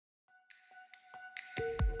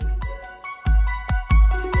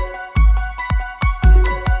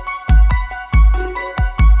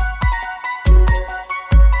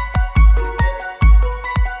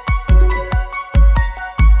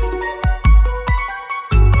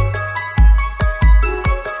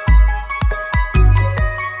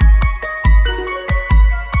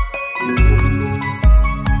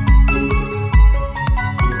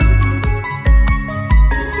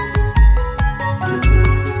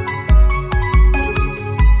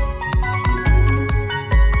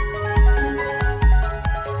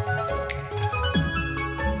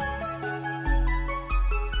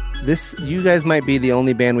You guys might be the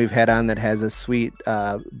only band we've had on that has a sweet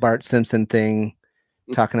Bart Simpson thing,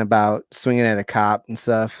 talking about swinging at a cop and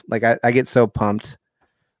stuff. Like I get so pumped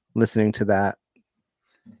listening to that.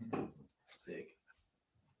 Sick.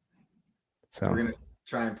 So we're gonna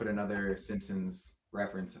try and put another Simpsons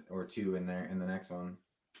reference or two in there in the next one.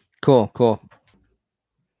 Cool.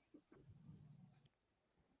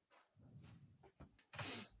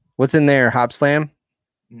 What's in there? Hop Slam?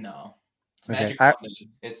 No. It's Okay. Magic Monday.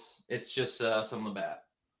 It's just some Labatt.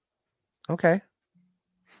 Okay.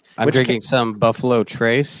 I'm drinking some Buffalo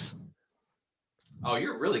Trace. Oh,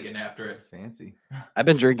 you're really getting after it. Fancy. I've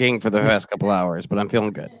been drinking for the past couple hours, but I'm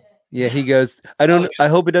feeling good. Yeah, he goes, I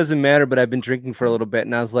hope it doesn't matter, but I've been drinking for a little bit.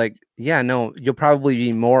 And I was like, yeah, no, you'll probably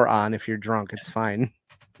be more on if you're drunk. It's fine.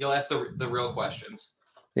 You'll ask the real questions.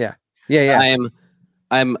 Yeah.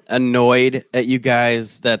 I'm annoyed at you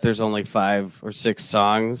guys that there's only 5 or 6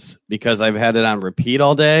 songs because I've had it on repeat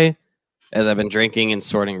all day as I've been drinking and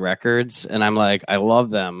sorting records. And I'm like, I love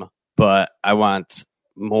them, but I want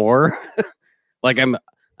more. Like I'm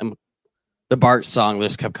the Bart song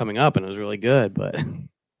just kept coming up and it was really good, but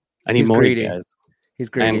I need He's more greedy. you guys. He's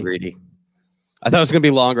greedy. I'm greedy. I thought it was going to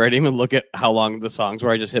be longer. I didn't even look at how long the songs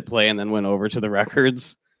were. I just hit play and then went over to the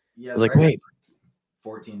records. Yeah, I was like, wait.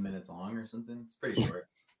 14 minutes long or something. It's pretty short.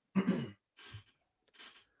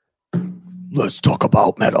 Let's talk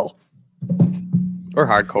about metal. Or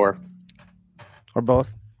hardcore. Or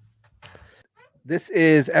both. This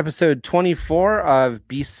is episode 24 of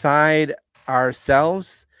Beside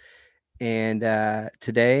Ourselves. And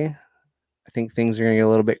today, I think things are going to get a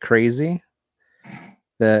little bit crazy.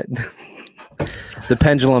 The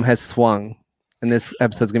pendulum has swung. And this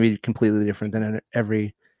episode's going to be completely different than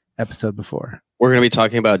every episode before. We're going to be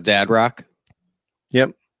talking about dad rock.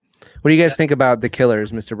 Yep. What do you guys think about The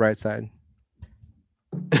Killers, Mr. Brightside?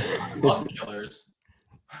 Love Killers.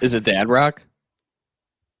 Is it dad rock?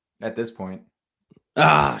 At this point.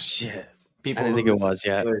 Ah, shit. People I didn't think it was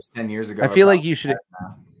yet. 10 years ago. I feel like you should.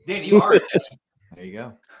 Dan, you are. There you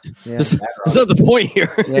go. Yeah, This is not the point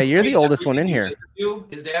here. yeah, you're the oldest one in here.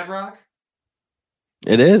 Is Dad Rock?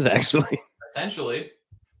 It is, actually. Essentially.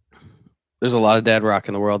 There's a lot of dad rock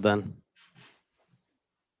in the world then.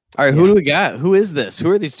 All right, who do we got? Who is this?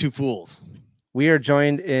 Who are these two fools? We are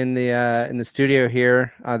joined in the studio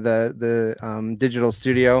here, the digital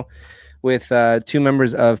studio, with 2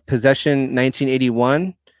 members of Possession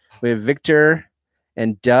 1981. We have Victor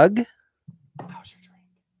and Doug. How's your drink?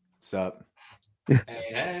 Sup?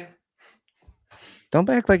 Hey. Don't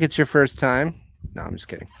act like it's your first time. No, I'm just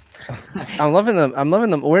kidding. I'm loving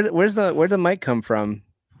them. Where's the mic come from?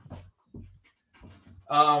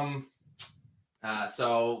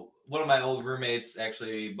 So one of my old roommates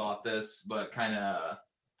actually bought this, but kind of,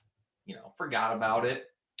 forgot about it.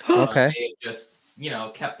 Okay. They just,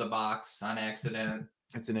 kept the box on accident.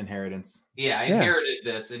 It's an inheritance. Yeah, I inherited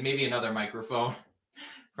this and maybe another microphone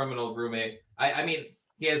from an old roommate. I mean,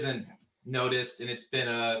 he hasn't noticed, and it's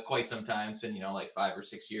been quite some time. It's been, like 5 or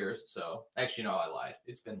 6 years. So actually, no, I lied.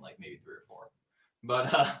 It's been like maybe 3 or 4. But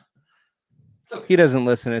it's okay. He doesn't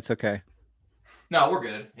listen. It's okay. No, we're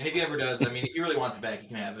good. And if he ever does, if he really wants it back, he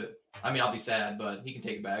can have it. I mean, I'll be sad, but he can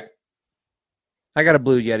take it back. I got a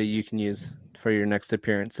Blue Yeti you can use for your next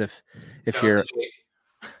appearance if you're.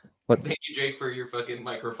 Jake. What? Thank you, Jake, for your fucking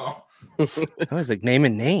microphone. I was like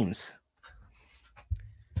naming names.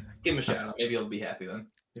 Give him a shout out. Maybe he'll be happy then.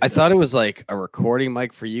 I thought it was like a recording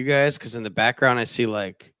mic for you guys because in the background I see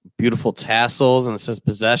like beautiful tassels and it says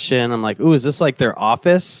Possession. I'm like, ooh, is this like their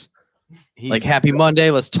office? Like Happy Monday,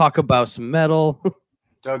 let's talk about some metal.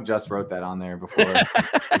 Doug just wrote that on there before.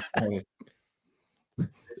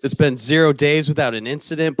 It's been 0 days without an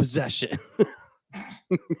incident. Possession.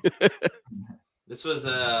 This was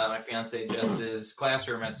my fiance Jess's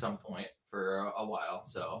classroom at some point for a while.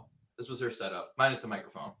 So this was her setup, minus the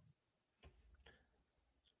microphone.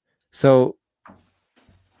 So,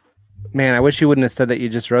 man, I wish you wouldn't have said that you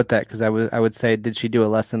just wrote that because I would say, did she do a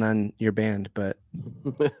lesson on your band? But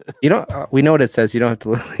we know what it says. You don't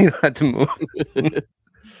have to move.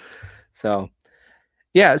 So,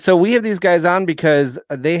 yeah. So we have these guys on because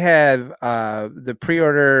they have the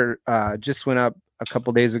pre-order just went up a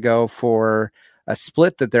couple days ago for a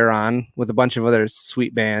split that they're on with a bunch of other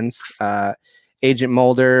sweet bands. Agent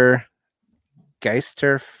Mulder,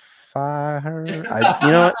 Geisterfire. And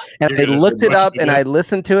I looked it up and I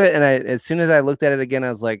listened to it, and as soon as I looked at it again, I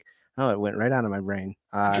was like, oh, it went right out of my brain.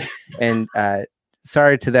 And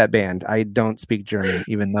sorry to that band. I don't speak German,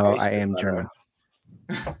 even though I am German.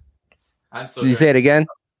 I'm so. Did you say it again?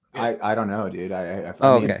 I don't know, dude.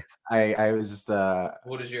 Okay. I was just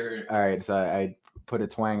What is your? All right, so I put a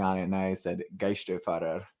twang on it and I said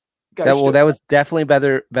Geisterfahrer. That was definitely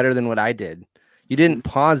better than what I did. You didn't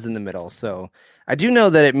pause in the middle, so I do know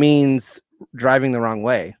that it means driving the wrong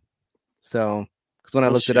way. So, because when I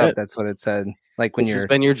looked it up, that's what it said. Like when This has you're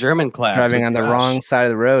been your German class driving with on the Josh. wrong side of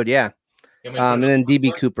the road, yeah. You want me to put And it then on the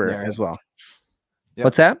DB whiteboard? Cooper Yeah. as well. Yep.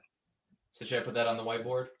 What's that? So should I put that on the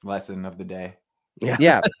whiteboard? Lesson of the day.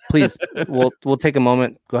 Yeah, please. We'll take a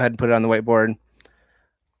moment. Go ahead and put it on the whiteboard.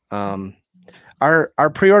 Our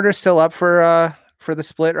pre-order still up for the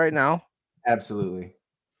split right now? Absolutely.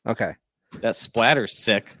 Okay. That splatter's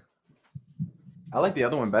sick. I like the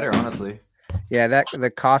other one better, honestly. Yeah, the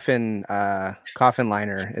coffin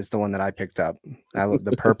liner is the one that I picked up. I love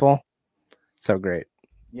the purple. So great.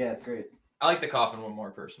 Yeah, it's great. I like the coffin one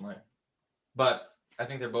more personally, but I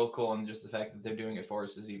think they're both cool, and just the fact that they're doing it for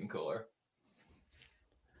us is even cooler.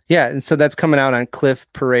 Yeah, and so that's coming out on Cliff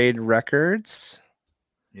Parade Records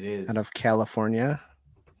It is. out of California.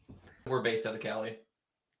 We're based out of Cali.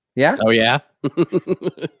 Yeah, Oh yeah.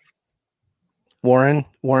 Warren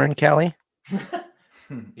Cali.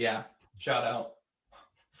 Yeah, shout out.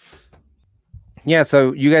 Yeah,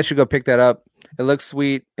 so you guys should go pick that up. It looks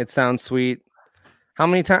sweet. It sounds sweet. How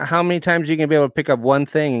many times are you gonna be able to pick up one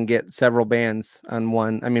thing and get several bands on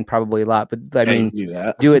one? I mean, probably a lot, but I mean, do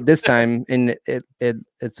that. do it this time, and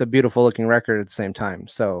it's a beautiful looking record at the same time.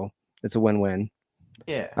 So it's a win-win.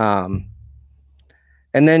 Yeah.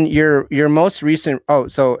 And then your most recent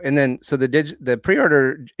the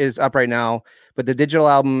pre-order is up right now, but the digital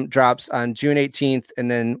album drops on June 18th, and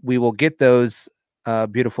then we will get those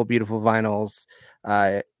beautiful vinyls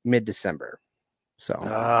mid-December.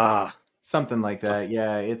 So Something like that.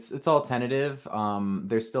 Yeah, it's all tentative.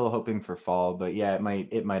 They're still hoping for fall, but yeah, it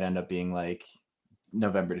might end up being like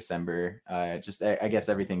November, December. I guess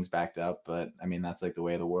everything's backed up, but I mean that's like the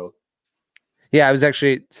way of the world. yeah, I was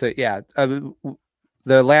actually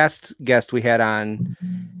the last guest we had on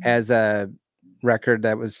has a record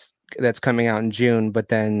that's coming out in June, but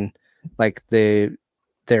then like their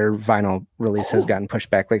vinyl release has gotten pushed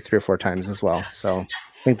back like 3 or 4 times as well. So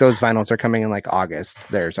I think those vinyls are coming in like August.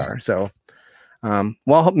 Theirs are. So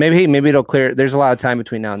well, maybe it'll clear. There's a lot of time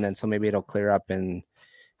between now and then, so maybe it'll clear up and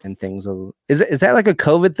things will. Is that like a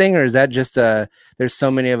COVID thing, or is that just there's so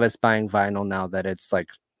many of us buying vinyl now that it's like.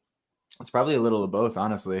 It's probably a little of both,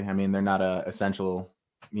 honestly. I mean, they're not a essential,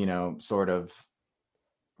 sort of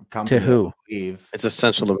company. To who? It's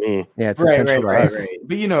essential to me. Yeah, it's essential to us. Right.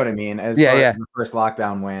 But you know what I mean. As Yeah, far yeah. as the first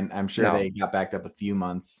lockdown went, I'm sure No. they got backed up a few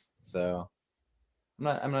months. So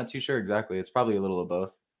I'm not too sure exactly. It's probably a little of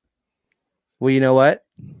both. Well, you know what?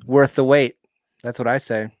 Worth the wait. That's what I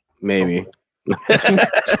say. Maybe.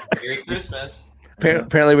 Merry Christmas.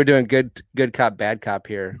 Apparently, we're doing good cop, bad cop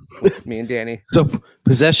here with me and Danny. So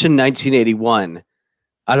Possession 1981.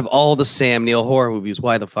 Out of all the Sam Neill horror movies,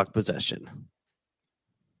 why the fuck Possession?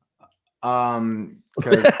 Because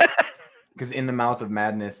In the Mouth of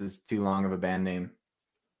Madness is too long of a band name.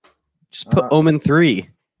 Just put Omen 3.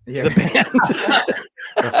 Yeah, The band.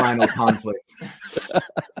 the final conflict.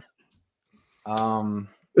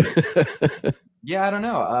 Yeah, I don't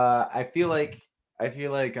know. I feel like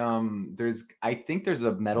there's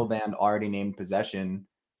a metal band already named Possession,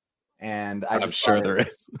 and I'm sure there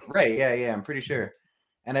is. Right? Yeah, I'm pretty sure.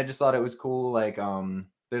 And I just thought it was cool. Like,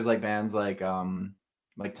 there's like bands like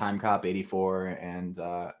Time Cop 84 and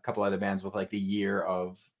a couple other bands with like the year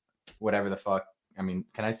of whatever the fuck. I mean,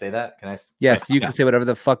 can I say that? Can I? Yes, you can say whatever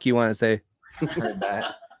the fuck you want to say. Heard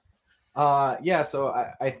that. Yeah. So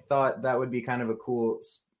I thought that would be kind of a cool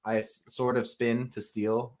sort of spin to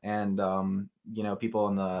Steel, and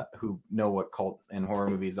people who know what cult and horror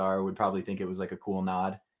movies are would probably think it was like a cool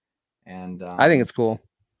nod. And I think it's cool.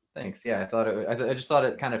 Thanks. Yeah, I just thought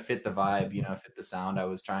it kind of fit the vibe, fit the sound I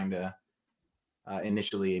was trying to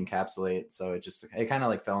initially encapsulate. So it kind of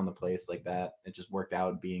like fell into place like that. It just worked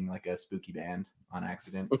out being like a spooky band on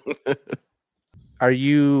accident. Are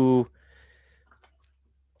you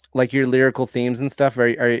like your lyrical themes and stuff?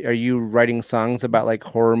 Are you writing songs about like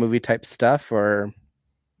horror movie type stuff, or?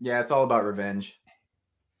 Yeah, it's all about revenge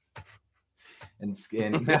and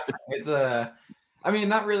skin. It's I mean,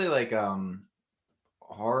 not really like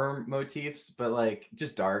horror motifs, but like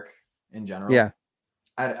just dark in general. Yeah.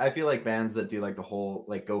 I feel like bands that do like the whole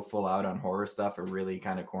like go full out on horror stuff are really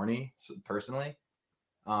kind of corny, personally.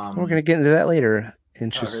 We're gonna get into that later.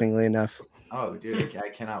 Interestingly enough. Oh, dude, I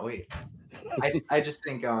cannot wait. I just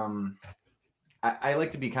think I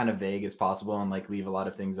like to be kind of vague as possible and like leave a lot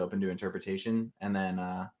of things open to interpretation, and then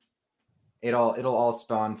it'll all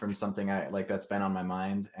spawn from something I like that's been on my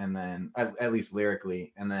mind, and then at least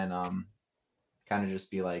lyrically, and then kind of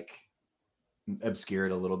just be like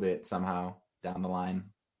obscured a little bit somehow down the line.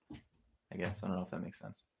 I guess I don't know if that makes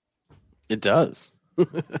sense. It does.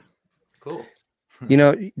 Cool. You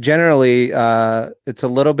know, generally, it's a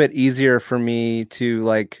little bit easier for me to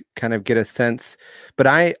like kind of get a sense,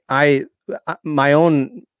 but my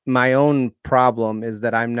own problem is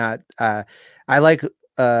that I'm not. I like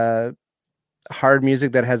hard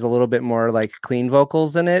music that has a little bit more like clean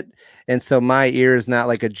vocals in it, and so my ear is not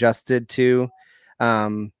like adjusted to.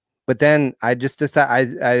 But then I just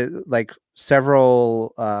decided I like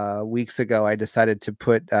several weeks ago I decided to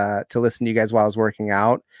put to listen to you guys while I was working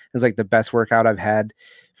out. It was like the best workout I've had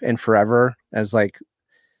in forever. I was like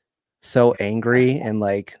so angry and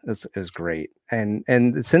like this is great. And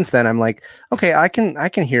since then I'm like, okay, I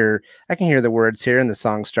can hear the words here and the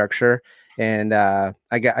song structure. And I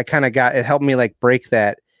kind of got it helped me like break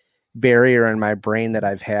that barrier in my brain that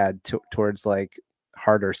I've had towards like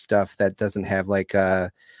harder stuff that doesn't have like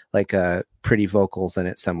pretty vocals in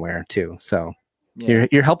it somewhere too. So Yeah.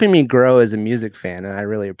 you're helping me grow as a music fan, and I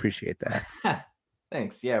really appreciate that.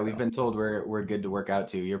 Thanks. Yeah, we've been told we're good to work out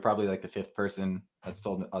to. You're probably like the fifth person that's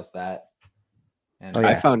told us that. And Oh, yeah.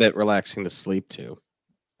 I found it relaxing to sleep to.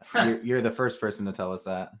 you're the first person to tell us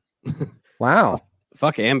that. Wow.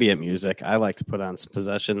 Fuck ambient music. I like to put on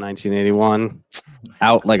Possession 1981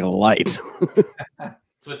 out like a light.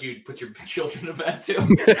 That's what you put your children to bed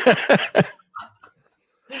to.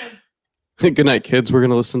 Good night, kids. We're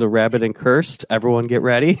going to listen to Rabbit and Cursed. Everyone get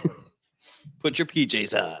ready. Put your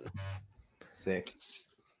PJs on. Sick.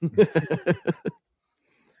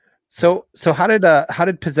 So how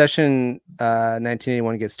did Possession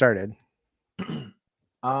 1981 get started?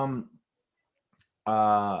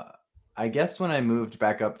 I guess when I moved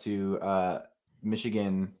back up to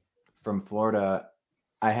Michigan from Florida,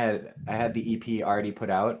 I had the EP already put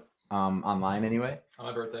out online anyway. On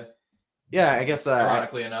my birthday. Yeah, I guess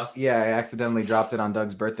Ironically enough. I accidentally dropped it on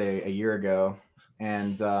Doug's birthday a year ago.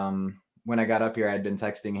 And when I got up here, I'd been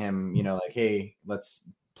texting him, you know, like, hey, let's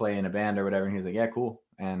play in a band or whatever. And he was like, yeah, cool.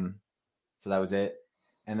 And so that was it.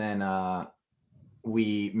 And then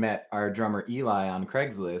we met our drummer Eli on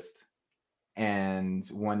Craigslist. And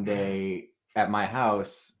one day at my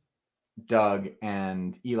house, Doug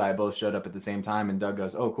and Eli both showed up at the same time. And Doug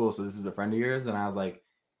goes, oh, cool. So this is a friend of yours? And I was like,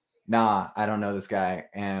 nah, I don't know this guy.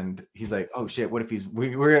 And he's like, oh shit, what if he's,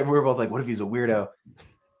 we're both like, what if he's a weirdo?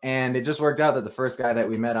 And it just worked out that the first guy that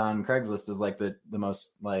we met on Craigslist is like the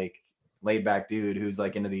most like laid back dude who's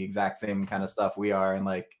like into the exact same kind of stuff we are and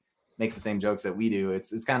like makes the same jokes that we do.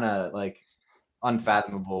 It's kind of like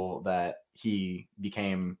unfathomable that he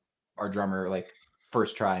became our drummer, like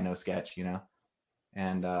first try, no sketch, you know?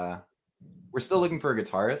 And we're still looking for a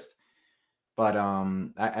guitarist, but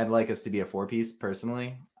I'd like us to be a 4-piece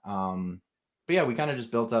personally. But yeah, we kind of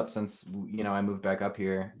just built up since, you know, I moved back up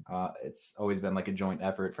here. It's always been like a joint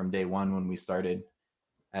effort from day one when we started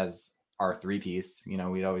as our 3-piece. You know,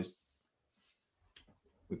 we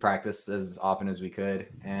practiced as often as we could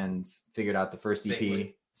and figured out the first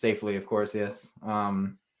EP safely, of course. Yes.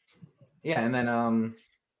 Yeah. And then,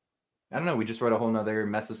 I don't know, we just wrote a whole nother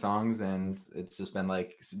mess of songs and it's just been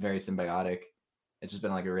like very symbiotic. It's just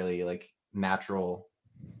been like a really like natural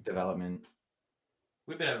development.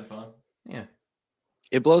 We've been having fun. Yeah.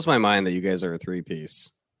 It blows my mind that you guys are a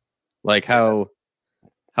 3-piece. Like how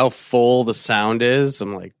full the sound is.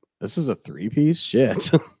 I'm like, this is a 3-piece?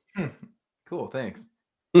 Shit. Cool, thanks.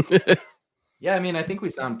 Yeah, I mean, I think we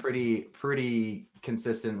sound pretty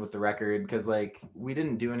consistent with the record because like we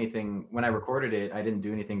didn't do anything when I recorded it. I didn't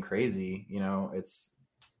do anything crazy, you know. It's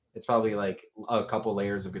probably like a couple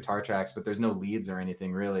layers of guitar tracks, but there's no leads or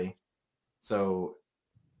anything really. So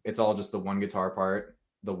it's all just the one guitar part,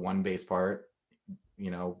 the one bass part,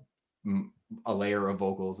 you know, a layer of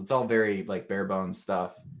vocals. It's all very like bare bones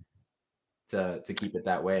stuff to keep it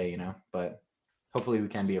that way, you know. But hopefully we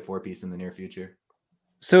can be a 4-piece in the near future.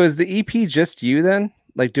 So is the EP just you then,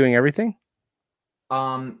 like doing everything?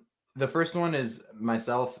 The first one is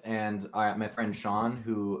myself and my friend Sean,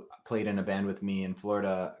 who played in a band with me in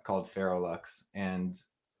Florida called Ferolux, and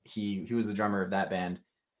he was the drummer of that band.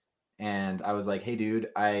 And I was like, hey dude,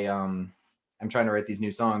 I'm trying to write these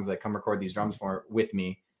new songs, like come record these drums with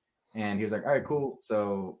me. And he was like, all right, cool.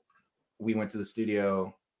 So we went to the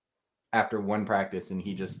studio after one practice and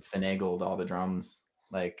he just finagled all the drums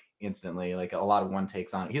like instantly, like a lot of one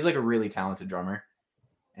takes on. He's like a really talented drummer.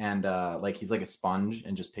 And like he's like a sponge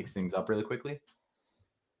and just picks things up really quickly.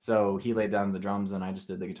 So he laid down the drums and I just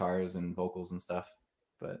did the guitars and vocals and stuff.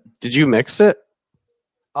 But did you mix it?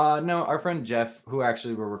 No, our friend Jeff, who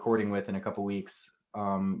actually we're recording with in a couple weeks,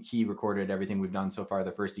 he recorded everything we've done so far,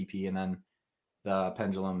 the first EP, and then the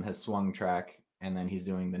Pendulum has swung track, and then he's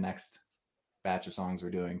doing the next batch of songs we're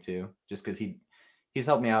doing too, just because he's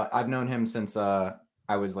helped me out. I've known him since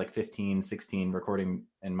I was like 15, 16 recording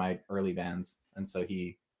in my early bands. And so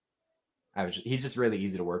he's just really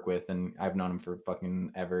easy to work with, and I've known him for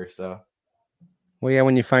fucking ever. So Well, yeah,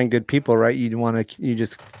 when you find good people, right?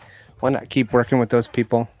 Why not keep working with those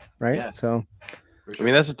people, right? Yeah. So, for I sure.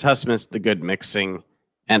 mean, that's a testament to good mixing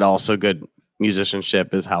and also good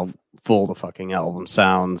musicianship is how full the fucking album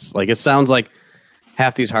sounds. Like, it sounds like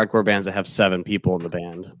half these hardcore bands that have 7 people in the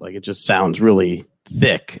band. Like, it just sounds really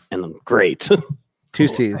thick and great. 2 Cool.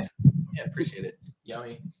 C's. Yeah, appreciate it.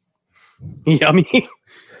 Yummy. Yummy.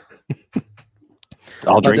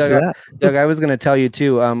 I'll drink to Doug, that. Doug, I was going to tell you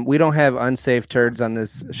too. We don't have unsafe turds on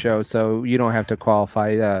this show, so you don't have to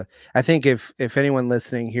qualify. I think if anyone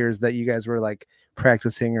listening hears that you guys were like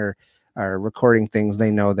practicing or recording things, they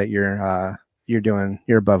know that you're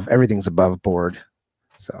above, everything's above board.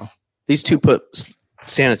 So These two put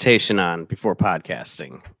sanitation on before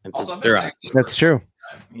podcasting. And Also, I've they're been on. vaccinated that's for- true.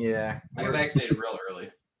 Yeah. I got vaccinated real early.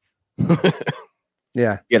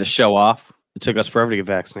 Yeah, You got to show off. It took us forever to get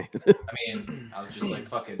vaccinated. I mean, I was just like,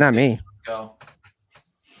 fuck it. not me. Let's go.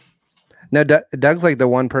 No, Doug's like the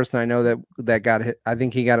one person I know that got hit. I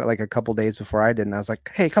think he got it like a couple days before I did, and I was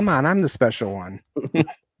like, "Hey, come on, I'm the special one."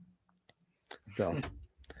 So,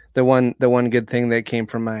 the one good thing that came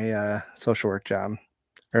from my social work job,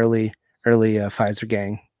 early Pfizer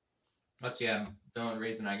gang. That's the only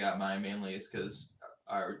reason I got mine mainly is because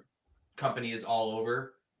our company is all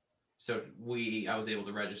over. So I was able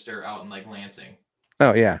to register out in like Lansing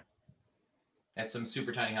Oh yeah, at some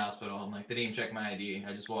super tiny hospital. I'm like, they didn't even check my ID.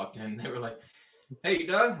 I just walked in. They were like, "Hey, you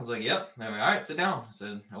Doug?" I was like, "Yep." They were like, "All right, sit down." I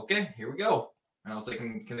said, "Okay, here we go." And I was like,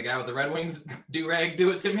 "Can the guy with the Red Wings do-rag do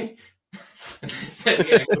it to me?" And they said,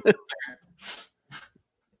 "Yeah."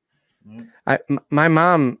 my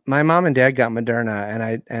mom and dad got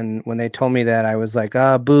Moderna, and when they told me that, I was like,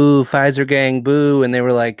 boo, Pfizer gang, boo. And they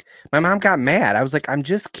were like, my mom got mad. I was like, I'm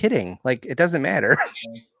just kidding. Like, it doesn't matter.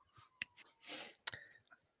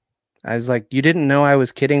 I was like, you didn't know I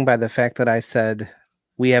was kidding by the fact that I said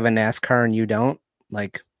we have a NASCAR and you don't?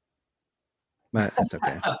 Like, but that's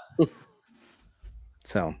okay.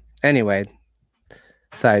 So anyway,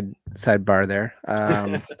 sidebar there.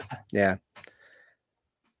 Yeah.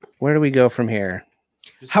 Where do we go from here?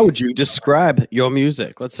 How would you describe your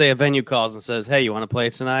music? Let's say a venue calls and says, "Hey, you want to play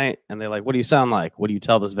tonight?" And they're like, "What do you sound like? What do you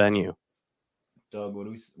tell this venue?" Doug, what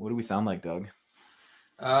do we sound like, Doug?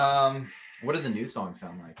 What do the new songs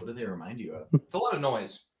sound like? What do they remind you of? It's a lot of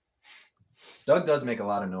noise. Doug does make a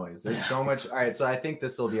lot of noise. There's so much. All right, so I think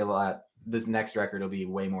this will be a lot. This next record will be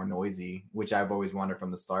way more noisy, which I've always wanted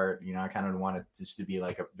from the start. You know, I kind of wanted it just to be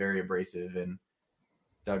like a very abrasive, and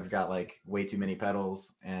Doug's got like way too many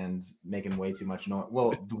pedals and making way too much noise.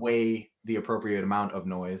 Well, the appropriate amount of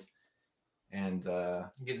noise, and I'm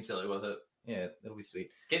getting silly with it. yeah, it'll be sweet.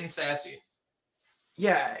 Getting sassy.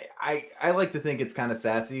 Yeah, I like to think it's kind of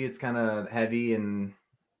sassy. It's kind of heavy, and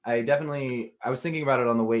I was thinking about it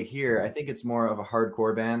on the way here. I think it's more of a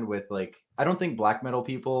hardcore band with like, I don't think black metal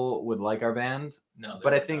people would like our band, No, they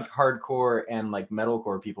but I would think not. hardcore and like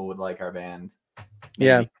metalcore people would like our band.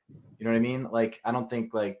 Yeah. Maybe. You know what I mean? Like, I don't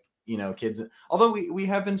think like, you know, kids, although we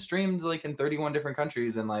have been streamed like in 31 different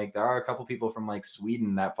countries, and like there are a couple people from like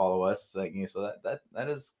Sweden that follow us. Like, you know, so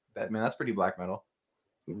that's pretty black metal.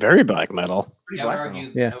 Very black metal. Pretty I would black argue.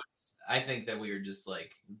 metal. Yeah. I think that we were just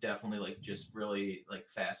like definitely like just really like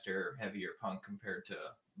faster, heavier punk compared to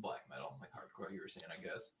black metal, like hardcore. You were saying, I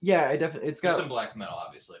guess. Yeah, it's There's got some black metal,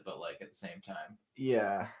 obviously, but like at the same time,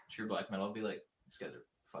 yeah, true black metal would be like, these guys are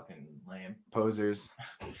fucking lame. posers.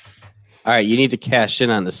 All right, you need to cash in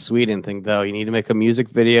on the Sweden thing, though. You need to make a music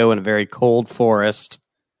video in a very cold forest,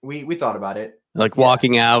 We thought about it. like Yeah.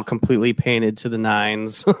 walking out completely painted to the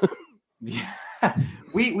nines. Yeah.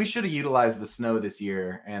 We should have utilized the snow this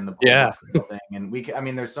year and the Yeah. thing, and I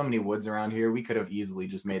mean, there's so many woods around here. We could have easily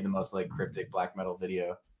just made the most like cryptic black metal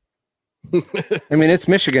video. I mean, it's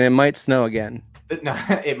Michigan. It might snow again. No,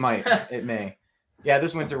 it might, it may. Yeah,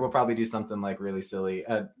 this winter we'll probably do something like really silly.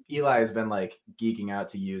 Eli has been like geeking out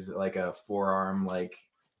to use like a forearm like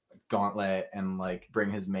gauntlet and like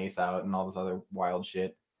bring his mace out and all this other wild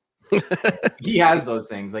shit. He has those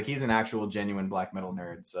things. Like, he's an actual genuine black metal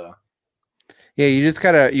nerd. So Yeah, you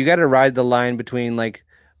gotta ride the line between like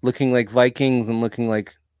looking like Vikings and looking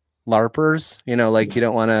like LARPers. You know, like you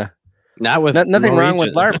don't want to. Not with Nothing wrong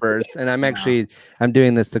with Norwegian. LARPers, and I'm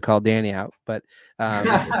doing this to call Danny out, but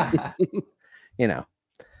you know,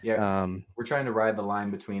 yeah, we're trying to ride the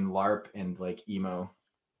line between LARP and like emo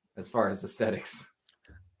as far as aesthetics.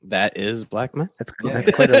 That is black metal. Yeah.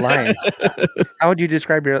 that's quite a line. How would you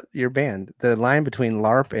describe your band? The line between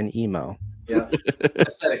LARP and emo. Yeah,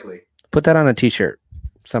 aesthetically. Put that on a T-shirt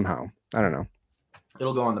somehow. I don't know.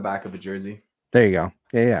 It'll go on the back of a jersey. There you go.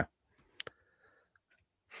 Yeah.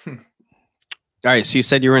 All right. So you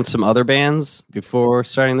said you were in some other bands before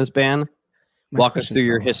starting this band. Walk us through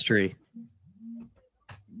your history.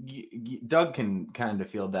 Doug can kind of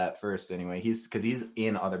field that first anyway. He's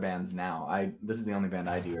in other bands now. This is the only band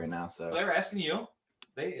I do right now. So They were asking you.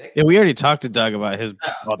 Yeah, we already talked to Doug about his.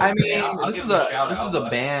 Other I mean, I'll this give is him a shout this out, is a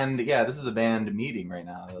but- band. Yeah, this is a band meeting right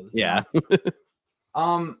now. Yeah.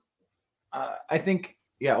 I think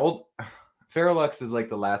old Farrellux is like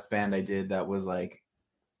the last band I did that was like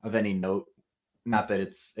of any note. Not that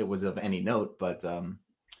it was of any note, but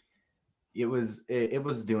it was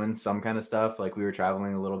doing some kind of stuff. Like we were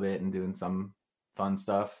traveling a little bit and doing some fun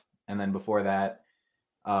stuff. And then before that,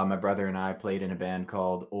 my brother and I played in a band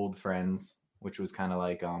called Old Friends, which was kind of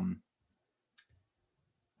like it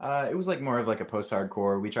was like more of like a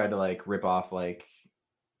post-hardcore. We tried to like rip off like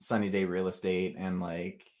Sunny Day Real Estate and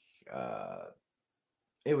like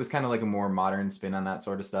it was kind of like a more modern spin on that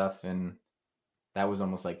sort of stuff. And that was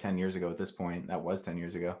almost like 10 years ago at this point. That was 10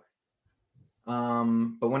 years ago.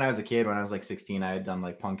 But when I was a kid, when I was like 16, I had done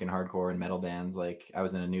like punk and hardcore and metal bands. Like I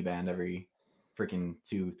was in a new band every freaking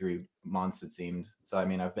 2-3 months, it seemed. So I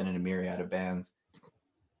mean, I've been in a myriad of bands.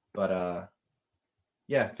 But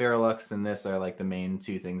yeah, Farrellux and this are like the main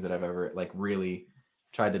two things that I've ever like really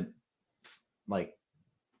tried to like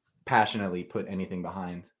passionately put anything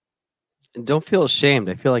behind. Don't feel ashamed.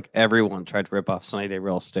 I feel like everyone tried to rip off Sunny Day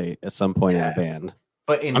Real Estate at some point in a band.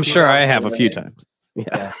 But I'm sure I have a few times.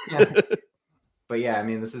 Yeah. But yeah, I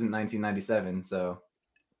mean, this isn't 1997, so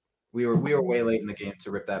we were way late in the game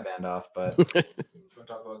to rip that band off. But You want to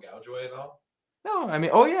talk about Gougeway at all? no, I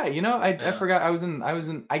mean, oh yeah, I Yeah. forgot I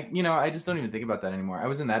just don't even think about that anymore. I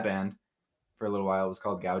was in that band for a little while. It was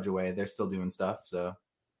called Gouge Away. They're still doing stuff, so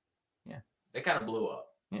They kind of blew up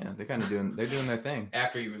yeah, they're doing their thing.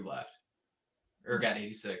 after you left. Or got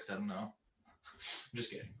 86. I don't know. I'm just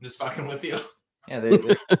kidding. I'm just fucking with you. Yeah,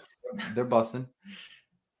 they're busting.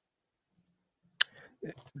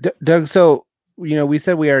 Doug, so we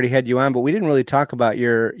said we already had you on, but we didn't really talk about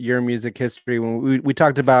your music history. When we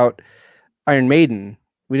talked about Iron Maiden,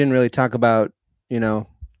 we didn't really talk about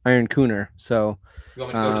Iron Cooner. So You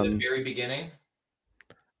want me to go to the very beginning?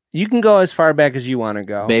 you can go as far back as you want to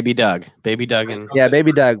go. Baby Doug. Baby Doug and Yeah,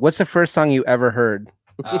 Baby Doug. What's the first song you ever heard?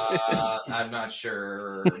 I'm not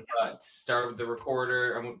sure, but started with the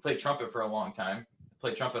recorder. I played trumpet for a long time.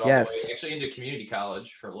 Played trumpet all Yes. the way, actually into community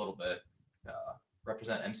college for a little bit.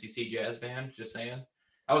 Represent MCC jazz band. Just saying,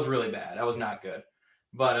 I was really bad. I was not good,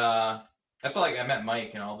 but that's all. Like I met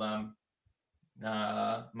Mike and all them.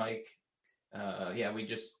 Mike, yeah,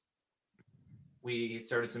 we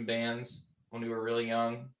started some bands when we were really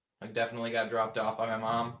young. Like definitely got dropped off by my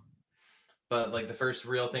mom, but like the first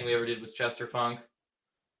real thing we ever did was Chester Funk.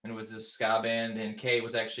 And it was this ska band, and Kay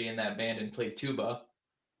was actually in that band and played tuba,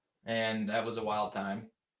 and that was a wild time.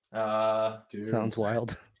 Dude. Sounds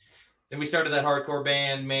wild. Then we started that hardcore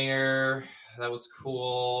band, Mayor. That was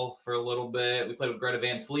cool for a little bit. We played with Greta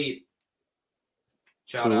Van Fleet.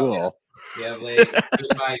 Shout out. Yeah, it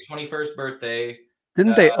was my 21st birthday.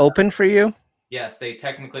 Didn't they open for you? Yes, they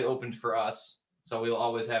technically opened for us, so we'll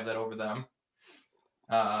always have that over them.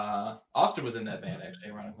 Austin was in that band, actually,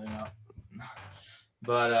 ironically enough.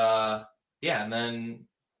 But yeah, and then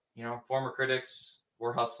Former Critics,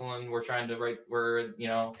 we're hustling, we're trying to write, we're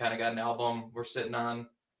kind of got an album we're sitting on,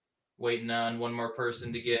 waiting on one more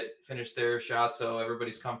person to finish their shot so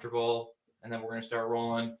everybody's comfortable, and then we're gonna start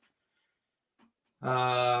rolling.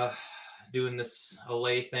 Doing this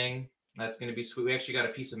Olay thing, that's gonna be sweet. We actually got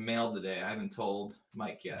a piece of mail today. I haven't told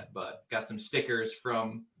Mike yet, but got some stickers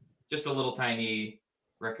from just a little tiny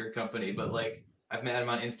record company, but like I've met them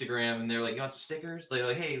on Instagram, and they're like, "You want some stickers?" They're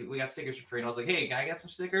like, "Hey, we got stickers for free." And I was like, "Hey, can I get some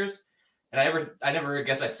stickers?" And I never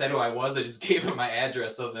guess I said who I was. I just gave them my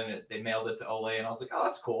address. So then they mailed it to Olay, and I was like, "Oh,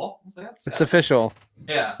 that's cool." I was like, It's official.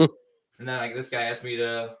 Yeah. And then this guy asked me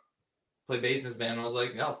to play bass in his band, and I was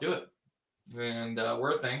like, "Yeah, let's do it." And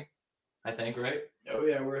we're a thing, I think, right? Oh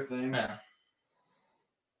yeah, we're a thing. Yeah.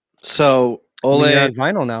 So You're Olay, on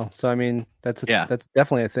vinyl now, so I mean that's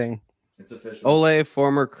definitely a thing. It's official. Olay,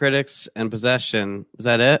 Former Critics, and Possession. Is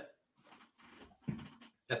that it?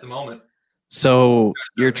 At the moment. So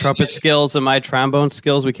your trumpet skills and my trombone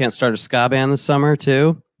skills, we can't start a ska band this summer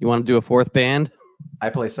too? You want to do a fourth band?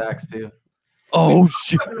 I play sax too. Oh, We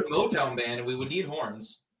shit. have a Motown band, and we would need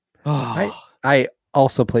horns. I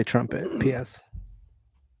also play trumpet. P.S.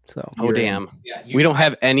 So Oh, damn. Yeah. We don't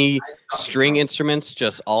have any I suck at string drums. instruments,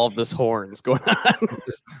 just all of this horns going on.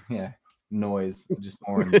 Just noise, just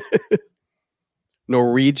horns.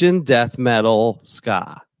 Norwegian death metal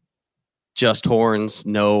ska. Just horns,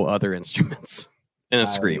 no other instruments. And a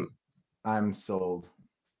scream. I'm sold.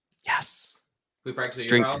 Yes. We practice at your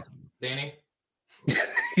Drink. house, Danny.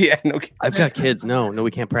 Yeah, no. I've got kids. No,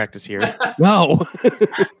 we can't practice here. No.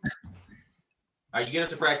 All right, you get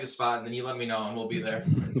us a practice spot, and then you let me know, and we'll be there.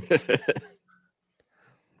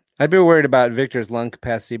 I'd be worried about Victor's lung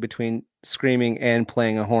capacity between screaming and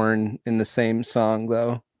playing a horn in the same song,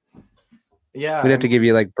 though. Yeah, We'd have to give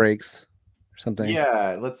you like breaks or something.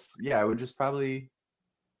 Yeah, I would just probably.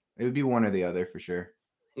 It would be one or the other for sure.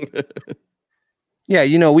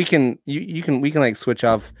 Yeah, we can we can like switch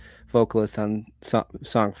off vocalists on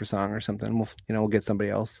song for song or something. We'll get somebody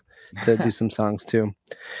else to do some songs too.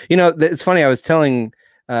 It's funny. I was telling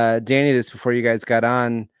Danny this before you guys got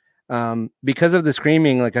on. Because of the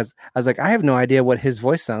screaming, like I was like, I have no idea what his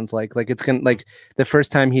voice sounds like. Like it's gonna like the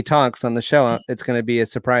first time he talks on the show, it's gonna be a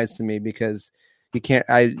surprise to me because you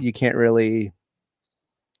can't really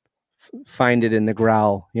find it in the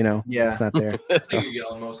growl. Yeah, it's not there. I think you're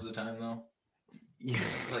yelling most of the time, though. Yeah.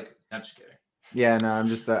 Like, I'm just kidding. Yeah, no, I'm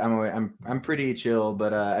just I'm pretty chill,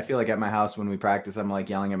 but I feel like at my house when we practice, I'm like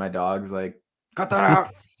yelling at my dogs, like cut that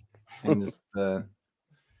out, and just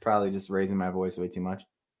probably just raising my voice way too much.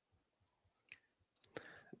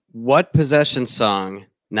 What Possession song,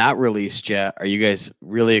 not released yet, are you guys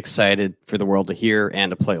really excited for the world to hear and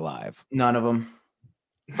to play live? None of them.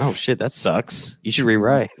 Oh shit, that sucks. You should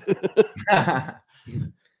rewrite.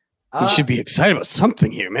 You should be excited about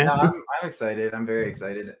something here, man. No, I'm excited. I'm very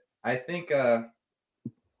excited. I think I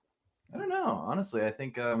don't know. Honestly, I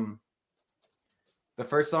think the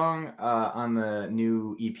first song on the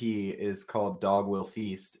new EP is called "Dog Will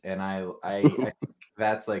Feast," and I think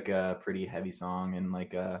that's like a pretty heavy song, and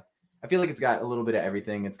like I feel like it's got a little bit of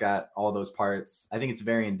everything. It's got all those parts. I think it's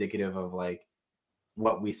very indicative of like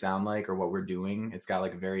what we sound like or what we're doing. It's got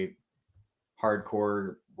like a very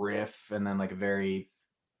hardcore riff, and then like a very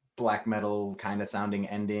black metal kind of sounding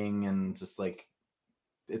ending, and just like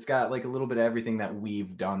it's got like a little bit of everything that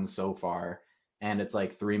we've done so far, and it's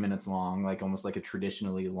like 3 minutes long, like almost like a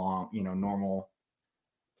traditionally long, normal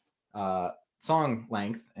song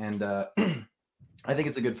length, and I think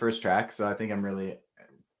it's a good first track. So I think I'm really,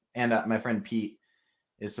 and my friend Pete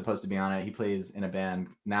is supposed to be on it. He plays in a band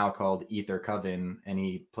now called Ether Coven, and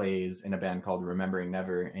he plays in a band called Remembering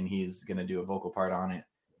Never, and he's gonna do a vocal part on it.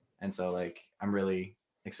 And so like I'm really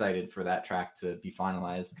excited for that track to be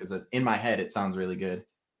finalized, because in my head it sounds really good.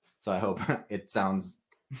 So I hope it sounds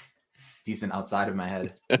decent outside of my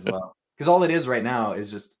head as well, because all it is right now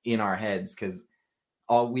is just in our heads, because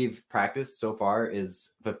all we've practiced so far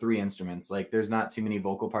is the 3 instruments. Like there's not too many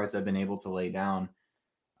vocal parts I've been able to lay down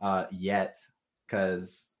yet,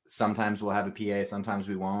 because sometimes we'll have a PA, sometimes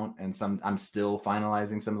we won't, and I'm still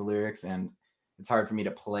finalizing some of the lyrics, and it's hard for me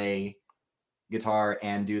to play guitar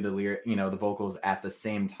and do the lyric, the vocals at the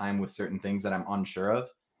same time with certain things that I'm unsure of.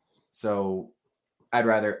 So I'd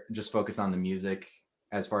rather just focus on the music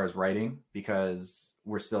as far as writing, because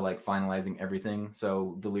we're still like finalizing everything.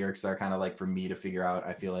 So the lyrics are kind of like for me to figure out,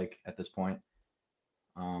 I feel like at this point.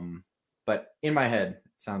 But in my head,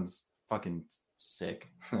 it sounds fucking sick.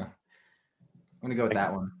 I'm gonna go with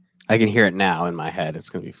that one. I can hear it now in my head. It's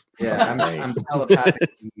gonna be I'm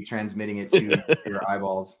telepathically transmitting it to your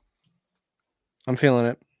eyeballs. I'm feeling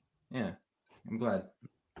it. Yeah, I'm glad.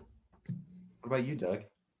 What about you, Doug?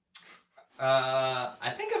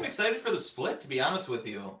 I think I'm excited for the split, to be honest with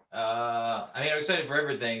you. I'm excited for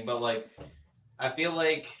everything, but like, I feel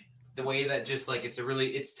like the way that just like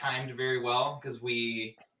it's timed very well, because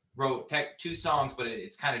we wrote 2 songs, but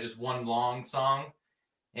it's kind of just one long song.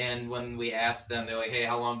 And when we asked them, they're like, "Hey,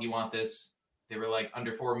 how long do you want this?" They were like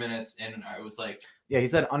under 4 minutes, and I was like, "Yeah." He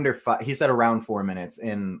said under 5. He said around 4 minutes,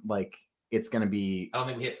 and like it's gonna be. I don't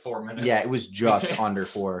think we hit 4 minutes. Yeah, it was just under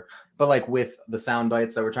 4. But like with the sound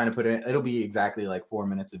bites that we're trying to put in, it'll be exactly like 4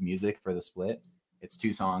 minutes of music for the split. It's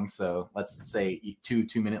 2 songs, so let's say 2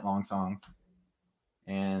 2-minute long songs.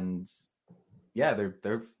 And yeah,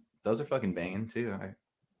 those are fucking banging too.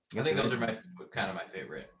 I think those are my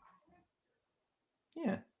favorite.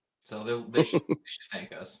 Yeah. So they should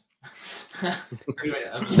thank us.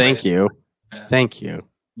 Thank you. Yeah. Thank you.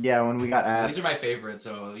 Yeah, when we got asked, these are my favorites,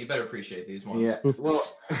 so you better appreciate these ones. Yeah. Well,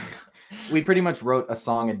 we pretty much wrote a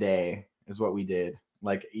song a day is what we did,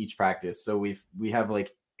 like each practice. So we have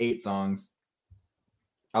like 8 songs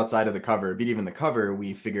outside of the cover, but even the cover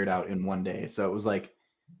we figured out in one day. So it was like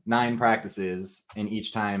 9 practices, and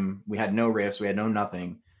each time we had no riffs, we had no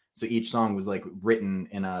nothing. So each song was like written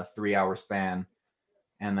in a 3-hour span.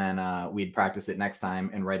 And then we'd practice it next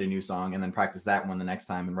time and write a new song, and then practice that one the next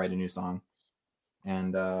time and write a new song.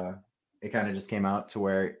 And it kind of just came out to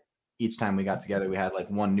where each time we got together, we had like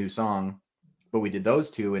one new song, but we did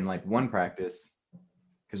those 2 in like one practice.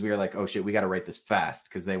 because we were like, oh shit, we got to write this fast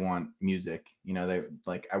because they want music. You know, they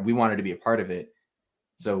like we wanted to be a part of it.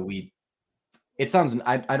 So it sounds,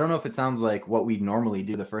 I don't know if it sounds like what we normally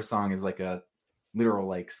do. The first song is like a literal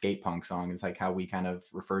like skate punk song is like how we kind of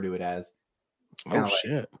refer to it as. It's Oh like,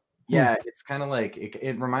 shit! yeah, it's kind of like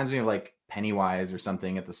it reminds me of like Pennywise or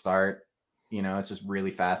something at the start. You know, it's just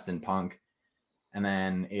really fast and punk, and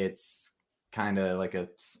then it's kind of like I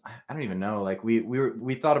don't even know. Like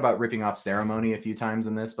we thought about ripping off Ceremony a few times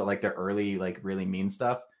in this, but like their early like really mean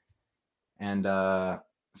stuff, and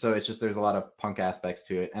so it's just there's a lot of punk aspects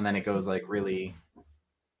to it, and then it goes like really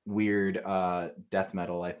weird death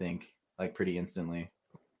metal. I think like pretty instantly.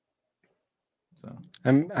 So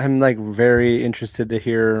I'm like very interested to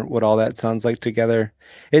hear what all that sounds like together.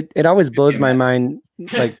 It always blows my mind.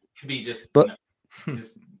 Like could be just but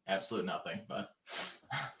just absolute nothing, but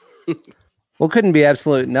well, couldn't be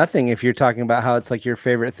absolute nothing if you're talking about how it's like your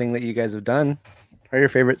favorite thing that you guys have done, or your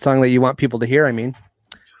favorite song that you want people to hear. I mean,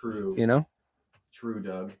 true, you know, true,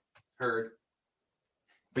 Doug. heard.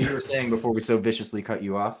 But you were saying before we so viciously cut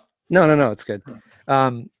you off. No, it's good.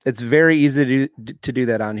 It's very easy to do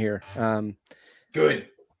that on here. Good.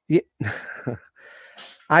 Yeah.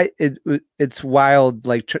 It's wild,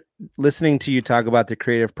 like listening to you talk about the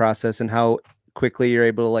creative process and how quickly you're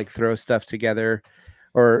able to like throw stuff together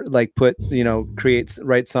or like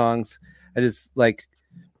write songs. I just like,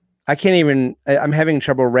 I'm having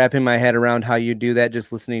trouble wrapping my head around how you do that.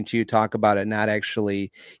 Just listening to you talk about it, not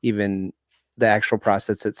actually even the actual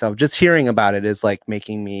process itself. Just hearing about it is like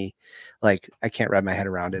making me like, I can't wrap my head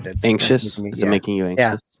around it. It's Anxious? Is it making you anxious?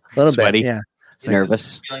 Yeah, a little Sweaty? bit. Yeah. Is that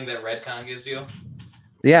Nervous. the feeling that Redcon gives you?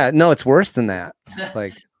 Yeah, no, it's worse than that. It's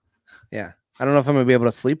like, yeah, I don't know if I'm gonna be able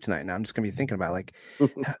to sleep tonight. Now I'm just gonna be thinking about like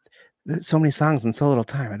so many songs in so little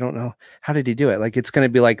time. I don't know how did he do it. Like it's gonna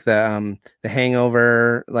be like the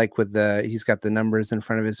Hangover, like with he's got the numbers in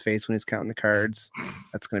front of his face when he's counting the cards.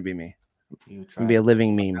 That's gonna be me. It's gonna be a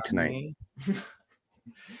living meme tonight.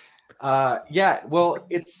 Yeah, well,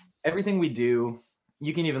 it's everything we do.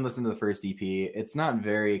 You can even listen to the first EP. It's not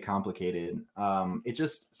very complicated. It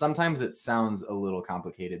just sometimes it sounds a little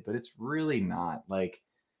complicated, but it's really not. Like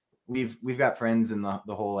we've got friends in the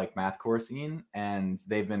whole like mathcore scene, and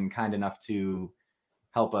they've been kind enough to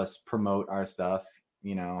help us promote our stuff.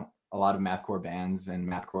 You know, a lot of mathcore bands and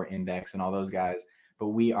Mathcore Index and all those guys. But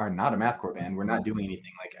we are not a mathcore band. We're not doing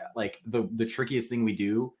anything like that. Like the trickiest thing we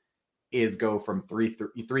do is go from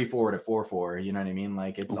 3-4 to 4-4. You know what I mean?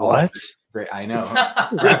 Like it's what? All great. I know.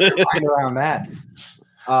 Right around that.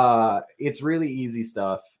 It's really easy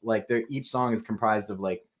stuff. Like each song is comprised of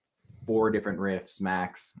like 4 different riffs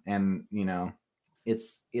max, and you know,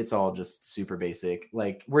 it's all just super basic.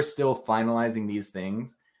 Like we're still finalizing these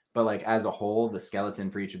things, but like as a whole, the skeleton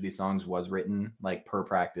for each of these songs was written like per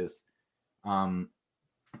practice.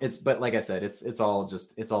 But like I said, it's all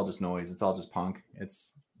just noise. It's all just punk.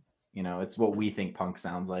 It's, you know, it's what we think punk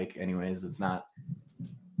sounds like anyways. It's not,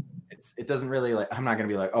 it doesn't really like, I'm not going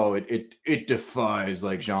to be like, oh, it defies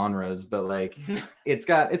like genres, but like it's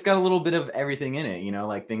got a little bit of everything in it, you know,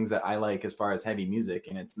 like things that I like as far as heavy music,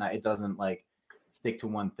 and it doesn't like stick to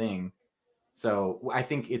one thing. So I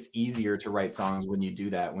think it's easier to write songs when you do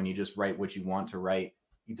that, when you just write what you want to write,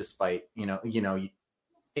 despite,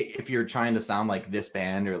 if you're trying to sound like this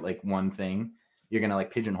band or like one thing, you're going to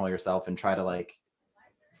like pigeonhole yourself and try to like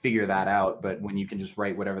figure that out. But when you can just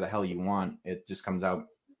write whatever the hell you want, it just comes out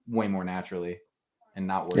way more naturally and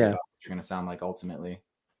not worry about what you're going to sound like ultimately.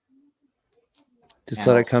 Just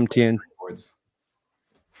let it come to you.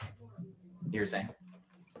 You're saying?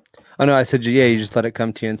 Oh no, I said, yeah, you just let it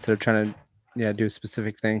come to you instead of trying to, do a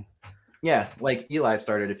specific thing. Yeah. Like Eli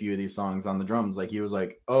started a few of these songs on the drums. Like he was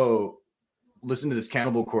like, oh, listen to this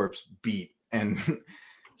Cannibal Corpse beat. And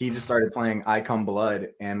he just started playing I Come Blood.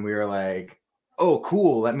 And we were like, oh,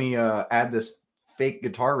 cool. Let me add this fake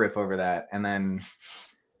guitar riff over that. And then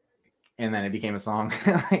it became a song.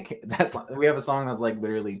 Like we have a song that's like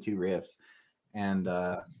literally 2 riffs and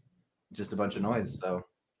just a bunch of noise. So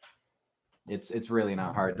it's really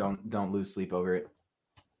not hard. Don't lose sleep over it.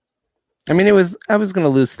 I mean, I was going to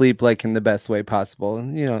lose sleep like in the best way possible.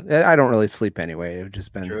 And, I don't really sleep anyway. It would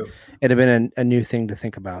just been, True. It'd have been a new thing to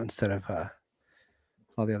think about instead of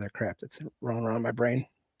all the other crap that's rolling around my brain.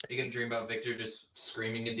 Are you going to dream about Victor just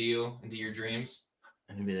screaming into your dreams?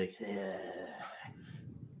 And you'd be like, yeah.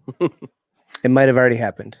 It might have already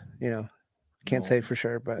happened, can't say for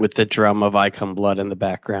sure, but with the drum of I Come Blood in the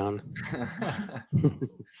background.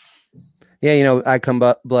 Yeah, I Come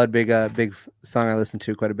Blood, big song I listen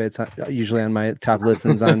to quite a bit. It's usually on my top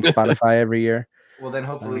listens on Spotify every year. Well, then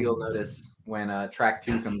hopefully you'll notice when track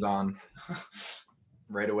 2 comes on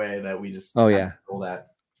right away that we just roll that.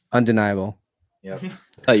 Undeniable. Yep.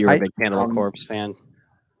 Thought you were a I- big Cannibal Corpse fan.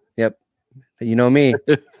 Yep. You know me.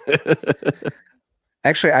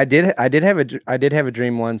 Actually, I did have a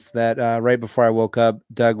dream once that right before I woke up,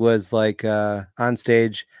 Doug was like on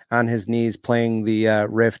stage on his knees playing the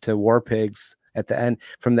riff to War Pigs at the end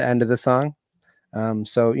from the end of the song.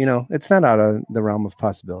 So it's not out of the realm of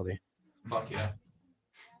possibility. Fuck yeah.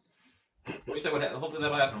 Wish that would hopefully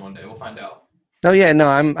that'll happen one day. We'll find out. Oh yeah, no,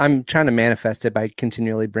 I'm trying to manifest it by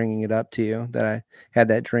continually bringing it up to you that I had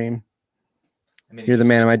that dream. I mean, You're the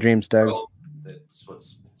man of my dreams, Doug. That's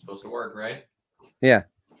what's supposed to work, right? Yeah.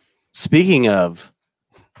 Speaking of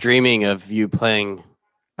dreaming of you playing,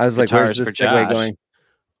 I was like, where's Guitars this for segue Josh. going?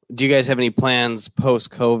 do you guys have any plans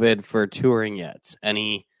post COVID for touring yet?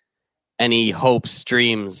 Any hopes,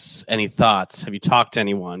 dreams, any thoughts? Have you talked to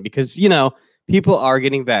anyone? Because people are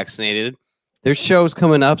getting vaccinated. There's shows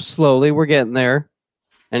coming up slowly. We're getting there.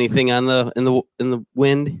 Anything on in the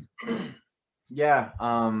wind? Yeah,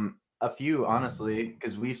 a few honestly,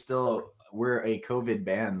 because we're a COVID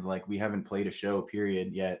band. Like we haven't played a show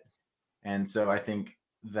period yet, and so I think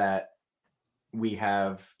that we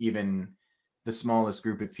have even the smallest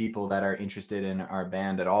group of people that are interested in our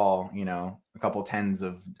band at all. A couple tens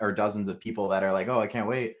of or dozens of people that are like, oh, I can't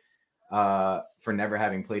wait for never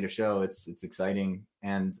having played a show. It's exciting.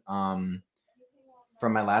 And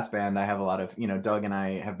from my last band, I have a lot of, Doug and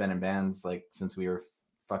I have been in bands like since we were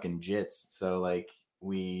fucking jits. So like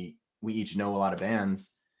we each know a lot of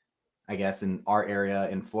bands, I guess, in our area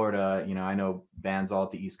in Florida. I know bands all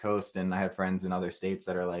at the East Coast, and I have friends in other states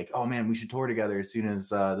that are like, oh man, we should tour together as soon as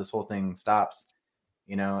this whole thing stops,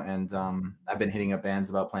 and I've been hitting up bands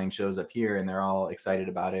about playing shows up here, and they're all excited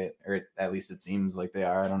about it, or at least it seems like they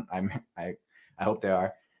are. I hope they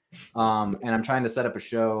are. And I'm trying to set up a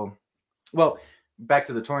show. Well, back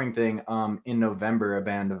to the touring thing. In November,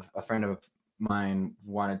 a friend of mine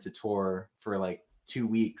wanted to tour for like 2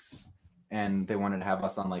 weeks, and they wanted to have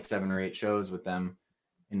us on like 7 or 8 shows with them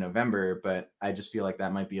in November. But I just feel like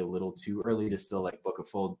that might be a little too early to still like book a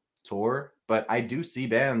full tour. But I do see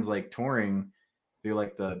bands like touring through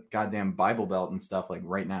like the goddamn Bible Belt and stuff like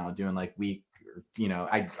right now, doing like week.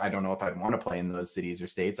 I don't know if I'd want to play in those cities or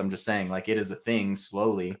states. I'm just saying like it is a thing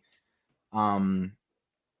slowly.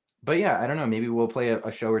 But yeah, I don't know. Maybe we'll play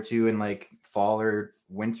a show or two in like fall or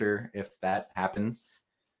winter if that happens.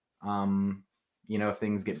 If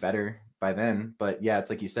things get better by then. But yeah,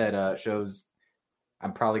 it's like you said, shows.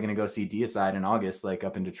 I'm probably gonna go see Deicide in August, like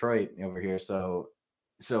up in Detroit over here. So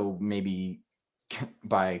maybe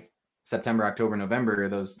by September, October, November,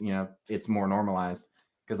 those it's more normalized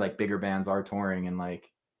because like bigger bands are touring, and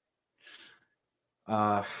like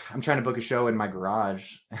I'm trying to book a show in my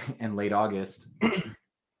garage in late August.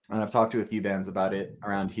 And I've talked to a few bands about it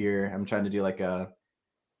around here. I'm trying to do like a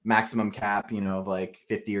maximum cap, of like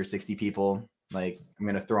 50 or 60 people. Like I'm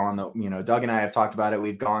going to throw on the, Doug and I have talked about it.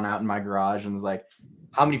 We've gone out in my garage and was like,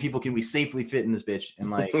 how many people can we safely fit in this bitch?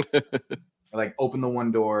 And like, like open the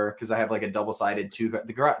one door. Cause I have like a double-sided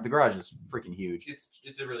the garage is freaking huge.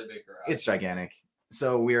 It's a really big garage. It's gigantic.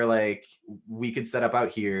 So we were like, we could set up out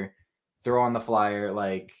here, throw on the flyer,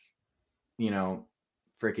 like,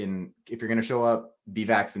 freaking, if you're going to show up, be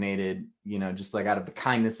vaccinated, just like out of the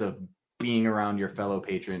kindness of being around your fellow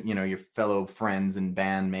patron, your fellow friends and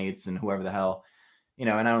bandmates and whoever the hell, and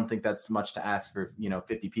I don't think that's much to ask for,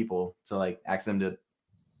 50 people to like ask them to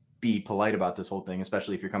be polite about this whole thing,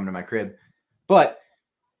 especially if you're coming to my crib. But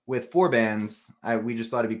with 4 bands, we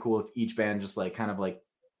just thought it'd be cool if each band just like kind of like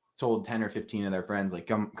told 10 or 15 of their friends, like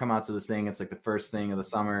come out to this thing. It's like the first thing of the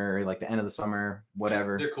summer or like the end of the summer,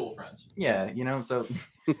 whatever. They're cool friends. Yeah. So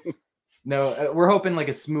no, we're hoping like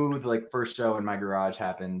a smooth, like first show in my garage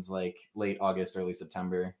happens like late August, early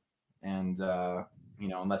September. And,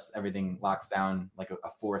 unless everything locks down like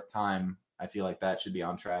a 4th time, I feel like that should be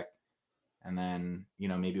on track. And then,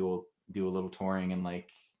 maybe we'll do a little touring in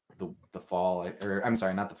like the fall, or I'm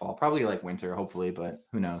sorry, not the fall, probably like winter, hopefully, but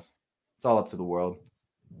who knows? It's all up to the world.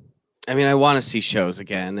 I mean, I want to see shows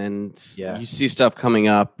again, and Yeah. you see stuff coming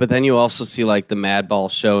up, but then you also see like the Madball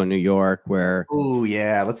show in New York where Oh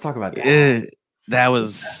yeah, let's talk about that. that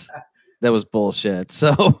was bullshit.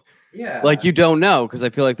 So Yeah, like you don't know, because I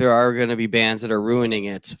feel like there are going to be bands that are ruining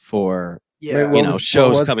it for yeah. Wait, what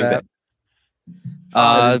shows was coming that? back.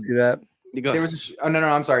 I didn't see that. You go. There was no.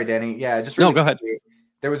 I'm sorry, Danny. Yeah, just No, really go ahead. quickly,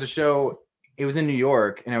 there was a show. It was in New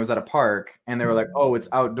York, and it was at a park, and they were like, "Oh, it's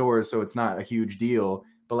outdoors, so it's not a huge deal."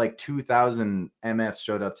 But like 2,000 MFs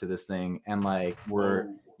showed up to this thing, and like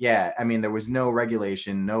yeah. I mean, there was no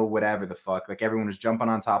regulation, no whatever the fuck. Like everyone was jumping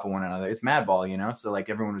on top of one another. It's Madball, So like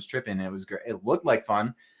everyone was tripping. And it was great. It looked like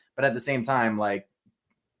fun, but at the same time, like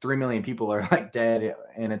 3 million people are like dead,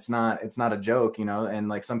 and it's not a joke, you know, and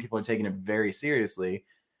like some people are taking it very seriously.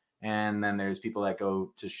 And then there's people that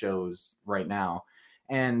go to shows right now,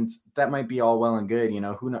 and that might be all well and good, you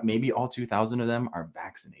know, who knows, maybe all 2,000 of them are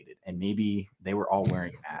vaccinated, and maybe they were all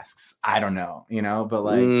wearing masks. I don't know, you know, but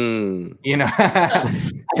like, you know, I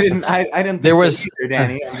didn't. There was either,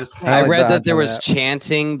 Danny. I'm just saying. I like read the that odds there on was that.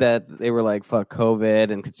 chanting that they were like, fuck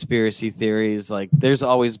COVID and conspiracy theories. Like, there's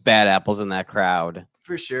always bad apples in that crowd.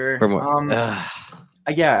 For sure. From what,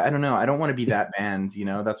 Yeah, I don't know. I don't want to be that band, you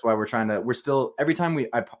know. That's why we're still every time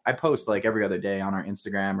I post like every other day on our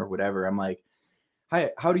Instagram or whatever. I'm like, "Hi,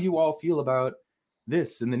 how do you all feel about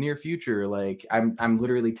this in the near future?" Like I'm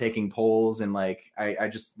literally taking polls, and like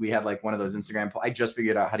we had like one of those Instagram polls. I just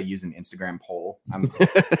figured out how to use an Instagram poll. I'm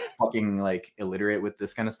fucking like illiterate with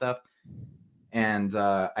this kind of stuff. And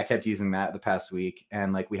I kept using that the past week,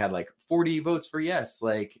 and like we had like 40 votes for yes,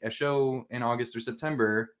 like a show in August or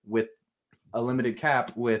September with a limited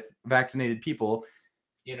cap with vaccinated people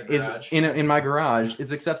In a is garage. in my garage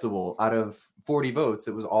is acceptable. Out of 40 votes,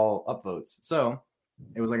 it was all upvotes, so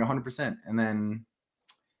it was like 100%. And then,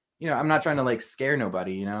 you know, I'm not trying to like scare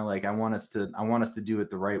nobody, you know, like I want us to do it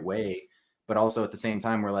the right way, but also at the same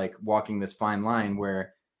time we're like walking this fine line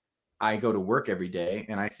where I go to work every day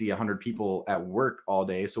and I see 100 people at work all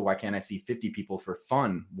day, so why can't I see 50 people for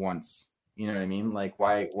fun once? You know what I mean? Like,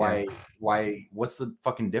 why, what's the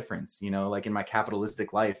fucking difference? You know, like in my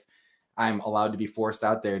capitalistic life, I'm allowed to be forced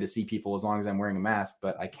out there to see people as long as I'm wearing a mask,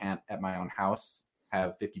 but I can't at my own house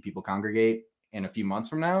have 50 people congregate in a few months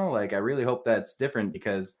from now. Like, I really hope that's different,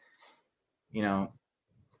 because, you know,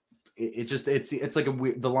 it's like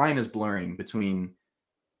the line is blurring between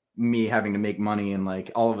me having to make money and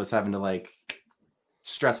like all of us having to like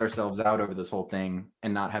stress ourselves out over this whole thing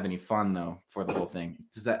and not have any fun though for the whole thing.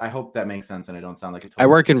 I hope that makes sense and I don't sound like a total. I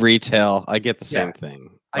work in retail. I get the same Yeah. thing.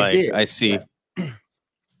 I Like, did. I see. Yeah.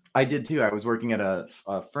 I did too. I was working at a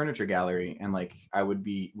furniture gallery, and like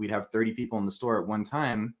we'd have 30 people in the store at one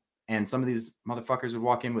time, and some of these motherfuckers would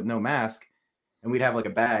walk in with no mask, and we'd have like a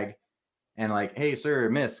bag, and like, "Hey sir,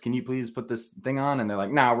 miss, can you please put this thing on?" And they're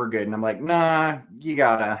like, "Nah, we're good." And I'm like, "Nah, you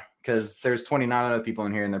gotta, because there's 29 other people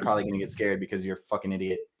in here, and they're probably gonna get scared because you're a fucking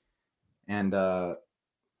idiot." And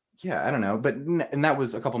yeah, I don't know, and that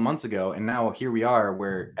was a couple months ago, and now here we are,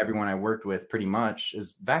 where everyone I worked with pretty much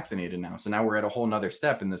is vaccinated now. So now we're at a whole nother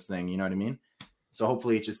step in this thing. You know what I mean? So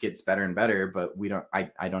hopefully it just gets better and better, but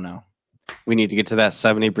I don't know. We need to get to that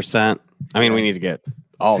 70%. I mean, we need to get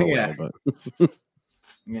all the Yeah. way, but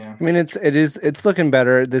Yeah. I mean, it's looking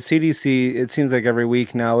better. The CDC, it seems like every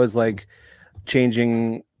week now is like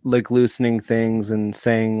changing, like loosening things and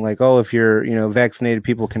saying like, oh, if you're, you know, vaccinated,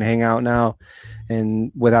 people can hang out now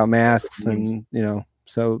and without masks, and you know,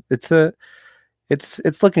 so it's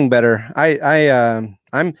looking better.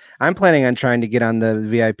 I'm planning on trying to get on the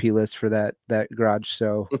VIP list for that garage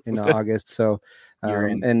show in August. So, You're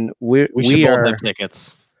in. and we should both are. have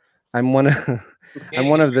tickets. I'm one of I'm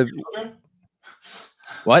one of the. Children?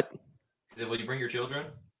 What? Will you bring your children?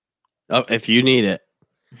 Oh, if you need it.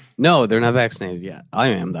 No, they're not vaccinated yet. I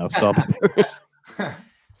am though. So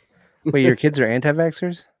Wait, your kids are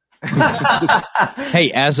anti-vaxxers?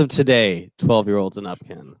 hey, as of today, 12-year-olds and up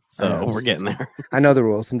can. So Oh, we're getting there. I know the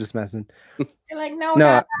rules. I'm just messing. You're like,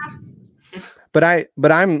 no.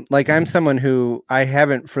 But I'm someone who I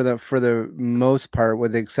haven't, for the most part,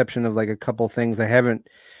 with the exception of like a couple things, I haven't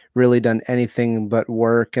really done anything but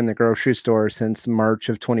work in the grocery store since March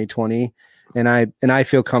of 2020. And I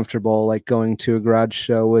feel comfortable like going to a garage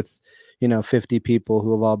show with, you know, 50 people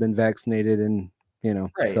who have all been vaccinated, and, you know,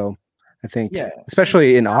 Right. so I think, Yeah.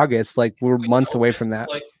 especially in August, like we're months away from that.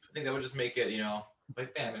 Like, I think that would just make it, you know,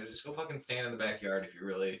 like, man, just go fucking stand in the backyard if you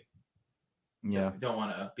really Yeah. don't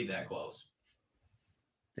want to be that close.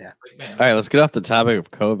 Yeah. Like, man, All right, let's get off the topic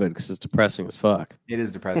of COVID because it's depressing as fuck. It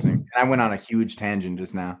is depressing. And I went on a huge tangent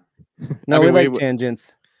just now. No, I mean, we like we-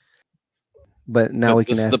 tangents. But now But we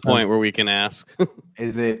can this is ask the them. point where we can ask.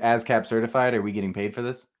 Is it ASCAP certified? Are we getting paid for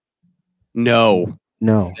this? No.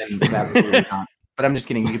 No. Then absolutely not. But I'm just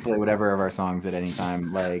kidding. You can play whatever of our songs at any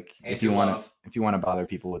time. Like And if you to want love. to, if you want to bother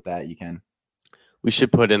people with that, you can. We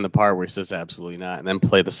should put in the part where it says absolutely not and then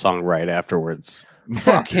play the song right afterwards.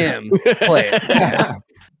 Fuck him. Play it.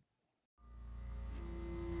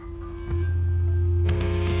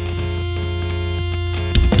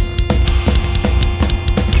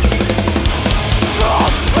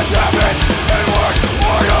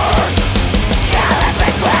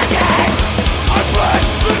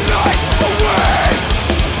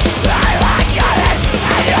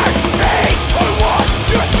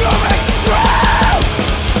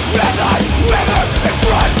 As I wither in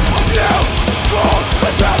front of you, full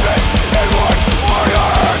as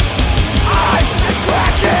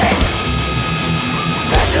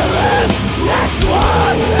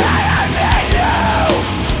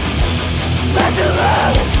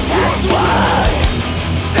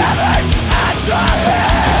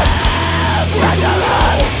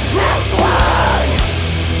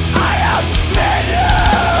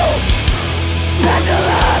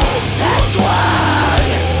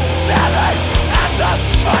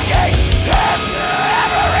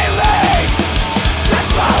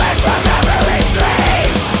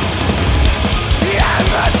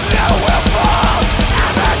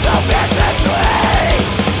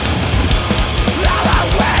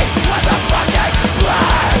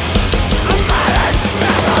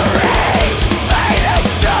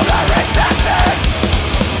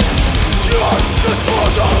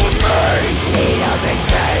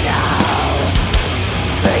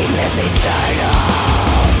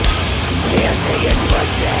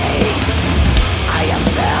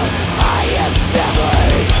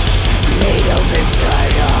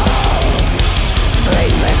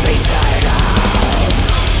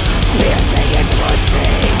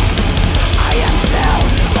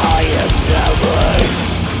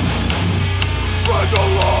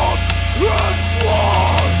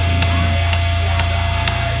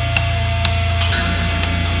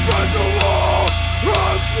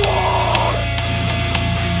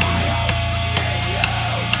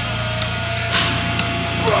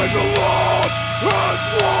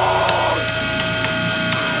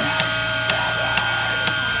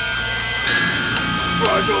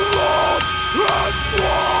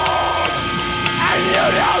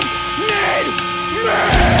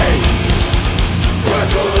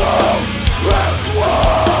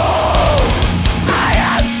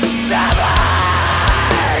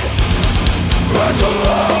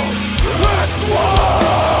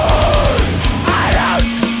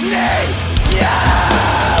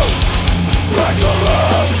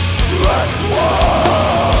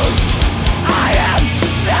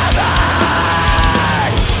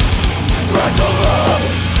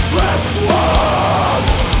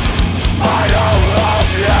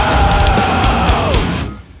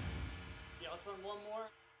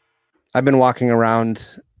I've been walking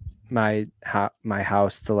around my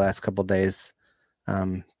house the last couple days,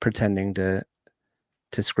 pretending to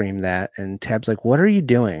scream that, and Tab's like, "What are you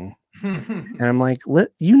doing?" And I'm like,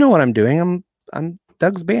 "You know what I'm doing? I'm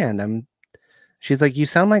Doug's band. She's like, "You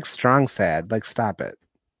sound like Strong Sad. Like, stop it."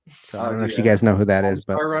 So I don't know if you guys know who that is,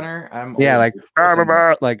 but Runner. yeah, like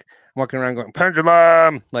walking around going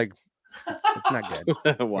pendulum. Like, it's not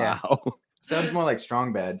good. Wow. Yeah. Sounds more like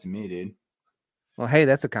Strong Bad to me, dude. Well, hey,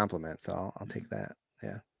 that's a compliment, so I'll take that.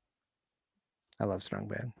 Yeah, I love Strong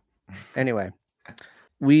Bad. Anyway,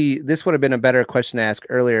 this would have been a better question to ask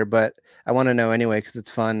earlier, but I want to know anyway because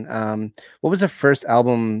it's fun. What was the first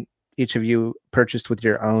album each of you purchased with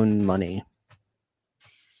your own money,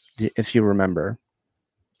 if you remember?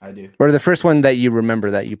 I do. Or the first one that you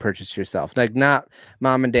remember that you purchased yourself, like not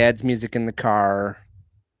mom and dad's music in the car.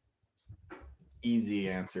 Easy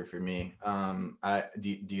answer for me.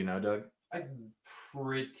 Do you know, Doug? I'm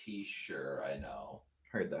pretty sure I know.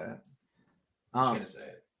 Heard that. I'm just gonna say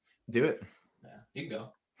it. Do it. Yeah, you can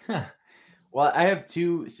go. Well, I have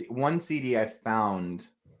one CD I found,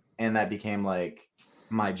 and that became like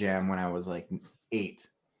my jam when I was like 8,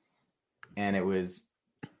 and it was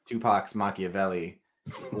Tupac's Machiavelli.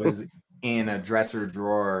 It was in a dresser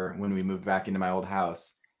drawer when we moved back into my old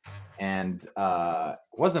house, and it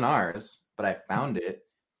wasn't ours, but I found it,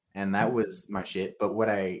 and that was my shit. But what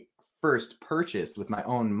I first purchased with my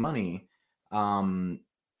own money,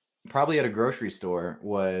 probably at a grocery store,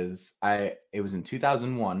 it was in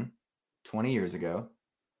 2001, 20 years ago,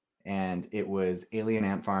 and it was Alien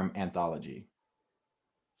Ant Farm Anthology.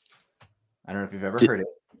 I don't know if you've ever heard it,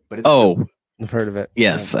 but it's I've heard of it.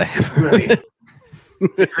 Yes, I have.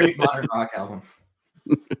 It's a great modern rock album.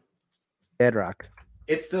 Dead rock.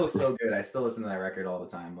 It's still so good. I still listen to that record all the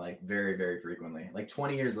time, like very, very frequently. Like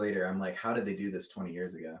 20 years later, I'm like, how did they do this 20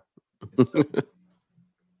 years ago? It's so good.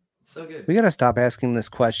 It's so good. We got to stop asking this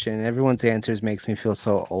question. Everyone's answers makes me feel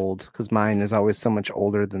so old because mine is always so much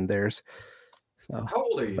older than theirs. So how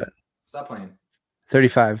old are you? Stop playing.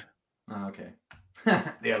 35. Oh, okay.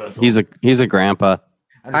 Yeah, that's He's a grandpa.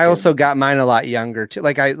 I also got mine a lot younger too.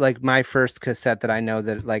 Like my first cassette that I know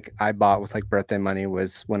that like I bought with like birthday money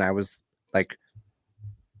was when I was like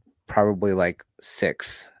probably like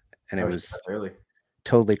 6, and it was early.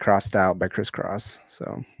 Totally Crossed Out by Criss Cross.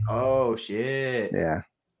 So oh shit. Yeah.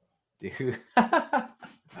 Dude. I'm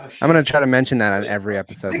gonna try to mention that on every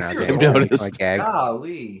episode now. I've noticed. Like gag.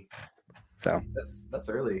 Golly. So that's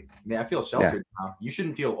early. I mean, I feel sheltered now. You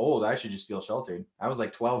shouldn't feel old. I should just feel sheltered. I was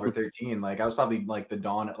like 12 or 13. Like I was probably like the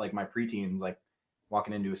dawn at like my preteens, like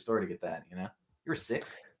walking into a store to get that. You know, you were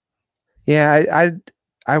 6. Yeah,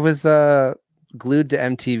 I was glued to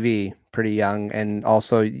MTV pretty young, and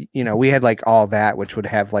also we had like All That, which would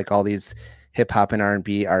have like all these hip hop and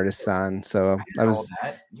R&B artists on. So I was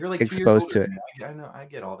You're like exposed to it. I know. I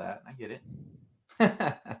get all that. I get it.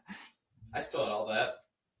 I still had all that.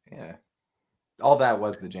 Yeah. All That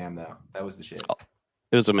was the jam, though. That was the shit.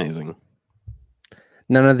 It was amazing.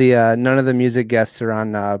 None of the music guests are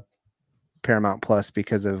on Paramount Plus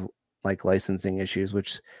because of like licensing issues,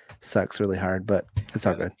 which sucks really hard, but it's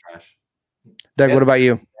all good. Trash. Doug, what about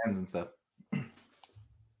you? And stuff.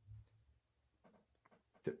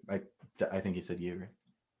 I think you said you. Right?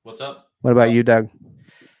 What's up? What about you, Doug?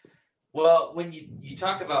 Well, when you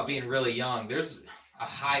talk about being really young, there's a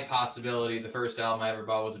high possibility the first album I ever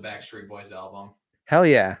bought was a Backstreet Boys album. Hell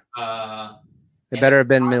yeah. Uh, It and better it's have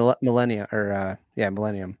been not- Millennia or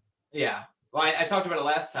Millennium. Yeah. Well, I talked about it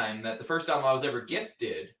last time that the first album I was ever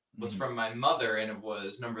gifted was Mhm. from my mother, and it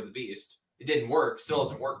was Number of the Beast. It didn't work, still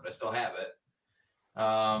doesn't work, but I still have it.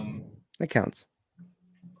 That counts.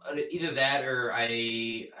 Either that or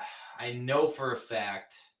I know for a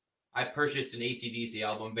fact I purchased an AC/DC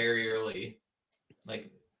album very early, like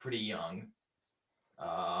pretty young.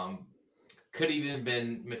 Could even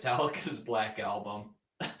been Metallica's Black Album.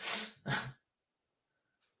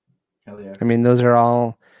 Hell yeah. I mean, those are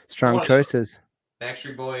all strong One of choices.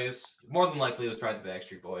 Backstreet Boys. More than likely, it was probably the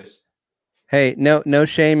Backstreet Boys. Hey, no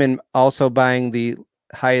shame in also buying the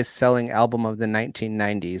highest selling album of the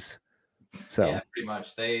 1990s. So Yeah, pretty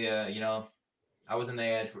much. They, I was in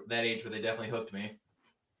that age where they definitely hooked me.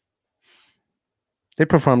 they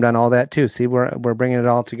performed on all that too. See, we're bringing it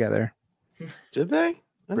all together. Did they? I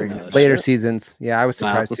didn't Bring know it. that Later shit. seasons. Yeah, I was Wow.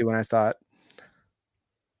 surprised too when I saw it.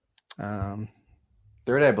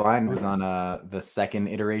 Third Eye Blind was on the second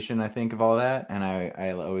iteration, I think, of all that, and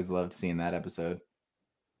I always loved seeing that episode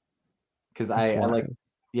because That's I like, wild.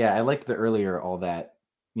 yeah, I liked the earlier all that,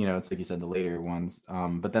 it's like you said, the later ones.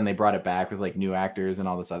 But then they brought it back with like new actors and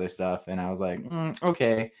all this other stuff, and I was like,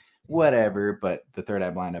 okay, whatever. But the Third Eye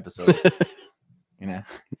Blind episode, was, I'm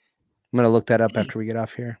gonna look that up after we get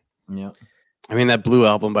off here. yeah, I mean, that Blue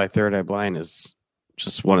album by Third Eye Blind is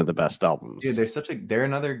just one of the best albums. dude, they're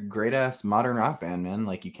another great ass modern rock band, man.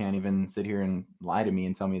 Like you can't even sit here and lie to me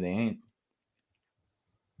and tell me they ain't.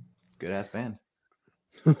 Good ass band.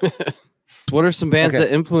 What are some bands Okay.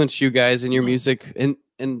 that influence you guys in your music?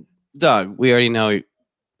 And Doug, we already know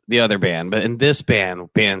the other band, but in this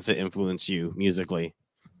band, bands that influence you musically,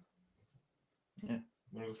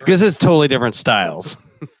 because it's totally different styles.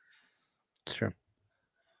 It's true.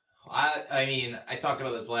 I mean, I talked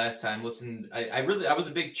about this last time. Listen, I was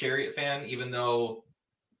a big Chariot fan, even though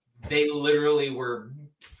they literally were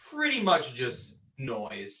pretty much just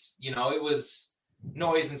noise. It was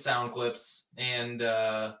noise and sound clips and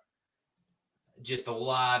just a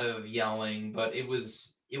lot of yelling, but it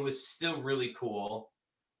was still really cool.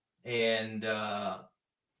 And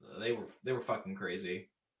they were fucking crazy.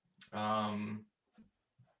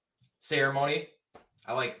 Ceremony.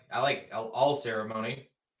 I like all Ceremony.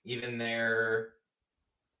 Even their,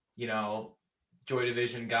 Joy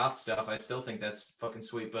Division goth stuff, I still think that's fucking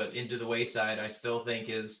sweet. But Into the Wayside, I still think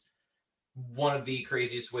is one of the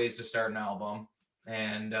craziest ways to start an album.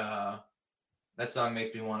 And that song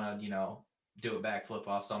makes me want to, do a backflip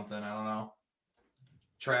off something. I don't know.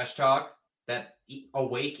 Trash Talk, that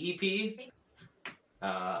Awake EP,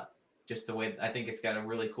 just the way I think it's got a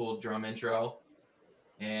really cool drum intro,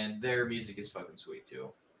 and their music is fucking sweet too.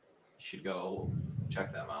 You should go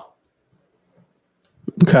check them out.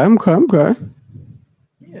 Okay.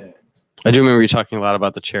 Yeah. I do remember you talking a lot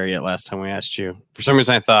about the Chariot last time we asked you. For some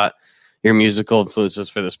reason, I thought your musical influences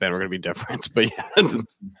for this band were going to be different, but yeah.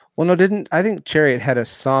 Well, no, I think Chariot had a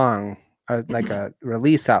song, like a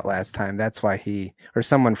release out last time. That's why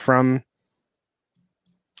someone from.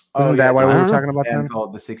 Wasn't that why we were talking about them?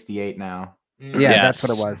 Called the 68 now. Yeah, that's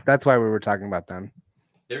what it was. That's why we were talking about them.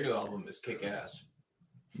 Their new album is kick ass.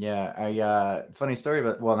 Yeah, funny story,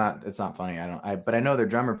 but it's not funny. But I know their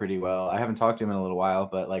drummer pretty well. I haven't talked to him in a little while,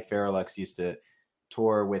 but like Farrellux used to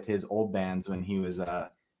tour with his old bands when he was a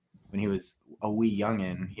wee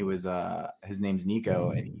youngin. He was his name's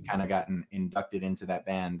Nico, and he kind of gotten inducted into that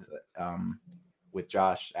band with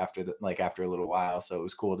Josh after a little while. So it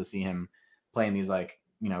was cool to see him playing these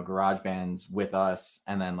garage bands with us,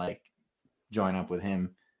 and then join up with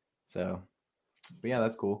him. So, but yeah,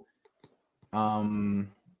 that's cool.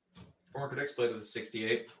 Former Critics played with the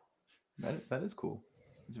 68. That is cool.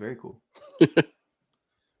 It's very cool. It's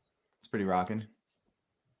pretty rocking.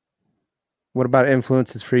 What about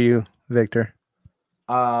influences for you, Victor?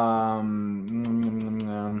 My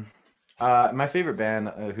favorite band,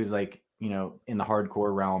 who's in the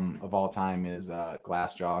hardcore realm of all time, is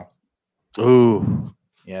Glassjaw. Ooh.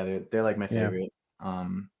 Yeah, they're like my favorite.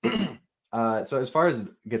 So as far as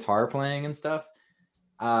guitar playing and stuff,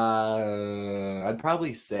 I'd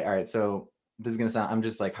probably say, all right, so this is gonna sound, I'm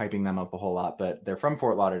just hyping them up a whole lot, but they're from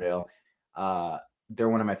Fort Lauderdale. They're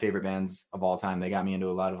one of my favorite bands of all time. They got me into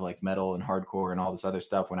a lot of metal and hardcore and all this other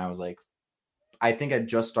stuff when I was I think I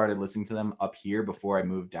just started listening to them up here before I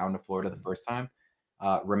moved down to Florida the first time.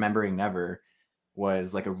 Remembering Never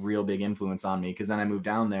was a real big influence on me, because then I moved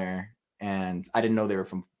down there and I didn't know they were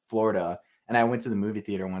from Florida. And I went to the movie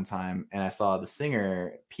theater one time and I saw the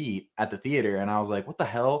singer Pete at the theater, and I was like, what the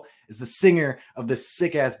hell is the singer of this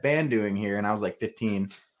sick ass band doing here? And I was like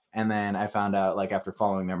 15. And then I found out, like, after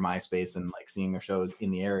following their MySpace and like seeing their shows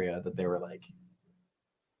in the area, that they were like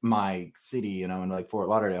my city, you know, in like Fort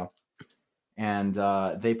Lauderdale. And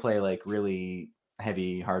they play like really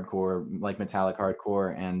heavy hardcore, like metallic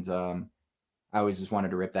hardcore. And I always just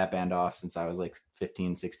wanted to rip that band off since I was like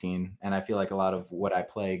 15, 16. And I feel like a lot of what I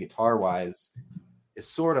play guitar wise is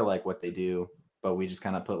sort of like what they do, but we just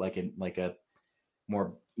kind of put like a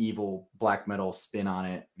more evil black metal spin on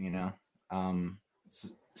it, you know?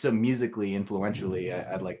 So musically, influentially,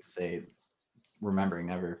 I'd like to say Remembering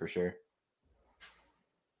Never for sure.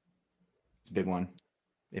 It's a big one,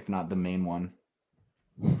 if not the main one.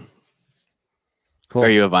 Cool. Are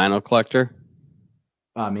you a vinyl collector?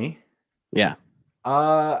 Me? Yeah.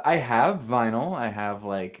 I have vinyl. I have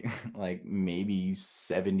like maybe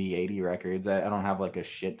 70, 80 records. I don't have like a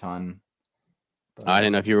shit ton. But... I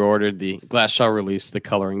didn't know if you ordered the Glassjaw released the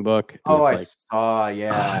coloring book. Oh, I saw.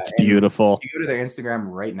 Yeah. It's beautiful. If you go to their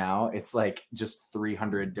Instagram right now, it's like just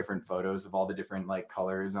 300 different photos of all the different like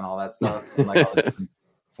colors and all that stuff and like all the different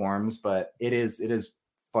forms. But it is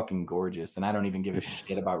fucking gorgeous. And I don't even give a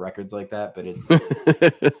shit about records like that, but it's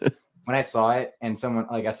when I saw it and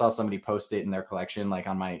I saw somebody post it in their collection, like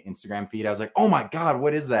on my Instagram feed, I was like, oh my God,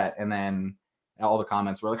 what is that? And then all the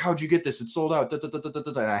comments were like, how'd you get this? It's sold out.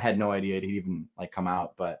 And I had no idea it'd even like come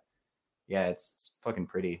out, but yeah, it's fucking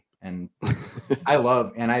pretty. And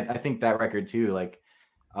I think that record too, like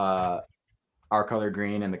Our Color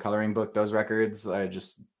Green and the Coloring Book, those records are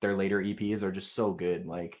just, their later EPs are just so good.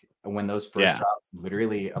 Like when those first dropped,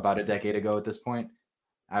 literally about a decade ago at this point,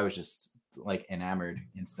 I was just like enamored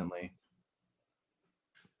instantly.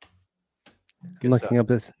 I'm looking up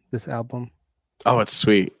this album. Oh, it's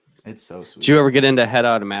sweet. It's so sweet. Did you ever get into Head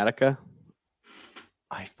Automatica?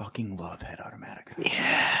 I fucking love Head Automatica.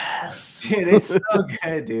 Yes. Dude, it's so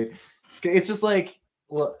good, dude. It's just like,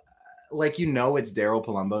 well, like, you know, it's Daryl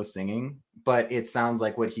Palumbo singing, but it sounds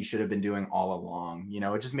like what he should have been doing all along. You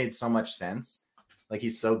know, it just made so much sense. Like,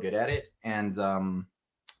 he's so good at it. And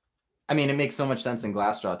I mean, it makes so much sense in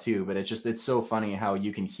Glassjaw too, but it's so funny how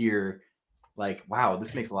you can hear like, wow,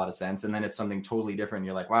 this makes a lot of sense. And then it's something totally different.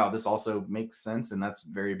 You're like, wow, this also makes sense. And that's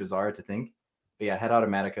very bizarre to think. But yeah, Head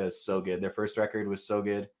Automatica is so good. Their first record was so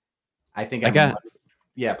good. I think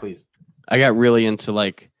yeah, please. I got really into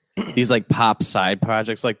like these like pop side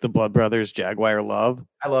projects like the Blood Brothers, Jaguar Love.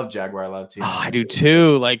 I love Jaguar Love too. Oh, I do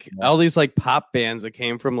too. Like all these like pop bands that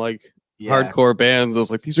came from like hardcore bands. I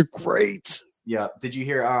was like, these are great. Yeah. Did you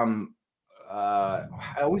hear I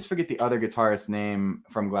always forget the other guitarist's name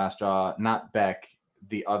from Glassjaw, not Beck,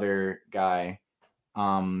 the other guy.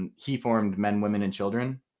 He formed Men, Women, and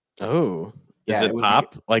Children. Oh, is it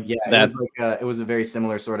pop? It was a very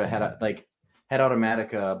similar sort of Head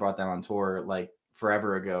Automatica brought them on tour like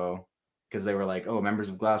forever ago because they were like, oh, members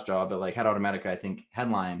of Glassjaw, but like Head Automatica, I think,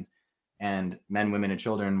 headlined, and Men, Women, and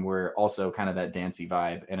Children were also kind of that dancey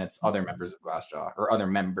vibe, and it's other members of Glassjaw, or other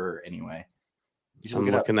member anyway. I'm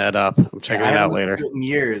looking that up. I'm checking it out later. In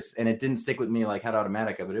years, and it didn't stick with me like Head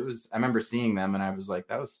Automatica, but I remember seeing them, and I was like,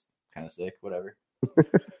 that was kind of sick. Whatever.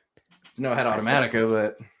 It's no Head Automatica,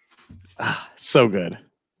 but so good.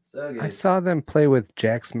 So good. I saw them play with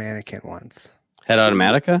Jack's Mannequin once. Head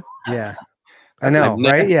Automatica? Yeah. I know,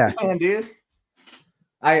 right? Yeah. Man, dude.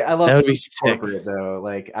 I love that would be corporate though.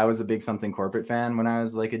 Like I was a big Something Corporate fan when I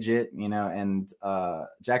was like a jit, you know, and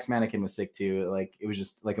Jack's Mannequin was sick too. Like it was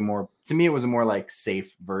just like to me it was a more like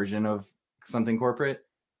safe version of Something Corporate,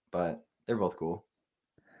 but they're both cool.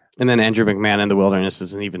 And then Andrew McMahon in the Wilderness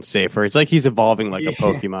isn't even safer. It's like he's evolving like a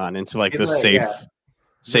Pokemon into like the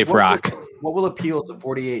safe rock. What will appeal to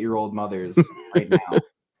 48-year-old mothers right now?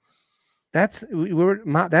 That's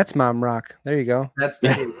Mom Rock. There you go. That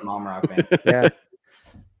is the Mom Rock band. Yeah.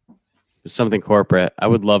 Something Corporate. I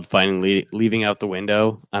would love finding Leaving Out the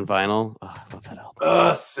Window on vinyl. Oh, I love that album.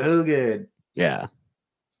 Oh, so good. Yeah.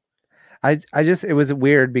 It was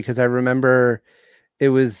weird because I remember it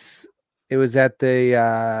was at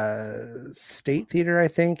the State Theater, I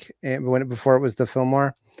think, before it was the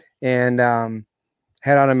Fillmore, and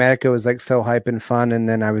Head Automatica was like so hype and fun, and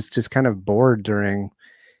then I was just kind of bored during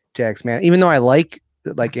Jack's Man. Even though I like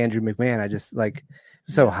Andrew McMahon, I just like it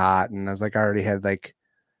was so hot, and I was like I already had like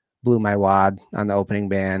blew my wad on the opening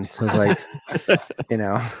band, so it's like you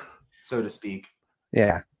know, so to speak.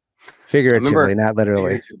 Yeah, figuratively, not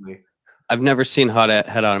literally. I've never seen Head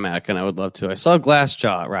Automatica, and I would love to. I saw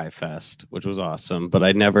Glassjaw at Riot Fest, which was awesome, but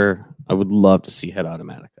I would love to see Head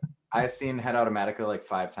Automatica. I've seen Head Automatica like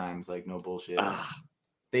 5 times, like no bullshit.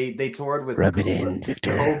 They toured with Rub it in,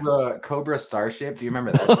 Victor. Cobra Starship. Do you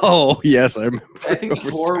remember that? Oh yes, I remember. I think the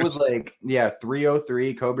tour was like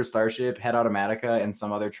 303, Cobra Starship, Head Automatica, and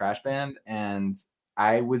some other trash band. And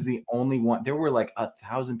I was the only one. There were like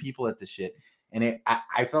 1,000 people at the shit, and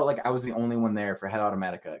I felt like I was the only one there for Head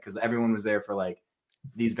Automatica because everyone was there for like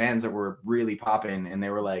these bands that were really popping, and they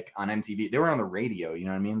were like on MTV. They were on the radio. You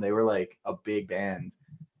know what I mean? They were like a big band,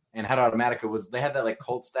 and Head Automatica they had that like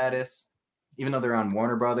cult status. Even though they're on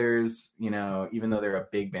Warner Brothers, you know, even though they're a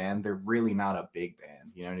big band, they're really not a big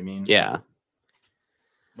band. You know what I mean? Yeah.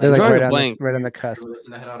 They're like Drawing a right blank. on the cusp. You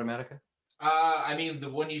listen to Head Automatica? I mean,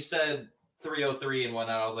 when you said 303 and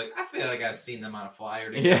whatnot, I was like, I feel like I've seen them on a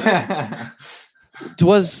flyer together. Yeah.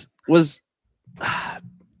 Was what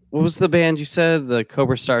was the band you said? The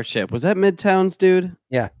Cobra Starship. Was that Midtown's, dude?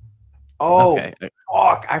 Oh, Okay.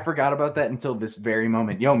 fuck. I forgot about that until this very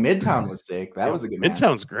moment. Yo, Midtown was sick. That was a good match.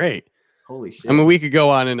 Midtown's great. Holy shit. I mean, we could go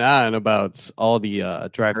on and on about all the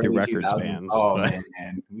drive-through Early records 2000s. bands. Oh, but...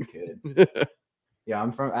 man. We could. Yeah,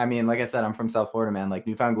 like I said, I'm from South Florida, man. Like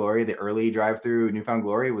Newfound Glory, the early drive-through Newfound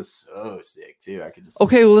Glory was so sick too. I could just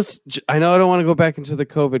Okay, well, I know I don't want to go back into the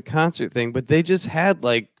COVID concert thing, but they just had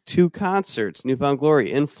like 2 concerts, Newfound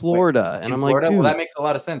Glory in Florida, and in I'm Florida? like, dude, well, that makes a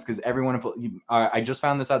lot of sense because everyone. I just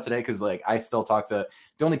found this out today because like I still talk to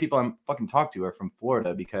the only people I'm fucking talk to are from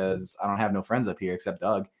Florida because I don't have no friends up here except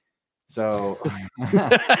Doug. So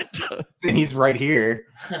and he's right here.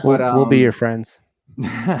 We'll be your friends.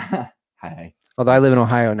 Hi. Although I live in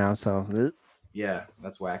Ohio now, so Yeah,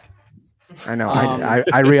 that's whack. I know.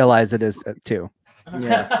 I realize it is too.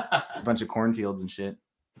 Yeah, it's a bunch of cornfields and shit.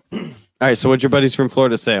 all right. So, what'd your buddies from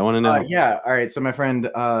Florida say? I want to know. Yeah. All right. So my friend,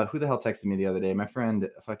 who the hell texted me the other day? My friend,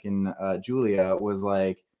 fucking Julia, was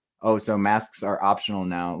like, "Oh, so masks are optional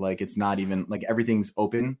now. Like it's not even like everything's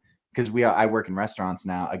open because I work in restaurants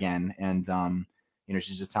now again, and you know,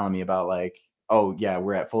 she's just telling me about like, oh yeah,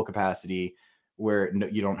 we're at full capacity." Where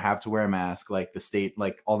you don't have to wear a mask, like the state,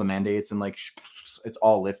 like all the mandates and like it's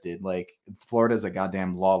all lifted. Like Florida's a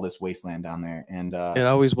goddamn lawless wasteland down there, and It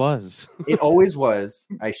always was. it always was.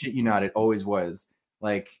 I shit you not, it always was.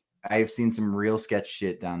 Like I've seen some real sketch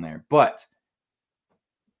shit down there, but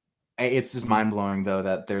it's just mind blowing though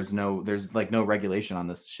that there's like no regulation on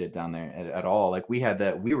this shit down there at all. Like we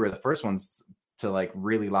were the first ones to like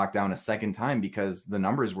really lock down a second time because the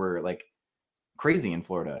numbers were like crazy in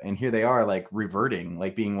Florida, and here they are like reverting,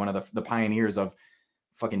 like being one of the pioneers of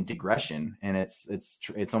fucking digression, and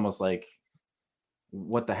it's almost like,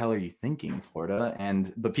 what the hell are you thinking, Florida?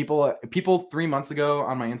 But people 3 months ago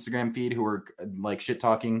on my Instagram feed who were like shit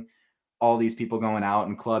talking all these people going out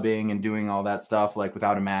and clubbing and doing all that stuff like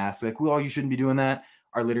without a mask, like, well, you shouldn't be doing that,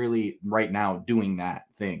 are literally right now doing that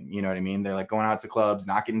thing. You know what I mean? They're like going out to clubs,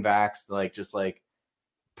 not getting vaxxed, like just like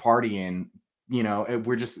partying. You know,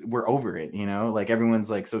 we're over it, you know, like everyone's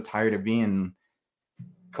like so tired of being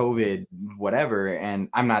COVID, whatever. And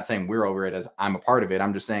I'm not saying we're over it as I'm a part of it.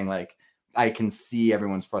 I'm just saying like, I can see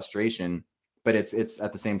everyone's frustration, but it's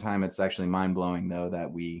at the same time, it's actually mind blowing though,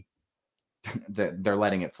 that that they're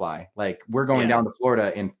letting it fly. Like we're going down to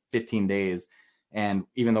Florida in 15 days. And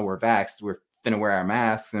even though we're vaxxed, we're finna wear our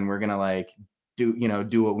masks and we're going to like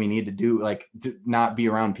do what we need to do, like not be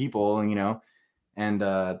around people and, you know,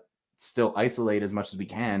 and, still isolate as much as we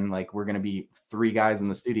can. Like we're going to be 3 guys in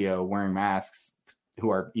the studio wearing masks who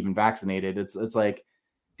are even vaccinated. It's like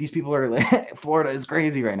these people are like, Florida is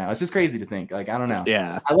crazy right now. It's just crazy to think. Like, I don't know.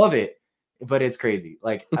 Yeah. I love it, but it's crazy.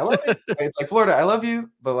 Like I love it. It's like Florida, I love you,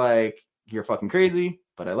 but like you're fucking crazy,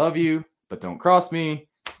 but I love you, but don't cross me,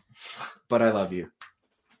 but I love you.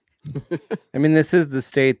 I mean, this is the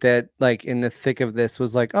state that like in the thick of this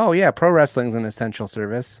was like, oh yeah, pro wrestling's an essential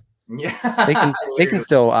service. Yeah, they can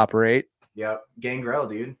still operate. Yep, Gangrel,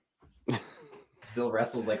 dude, still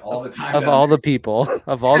wrestles like all the time. Of all the people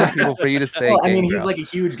for you to say. Well, I mean, he's like a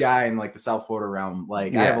huge guy in like the South Florida realm.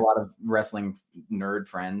 Like, I have a lot of wrestling nerd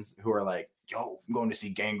friends who are like, "Yo, I'm going to see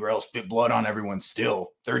Gangrel spit blood on everyone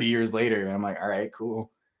still 30 years later," and I'm like, "All right, cool."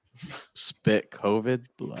 Spit COVID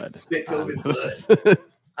blood. Spit COVID blood.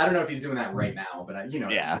 I don't know if he's doing that right now, but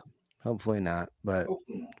Yeah. Hopefully not, but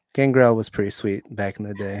Gangrel was pretty sweet back in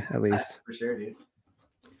the day, at least. For sure, dude.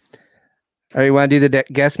 All right, you want to do the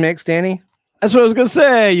guest mix, Danny? That's what I was gonna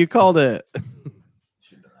say. You called it.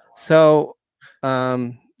 So,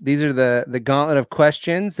 these are the gauntlet of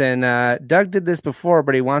questions, and Doug did this before,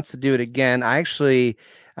 but he wants to do it again. I actually,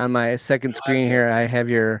 on my second screen here, I have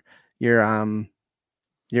your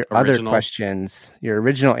other questions, your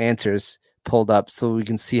original answers pulled up, so we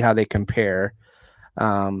can see how they compare.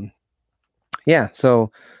 Yeah,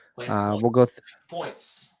 so we'll go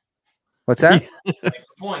points. What's that?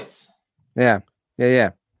 Points. Yeah.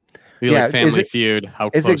 Be Yeah, like is Family it- Feud. How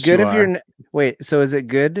Is close it good you if are. you're wait? So is it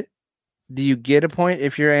good? Do you get a point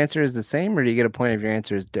if your answer is the same, or do you get a point if your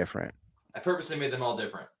answer is different? I purposely made them all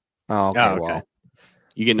different. Oh, okay. Oh, okay. Well,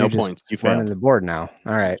 You get no you're just points. You running failed. the board now.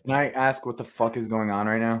 All right. Can I ask what the fuck is going on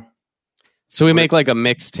right now? So we make like a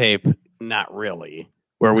mixtape, not really,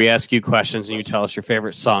 where we ask you questions and you tell us your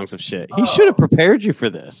favorite songs of shit. He should have prepared you for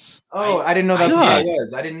this. Oh, I didn't know that's I what did. it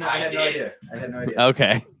was. I didn't know. I I had no did. idea. I had no idea.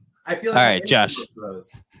 Okay. I feel All like right, Josh.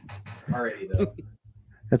 Those already though.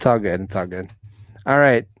 It's all good. It's all good. All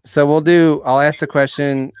right. So I'll ask the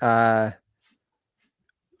question.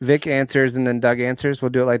 Vic answers and then Doug answers. We'll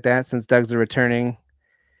do it like that since Doug's a returning.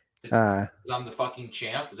 'Cause I'm the fucking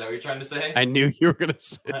champ. Is that what you're trying to say? I knew you were going to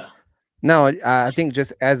say. No, I think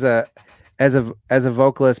just as a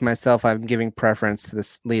vocalist myself, I'm giving preference to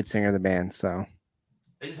the lead singer of the band. So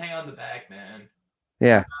They just hang on the back, man.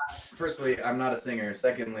 yeah. Firstly, I'm not a singer.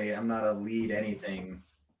 Secondly, I'm not a lead anything.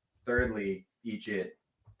 Thirdly, eat shit.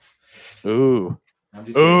 Ooh. I'm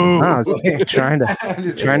just Ooh. No, I was trying to I'm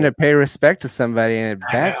just trying to pay respect to somebody and it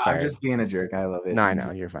I know, I'm backfired. just being a jerk. I love it. No, I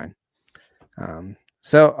know you're fine.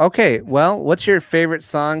 So okay, well, what's your favorite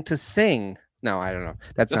song to sing? No, I don't know.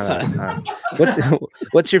 That's not.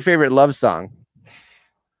 What's your favorite love song?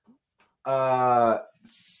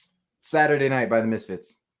 Saturday Night by the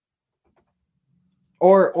Misfits.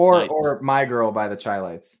 Or Nice. or My Girl by the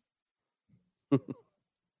Chi-Lites.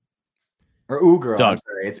 Or Ooh Girl. I'm Doug.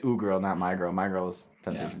 sorry. It's Ooh Girl, not My Girl. My Girl is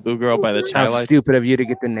Temptation. Ooh Girl by the How Chi-Lites. stupid of you to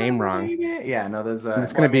get the name wrong. Yeah, no, there's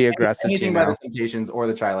It's gonna be aggressive to anything you by now. the Temptations or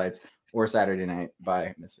the Chi-Lites or Saturday Night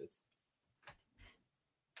by Misfits.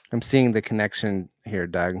 I'm seeing the connection here,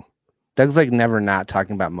 Doug. Doug's like never not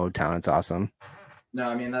talking about Motown. It's awesome. No,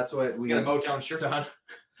 I mean that's what He's we got a Motown shirt on.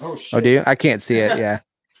 Oh shit. Oh, do you? I can't see it. Yeah.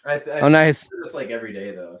 I Oh, nice. do this like every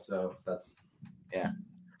day though, so that's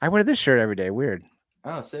I wear this shirt every day. Weird.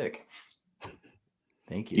 oh sick.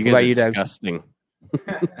 Thank You you. guys What are about you, Doug? disgusting.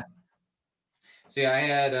 See, I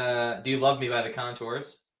had Do You Love Me by the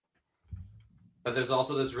Contours. But there's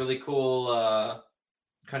also this really cool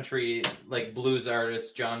country like blues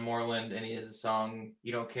artist, John Moreland, and he has a song,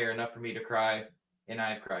 You Don't Care Enough for Me to Cry, and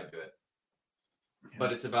I've cried to it.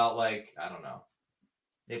 But it's about like, I don't know.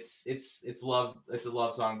 It's love, it's a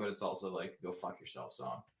love song, but it's also like go fuck yourself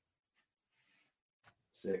song.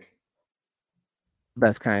 Sick.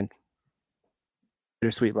 Best kind.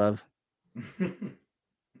 Bittersweet love.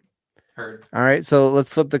 Heard. All right, so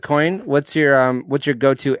let's flip the coin. What's your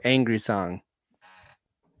go-to angry song?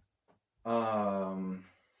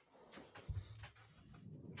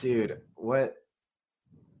 Dude, what?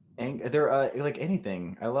 There like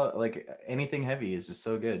anything. I love like anything heavy is just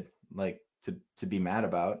so good. Like to be mad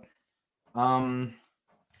about.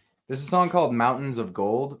 There's a song called Mountains of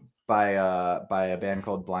Gold by a band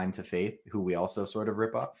called Blind to Faith, who we also sort of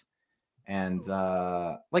rip off. And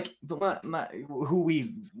like who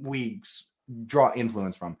we draw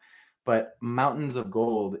influence from. But Mountains of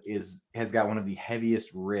Gold has got one of the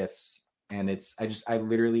heaviest riffs, and I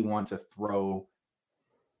literally want to throw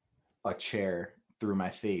a chair through my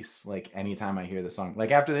face like anytime I hear the song. Like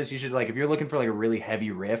after this, you should like if you're looking for like a really heavy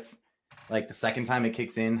riff, like the second time it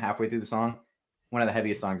kicks in halfway through the song, one of the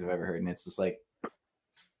heaviest songs I've ever heard, and it's just like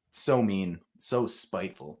so mean, so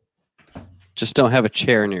spiteful. Just don't have a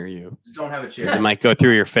chair near you. Just don't have a 'cause chair. it might go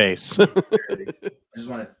through your face. I just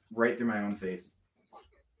want it right through my own face.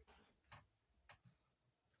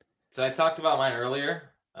 So I talked about mine earlier.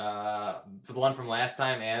 For the one from last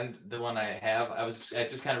time and the one I have, I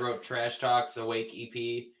just kind of wrote Trash Talks Awake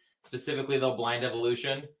EP, specifically though Blind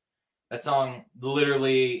Evolution. That song,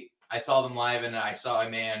 literally, I saw them live and I saw a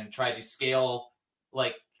man try to scale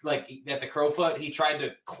like at the Crowfoot. He tried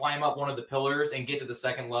to climb up one of the pillars and get to the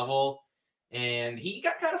second level, and he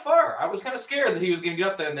got kind of far. I was kind of scared that he was going to get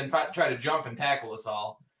up there and then try to jump and tackle us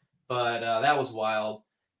all, but that was wild.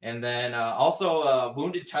 And then also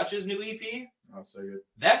Wounded Touch's new EP. Oh, so good.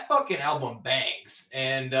 That fucking album bangs.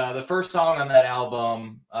 And the first song on that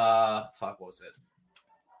album, what was it?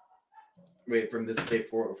 Wait, from this day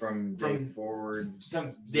forward, from day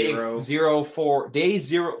zero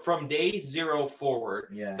forward.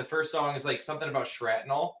 Yeah. The first song is like something about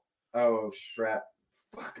shrapnel. Oh,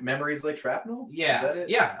 Memories like shrapnel? Yeah. Is that it?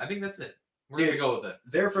 Yeah, I think that's it. We're Dude, gonna go with it.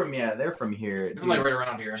 They're from here. It's like right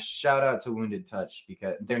around here. Shout out to Wounded Touch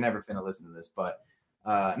because they're never finna listen to this, but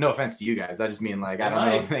no offense to you guys. I just mean like I don't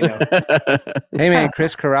know if they know. Hey man,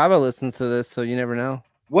 Chris Carrabba listens to this, so you never know.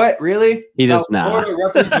 What really? He does South not. Florida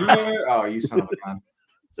representative? Oh, you son of a gun.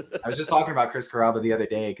 I was just talking about Chris Carrabba the other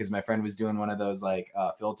day because my friend was doing one of those like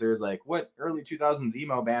filters, like what early 2000s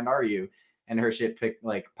emo band are you? And her shit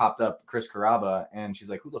popped up Chris Carrabba, and she's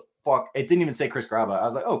like, "Who the fuck. It didn't even say Chris Carrabba. I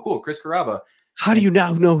was like, oh, cool, Chris Carrabba. How do you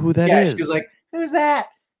now know who that is? She was like, who's that?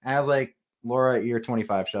 And I was like, Laura, you're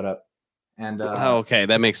 25. Shut up. And oh, okay,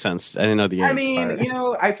 that makes sense. I didn't know the. I mean, you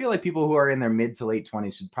know, I feel like people who are in their mid to late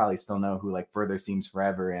 20s should probably still know who like Further Seems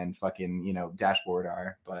Forever and fucking, you know, Dashboard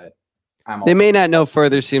are. But they may not know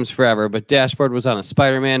Further Seems Forever, but Dashboard was on a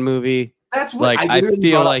Spider-Man movie. That's what like. I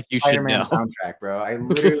feel like you should know. Soundtrack, bro. I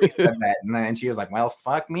literally said that, and she was like, "Well,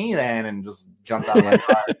 fuck me then," and just jumped out of my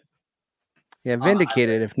car. Yeah,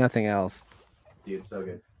 vindicated if nothing else. Dude, so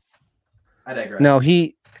good. I digress. No,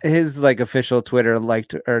 his like official Twitter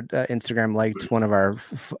liked or Instagram liked one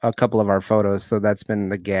of a couple of our photos, so that's been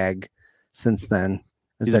the gag since then.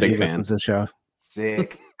 He's a big fan. Listens to the show.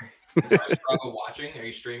 Sick. Is Struggle watching? Are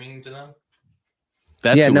you streaming to them?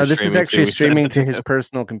 This is actually streaming to his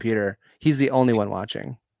personal computer. He's the only one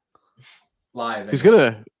watching. Live. He's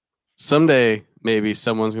gonna someday. Maybe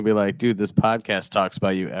someone's gonna be like, "Dude, this podcast talks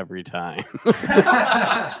about you every time."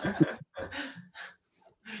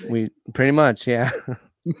 We pretty much, yeah.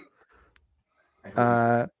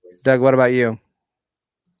 Doug, what about you?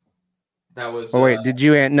 That was. Oh wait, did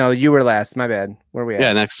you? No, you were last. My bad. Where are we at?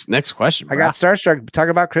 Yeah, next question. I got starstruck. Talk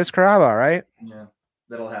about Chris Carrabba, right? Yeah,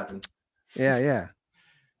 that'll happen. Yeah.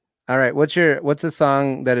 All right. What's a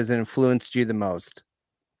song that has influenced you the most?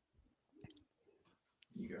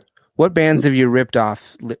 What bands have you ripped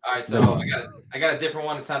off? All right, so I got a different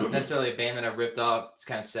one. It's not necessarily a band that I ripped off. It's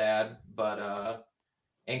kind of sad, but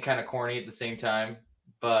and kind of corny at the same time.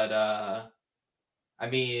 But I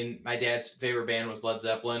mean, my dad's favorite band was Led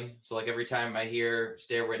Zeppelin. So like every time I hear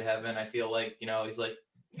Stairway to Heaven, I feel like, you know, he's like,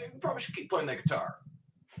 you probably should keep playing that guitar.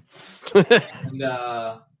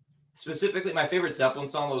 And specifically, my favorite Zeppelin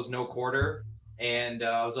song was No Quarter. And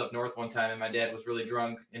I was up north one time and my dad was really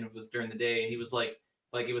drunk and it was during the day. And he was like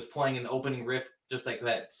it was playing in the opening riff, just like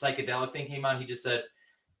that psychedelic thing came on. He just said,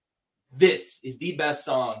 "This is the best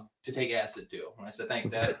song to take acid to." And I said, "Thanks,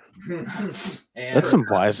 Dad." And that's some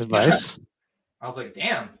wise advice. I was like,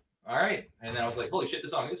 "Damn, all right." And then I was like, "Holy shit,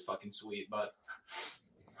 this song is fucking sweet." But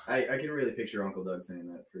I can really picture Uncle Doug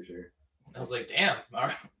saying that for sure. I was like, "Damn,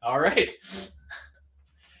 all right."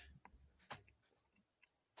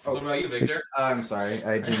 What about you, Victor? I'm sorry,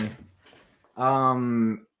 I didn't.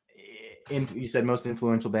 You said most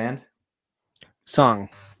influential band? Song.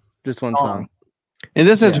 Just one song. It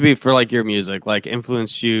doesn't have to be for like your music, like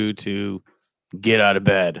influence you to get out of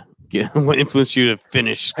bed, influence you to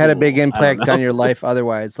finish school. Had a big impact on your life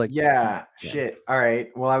otherwise. Like shit. All right.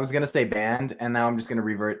 Well, I was gonna say band, and now I'm just gonna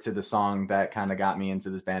revert to the song that kind of got me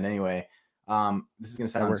into this band anyway. This is gonna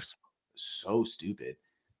sound so stupid.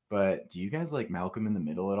 But do you guys like Malcolm in the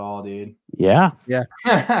Middle at all, dude? Yeah.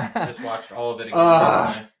 I just watched all of it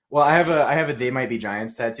again. Well, I have a They Might Be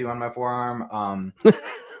Giants tattoo on my forearm.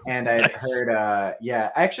 And I heard, I've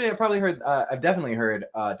definitely heard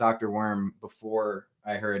Dr. Worm before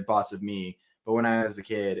I heard Boss of Me. But when I was a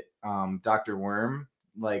kid, Dr. Worm,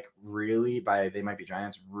 like really by They Might Be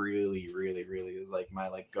Giants, really, really, really was like my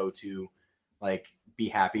like go-to like Be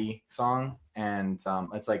Happy song. And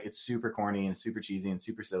it's super corny and super cheesy and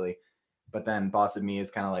super silly. But then Boss of Me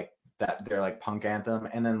is kind of like that, they're like punk anthem.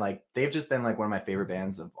 And then like they've just been like one of my favorite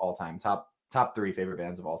bands of all time, top 3 favorite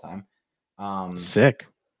bands of all time. Sick.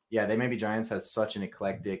 Yeah, They May Be Giants has such an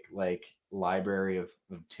eclectic like library of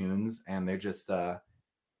tunes, and they're just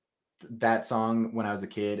that song when I was a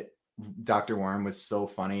kid, Dr. Worm was so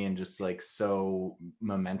funny and just like so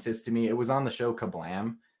momentous to me. It was on the show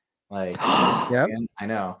Kablam. Like yep. I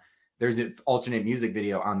know. There's an alternate music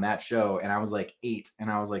video on that show, and I was like 8, and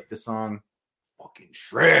I was like, this song fucking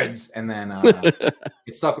shreds. And then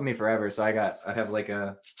it stuck with me forever. So I have like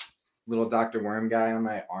a little Dr. Worm guy on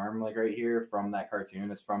my arm, like right here from that cartoon.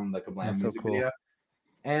 It's from the Kablam music video.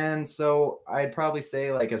 And so I'd probably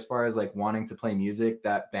say like, as far as like wanting to play music,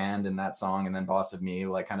 that band and that song, and then Boss of Me,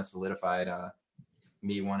 like kind of solidified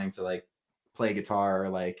me wanting to like play guitar or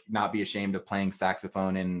like not be ashamed of playing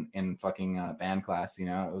saxophone in fucking band class. You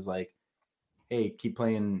know, it was like, hey, keep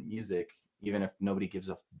playing music, even if nobody gives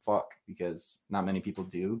a fuck, because not many people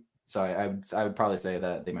do. So I would probably say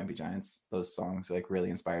that They Might Be Giants, those songs like really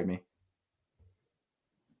inspired me.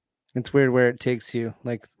 It's weird where it takes you,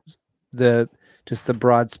 like the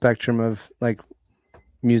broad spectrum of like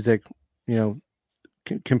music, you know,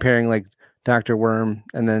 comparing like Dr. Worm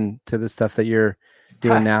and then to the stuff that you're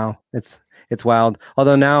doing now. It's wild.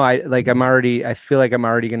 Although now I feel like I'm already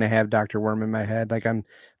going to have Dr. Worm in my head. Like I'm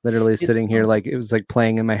literally sitting here, like it was like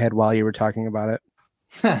playing in my head while you were talking about it.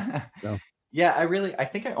 So. Yeah, I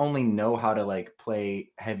think I only know how to like play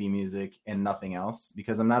heavy music and nothing else,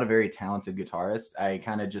 because I'm not a very talented guitarist. I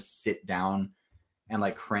kind of just sit down and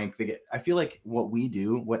like crank I feel like what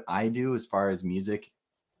I do as far as music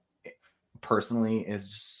personally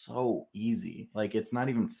is just so easy. Like it's not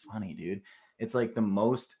even funny, dude. It's like the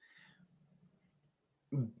most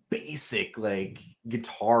basic like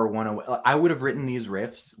guitar 101. I would have written these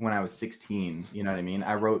riffs when I was 16, you know what I mean?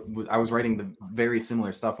 I was writing the very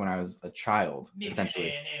similar stuff when I was a child,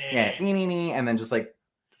 essentially. Yeah, and then just like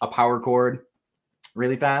a power chord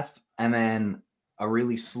really fast, and then a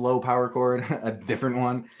really slow power chord, a different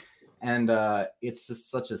one, and it's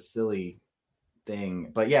just such a silly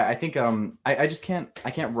thing. But yeah, I think I just can't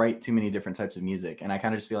write too many different types of music, and I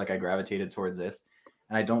kind of just feel like I gravitated towards this.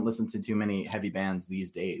 And I don't listen to too many heavy bands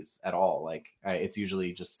these days at all. Like it's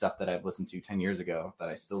usually just stuff that I've listened to 10 years ago that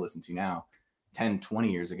I still listen to now, 10,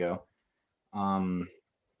 20 years ago.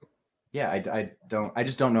 Yeah, I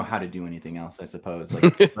just don't know how to do anything else, I suppose.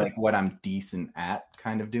 Like like what I'm decent at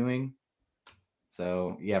kind of doing.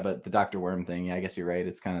 So yeah, but the Dr. Worm thing, yeah, I guess you're right.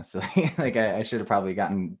 It's kind of silly. Like I should have probably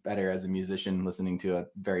gotten better as a musician listening to a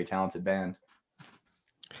very talented band.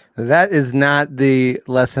 That is not the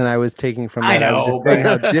lesson I was taking from that. I was know, just saying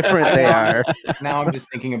how different they are. Now I'm just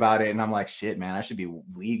thinking about it, and I'm like, shit, man, I should be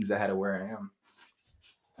leagues ahead of where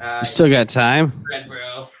I am. You still got time, Red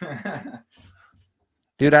bro.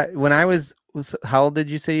 Dude, when I was how old did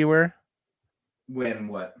you say you were? When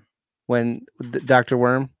what? When Dr.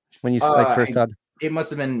 Worm? When you like first saw? It must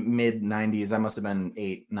have been mid 90s. I must have been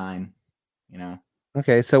 8, 9. You know.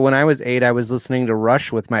 Okay, so when I was 8, I was listening to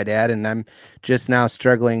Rush with my dad, and I'm just now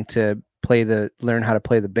struggling to learn how to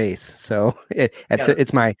play the bass. So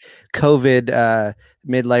it's my COVID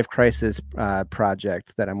midlife crisis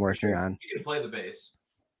project that I'm working on. You can play the bass.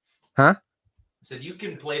 Huh? I said you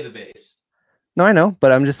can play the bass. No, I know,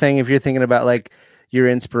 but I'm just saying if you're thinking about like your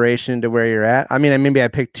inspiration to where you're at. I mean, maybe I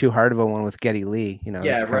picked too hard of a one with Geddy Lee. You know,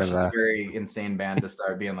 yeah, Rush is a very insane band to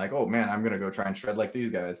start being like, oh man, I'm gonna go try and shred like these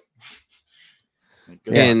guys.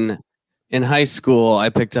 In high school, I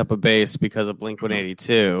picked up a bass because of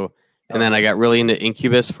Blink-182, and then I got really into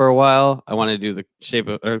Incubus for a while. I wanted to do the Shape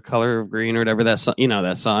of or Color of Green or whatever that song,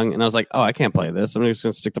 that song, and I was like, oh, I can't play this. I'm just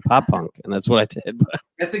gonna stick to pop punk, and that's what I did.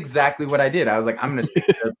 That's exactly what I did. I was like, I'm gonna stick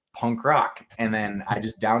to punk rock, and then I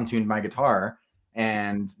just down-tuned my guitar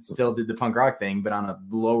and still did the punk rock thing, but on a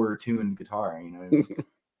lower tuned guitar. You know,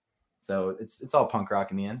 so it's all punk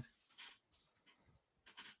rock in the end.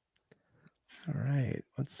 All right.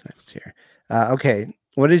 What's next here? Okay.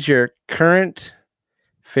 What is your current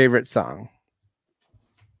favorite song?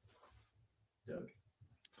 Doug.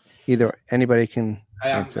 Either anybody can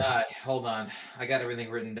answer. Hold on. I got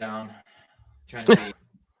everything written down. Trying to be.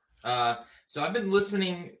 So I've been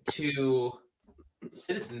listening to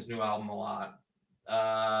Citizen's new album a lot.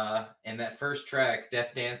 And that first track,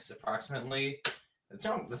 Death Dance Approximately, that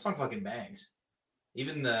song fucking bangs.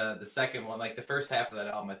 Even the second one, like the first half of that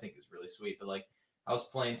album, I think is really sweet. But like, I was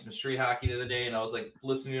playing some street hockey the other day, and I was like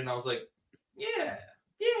listening, and I was like, yeah,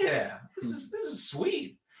 this is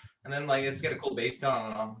sweet. And then like it's got a cool bass tone.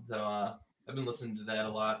 I don't know. So I've been listening to that a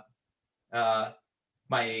lot.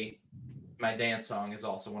 My dance song is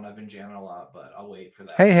also one I've been jamming a lot, but I'll wait for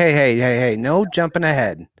that. Hey! No jumping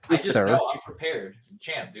ahead, I just sir. know I'm prepared,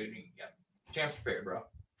 champ, dude. Yeah, champ's prepared, bro.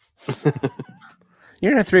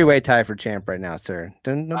 You're in a 3-way tie for champ right now, sir.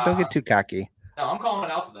 Don't get too cocky. No, I'm calling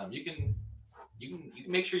it out to them. You can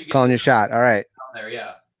make sure you get calling your shot. All right. There,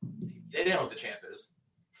 yeah. They know what the champ is,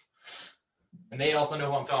 and they also know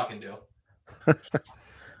who I'm talking to.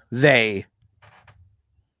 They.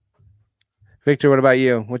 Victor, what about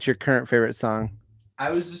you? What's your current favorite song? I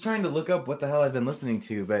was just trying to look up what the hell I've been listening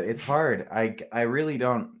to, but it's hard. I really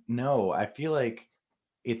don't know. I feel like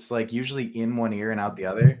it's like usually in one ear and out the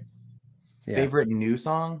other. Yeah. Favorite new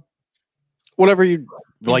song? Whatever you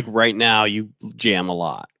like right now, you jam a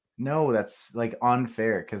lot. No, that's like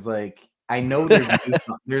unfair because like I know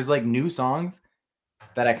there's like new songs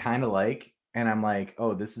that I kind of like, and I'm like,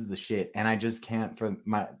 oh, this is the shit, and I just can't for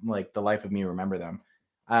my like the life of me remember them.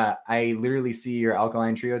 I literally see your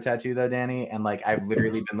Alkaline Trio tattoo though, Danny, and like I've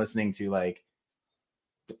literally been listening to like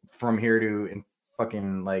From Here to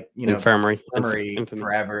fucking like Infirmary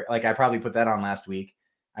forever. Like I probably put that on last week.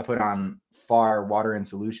 I put on Far, Water and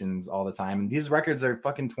Solutions all the time. And these records are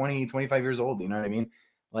fucking 20, 25 years old. You know what I mean?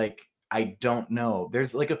 Like, I don't know.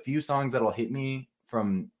 There's like a few songs that'll hit me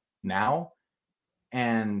from now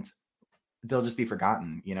and they'll just be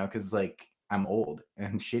forgotten, because like I'm old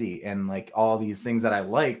and shitty. And like all these things that I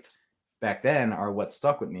liked back then are what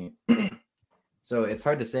stuck with me. So it's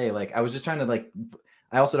hard to say. Like, I was just trying to like,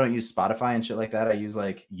 I also don't use Spotify and shit like that. I use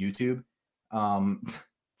like YouTube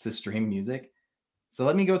to stream music. So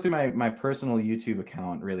let me go through my personal YouTube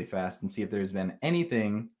account really fast and see if there's been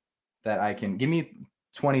anything that I can give me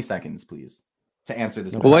 20 seconds, please, to answer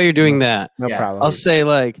this. Well, while you're doing that, No Yeah. problem. I'll say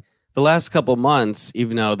like the last couple months,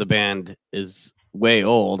 even though the band is way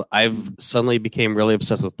old, I've suddenly became really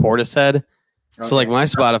obsessed with Portishead. So like Okay. my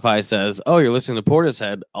Spotify says, "Oh, you're listening to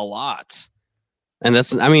Portishead a lot," and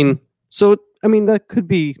that's that could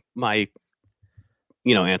be my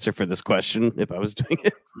answer for this question if I was doing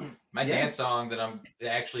it. My Yeah. dance song that I'm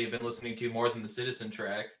actually have been listening to more than the Citizen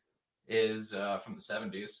track is from the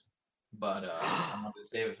 70s, but I'm going to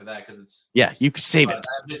save it for that because it's Yeah, you could save but it.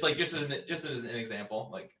 I'm just as an example.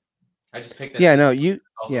 Like I just picked that. Yeah, shit no, up. you.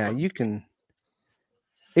 Also Yeah, from- you can.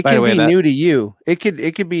 It By the can way, be that- new to you. It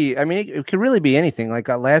could be. I mean, it could really be anything. Like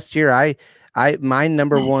last year, my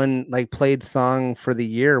number one like played song for the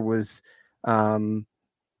year was an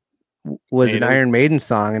Maiden? Iron Maiden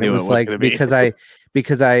song, and it Knew it was was like gonna be.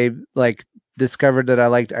 because I like discovered that I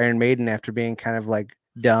liked Iron Maiden after being kind of like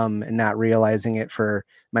dumb and not realizing it for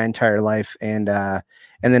my entire life, and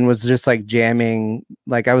then was just like jamming.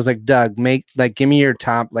 Like I was like, Doug, give me your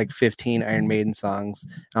top like 15 Iron Maiden songs.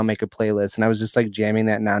 I'll make a playlist, and I was just like jamming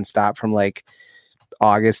that nonstop from like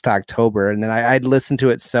August to October, and then I'd listened to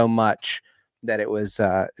it so much that it was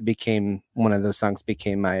became one of those songs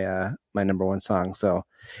became my my number one song. So,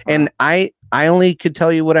 and I only could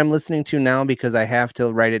tell you what I'm listening to now because I have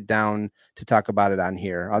to write it down to talk about it on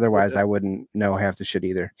here. Otherwise, I wouldn't know half the shit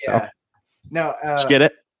either. So, Yeah. No, Did you get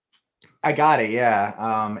it? I got it, yeah.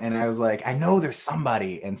 And I was like, I know there's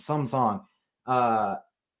somebody and some song.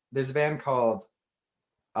 There's a band called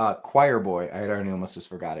Choir Boy. I already almost just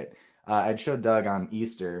forgot it. I'd showed Doug on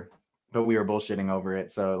Easter, but we were bullshitting over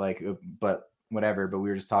it. So like, but whatever. But we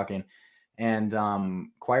were just talking. And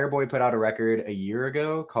Choir Boy put out a record a year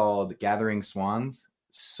ago called Gathering Swans.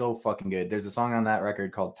 So fucking good. There's a song on that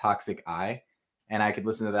record called Toxic Eye, and I could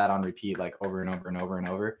listen to that on repeat like over and over and over and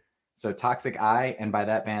over. So Toxic Eye, and by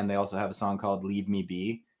that band, they also have a song called Leave Me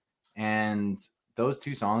Be. And those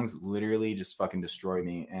two songs literally just fucking destroy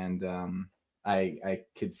me. And I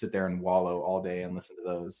could sit there and wallow all day and listen to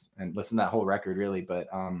those and listen to that whole record really. But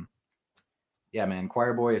yeah, man,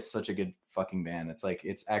 Choir Boy is such a good fucking band. It's like,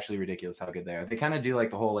 it's actually ridiculous how good they are. They kind of do like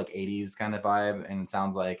the whole like 80s kind of vibe. And it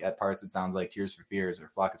sounds like at parts, it sounds like Tears for Fears or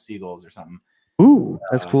Flock of Seagulls or something. ooh,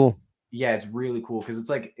 that's cool. Yeah, it's really cool because it's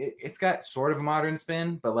like it's got sort of a modern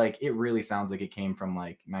spin, but like it really sounds like it came from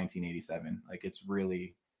like 1987. Like it's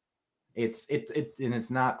really, and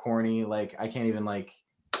it's not corny. Like I can't even like,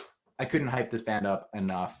 I couldn't hype this band up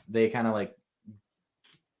enough. They kind of like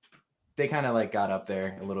got up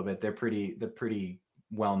there a little bit. They're pretty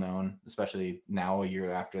well known, especially now a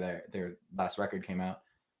year after their last record came out.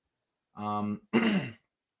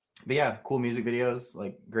 But yeah, cool music videos,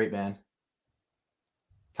 like great band.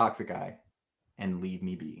 Toxic Eye and Leave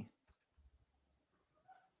Me Be.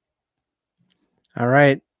 All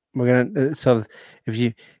right, we're gonna. So if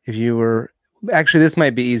you were actually, this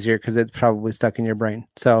might be easier because it's probably stuck in your brain.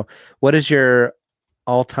 So, what is your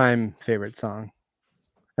all-time favorite song?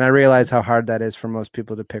 And I realize how hard that is for most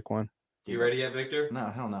people to pick one. You ready yet, Victor?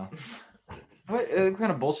 No, hell no. What kind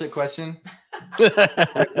of bullshit question?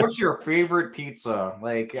 Like, what's your favorite pizza?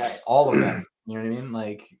 Like all of them. You know what I mean?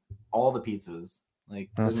 Like all the pizzas. Like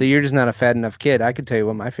Oh, so you're just not a fat enough kid. I could tell you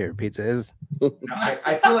what my favorite pizza is.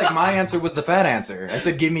 I feel like my answer was the fat answer. I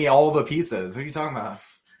said, give me all the pizzas. What are you talking about?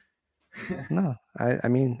 No, I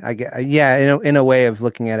mean, I get, yeah, in a way of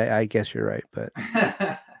looking at it, I guess you're right. But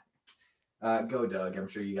Go, Doug. I'm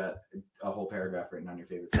sure you got a whole paragraph written on your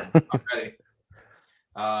favorite song. I'm ready.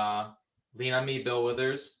 Lean on Me, Bill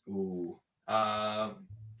Withers. Ooh.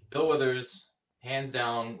 Bill Withers, hands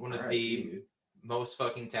down, one of All right, the dude. most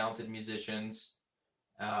fucking talented musicians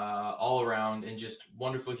all around, and just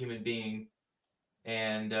wonderful human being.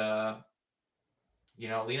 And Lean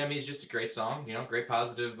on Me is just a great song. Great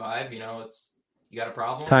positive vibe. It's you got a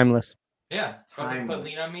problem. timeless. Yeah, fucking put Timeless.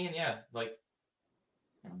 Lean on Me, and yeah, like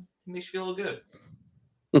it makes you feel good.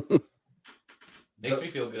 Makes me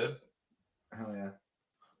feel good. Hell yeah.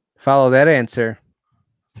 Follow that answer.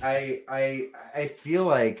 I feel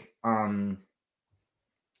like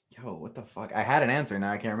what the fuck? I had an answer,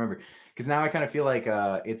 now I can't remember. Because now I kind of feel like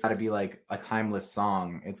it's gotta be like a timeless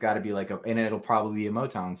song. It's gotta be like and it'll probably be a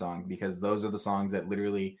Motown song, because those are the songs that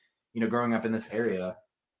literally, growing up in this area,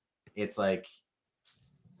 it's like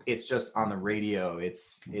it's just on the radio.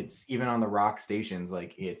 It's even on the rock stations,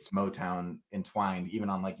 like it's Motown entwined, even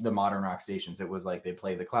on like the modern rock stations. It was like they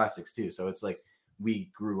play the classics too. So it's like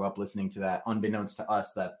we grew up listening to that, unbeknownst to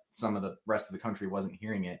us that some of the rest of the country wasn't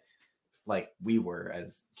hearing it like we were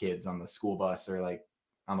as kids on the school bus or like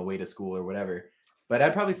on the way to school or whatever. But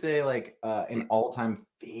I'd probably say like an all-time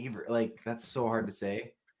favorite, like that's so hard to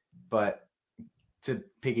say, but to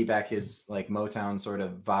piggyback his like Motown sort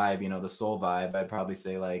of vibe, you know, the soul vibe, I'd probably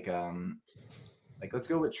say like let's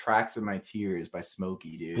go with Tracks of My Tears by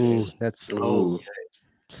Smokey, dude. Ooh, It's that's so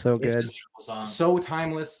so It's good. just Song. so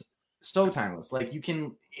timeless, so timeless. Like you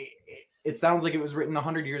can, it sounds like it was written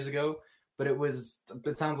 100 years ago, but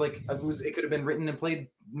it sounds like it could have been written and played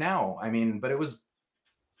now. I mean, but it was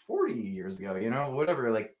 40 years ago, you know,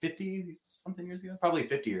 whatever, like 50 something years ago, probably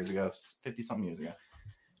 50 years ago, 50 something years ago.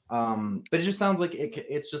 But it just sounds like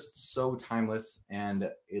it's just so timeless and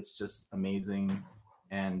it's just amazing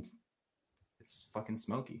and it's fucking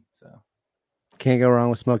Smokey. So Can't go wrong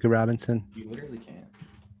with Smokey Robinson. you literally can't.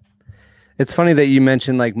 It's funny that you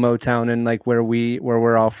mentioned like Motown and like where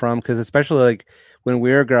we're all from, because especially like when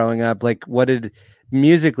we were growing up, like what did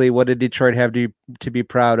Detroit have to be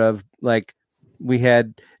proud of? Like we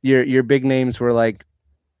had your big names were like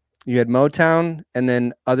you had Motown, and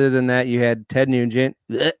then other than that you had Ted Nugent,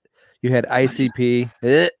 you had ICP,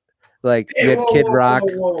 like you had Kid Rock.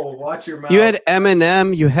 Whoa, watch your mouth. You had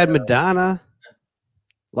Eminem. You had Madonna.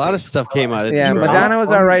 A lot of stuff came out of Yeah, Detroit. Madonna was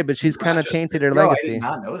all right, but she's kind of tainted her Yo, I legacy. did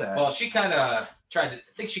not know that. Well, she kind of I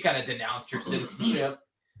think she kind of denounced her citizenship.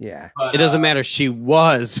 Yeah, But, It doesn't matter. She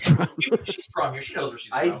was from. She's from here. She knows where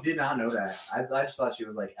she's I from. did not know that. I just thought she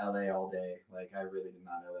was like LA all day. Like I really did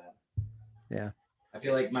not know that. Yeah. I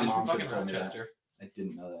feel like my She's mom from should fucking have told me that. Rochester. I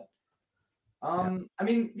didn't know that. I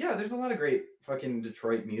mean, yeah, there's a lot of great fucking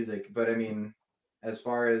Detroit music, but I mean, as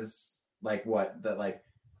far as like what the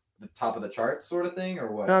top of the charts sort of thing,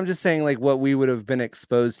 or what? no, I'm just saying like what we would have been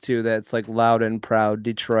exposed to that's like loud and proud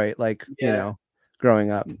Detroit, like you Yeah. know,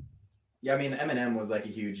 growing up. Yeah, I mean, Eminem was like a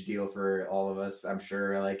huge deal for all of us. I'm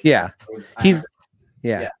sure. Like, Yeah, he's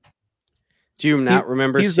yeah. Do you not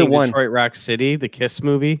remember he's the seeing one. Detroit Rock City, the Kiss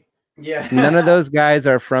movie? yeah. None of those guys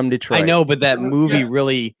are from Detroit. I know, but that movie Yeah.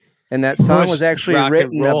 really. And that song was pushed actually rock and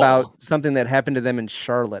written roll. about something that happened to them in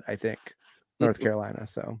Charlotte, I think, North Carolina.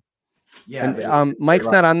 So, Yeah. and, but it's- Mike's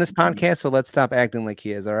not on this podcast, so let's stop acting like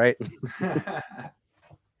he is. All right.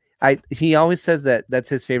 He always says that that's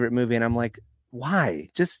his favorite movie, and I'm like, why?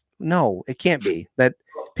 Just no, it can't be. That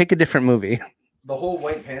pick a different movie. The whole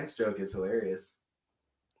white pants joke is hilarious.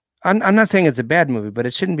 I'm not saying it's a bad movie, but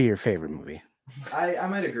it shouldn't be your favorite movie. I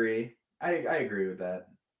might agree. I agree with that.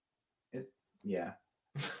 Yeah.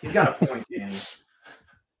 He's got a point, Danny.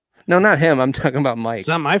 No, not him. I'm talking about Mike. It's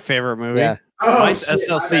not my favorite movie. Yeah. Mine's shit, my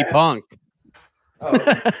SLC bad. Punk. Oh,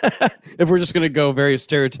 If we're just gonna go very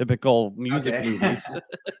stereotypical music Okay. movies,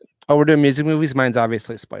 Oh, we're doing music movies. Mine's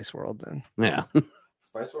obviously Spice World, then, yeah.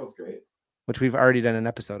 Spice World's great. which we've already done an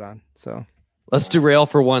episode on. So Let's derail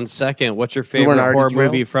for 1 second. What's your You weren't favorite already horror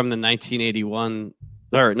derailed? movie from the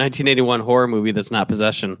 1981 horror movie that's not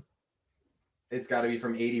Possession? It's got to be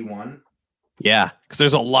from 81. Yeah, because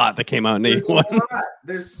there's a lot that came out in There's, a 81. lot.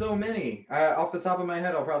 There's so many. Off the top of my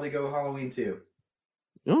head, I'll probably go Halloween 2.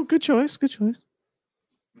 Oh, good choice. Good choice.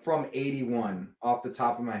 From 81, off the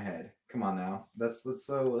top of my head. Come on now. That's a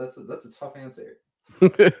tough answer.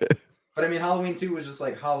 But I mean, Halloween 2 was just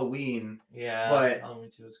like Halloween, Yeah, But- Halloween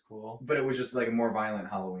 2 is cool. but it was just like a more violent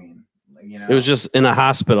Halloween. Like, you know, It was just in a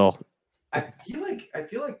hospital. I feel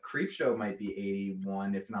like Creepshow might be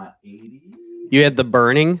 81, if not 80. You had The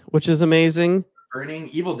Burning, which is amazing. Burning.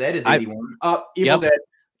 Evil Dead is I- 81.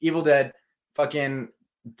 Evil Dead. Fucking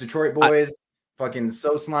Detroit Boys. Fucking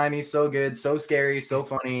so slimy, so good, so scary, so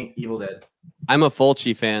funny. Evil Dead. I'm a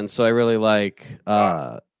Fulci fan, so I really like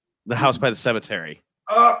The House by the Cemetery.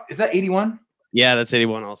 Oh, is that 81? Yeah, that's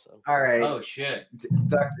 81 also. All right. Oh shit! Dude,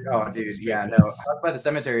 yeah, no. House by the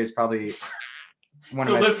Cemetery is probably one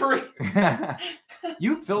of my. Delivery.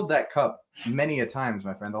 You filled that cup many a times,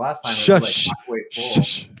 my friend. The last time it Shush. was like halfway full.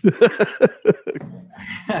 Shush.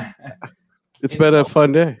 It's been a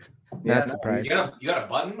fun day. Yeah, Not no, surprised. You got a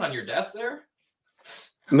button on your desk there?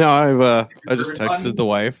 No, I just texted the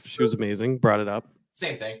wife. She was amazing. Brought it up.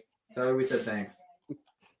 Same thing. Tell her we said thanks.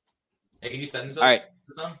 Hey, can you send this? All right.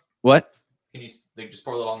 Some? What? Can you just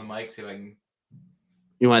pour a little on the mic? See if I can.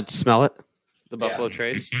 You want to smell it? The Yeah. Buffalo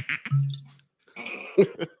Trace. All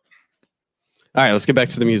right, let's get back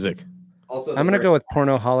to the music. Also, I'm gonna go with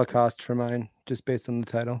Porno Holocaust for mine, just based on the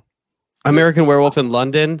title. American Werewolf in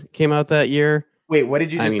London came out that year. Wait, what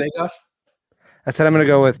did you I just mean- say, Josh? I said I'm gonna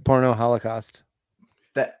go with Porno Holocaust.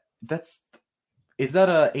 Is that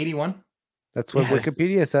a 81? That's what Yeah.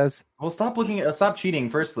 Wikipedia says. Well, stop cheating.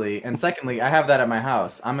 Firstly, and secondly, I have that at my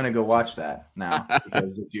house. I'm gonna go watch that now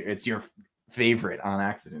because it's your favorite on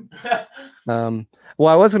accident. Well,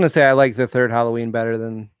 I was gonna say I like the third Halloween better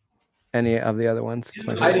than any of the other ones. It's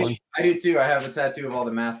my I favorite do, one. I do too. I have a tattoo of all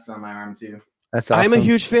the masks on my arm too. That's awesome. I'm a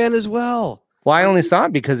huge fan as well. Well, I only saw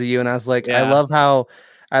it because of you, and I was like, I Yeah. love how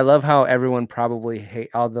I love how everyone probably hate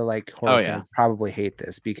all the like horror Oh, yeah. fans probably hate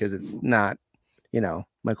this because it's not,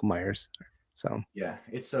 Michael Myers. So Yeah,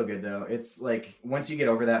 it's so good though. It's like once you get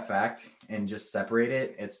over that fact and just separate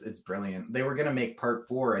it, it's brilliant. They were gonna make part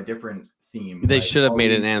 4 a different theme. They like, should have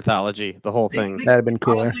made an Halloween. anthology, the whole thing. that'd have been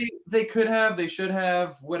cooler. Honestly, they could have, they should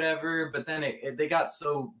have, whatever. But then they got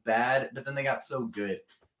so bad, but then they got so good.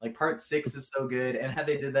 Like part 6 is so good, and had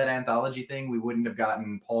they did that anthology thing, we wouldn't have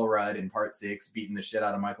gotten Paul Rudd in part 6 beating the shit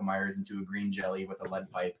out of Michael Myers into a green jelly with a lead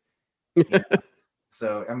pipe.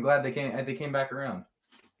 So I'm glad they came back around.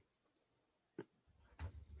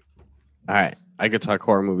 All right. I could talk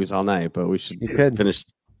horror movies all night, but we should You could. finish.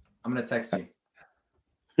 I'm gonna text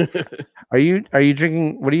you. Are you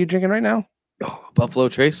drinking? What are you drinking right now? Buffalo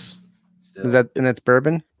Trace. Still. Is that and that's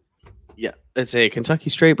bourbon? Yeah. It's a Kentucky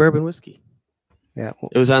straight bourbon whiskey. Yeah.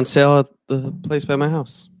 It was on sale at the place by my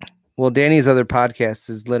house. Well, Danny's other podcast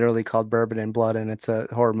is literally called Bourbon and Blood, and it's a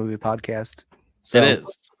horror movie podcast. So It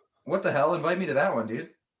is. What the hell? Invite me to that one, dude.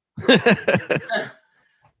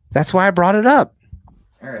 that's why I brought it up.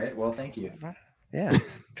 All right. Well, thank you. Yeah,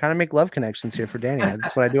 trying to make love connections here for Danny.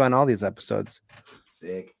 That's what I do on all these episodes.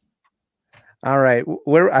 Sick. All right,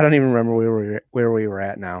 where I don't even remember where we were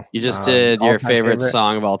at now. You just did your all-time favorite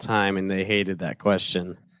song of all time, and they hated that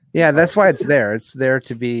question. Yeah, that's why it's there. It's there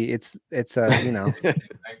to be. It's I didn't, All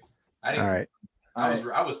right.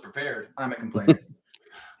 I was prepared. I'm a complainer.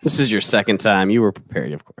 This is your second time. You were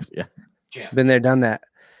prepared, of course. Yeah. Champ. Been there, done that.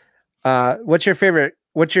 What's your favorite?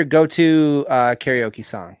 What's your go-to karaoke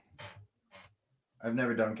song? I've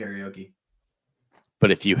never done karaoke.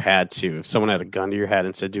 But if you had to, if someone had a gun to your head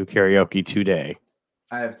and said, do karaoke today.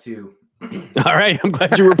 I have 2. All right. I'm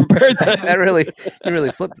glad you were prepared. You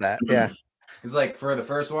really flipped that. Yeah. He's like, for the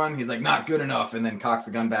first one, he's like, not good enough, and then cocks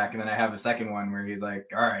the gun back. And then I have a second one where he's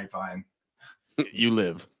like, all right, fine. You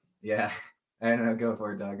live. Yeah. I don't know. Go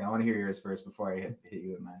for it, Doug. I want to hear yours first before I hit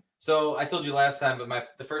you with mine. So I told you last time, but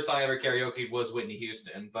the first song I ever karaoke was Whitney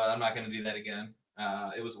Houston, but I'm not going to do that again.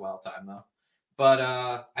 It was a wild time though. But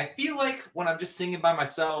I feel like when I'm just singing by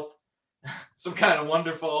myself, some kind of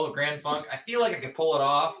wonderful Grand Funk, I feel like I could pull it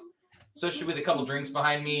off, especially with a couple drinks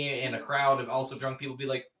behind me and a crowd of also drunk people be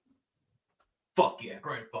like, fuck yeah,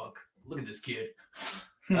 Grand Funk. Look at this kid.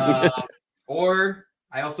 Or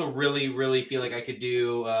I also really, really feel like I could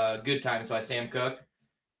do Good Times by Sam Cooke.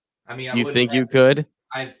 I mean, You think you could?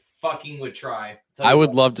 I fucking would try. I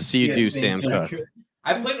would love to see you do Sam Cooke.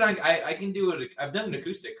 I played it on. I can do it. I've done an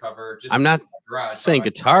acoustic cover. Just I'm not in my garage, saying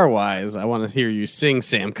but guitar wise. I want to hear you sing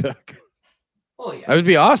Sam Cooke. Oh yeah, That would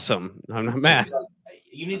be awesome. I'm not mad.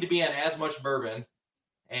 You need to be on as much bourbon,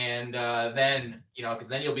 and then because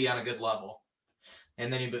then you'll be on a good level,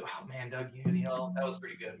 and then you'll be, oh man, Doug, that was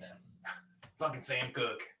pretty good, man. Fucking Sam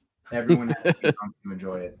Cooke. Everyone has to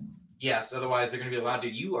enjoy it. Yes, otherwise they're gonna be like, wow,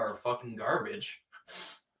 dude, you are fucking garbage.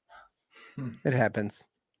 It happens.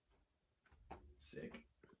 Sick.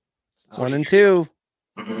 1 and 2.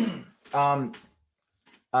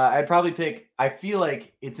 I'd probably pick. I feel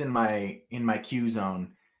like it's in my Q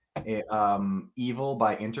zone. Evil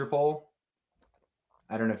by Interpol.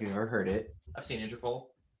 I don't know if you've ever heard it, I've seen Interpol.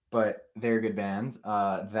 but they're a good band.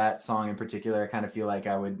 That song in particular, I kind of feel like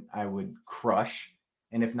I would crush.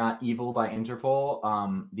 And if not Evil by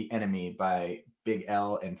Interpol, The Enemy by Big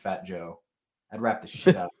L and Fat Joe. I'd rap the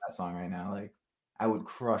shit out of that song right now. Like I would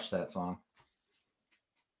crush that song.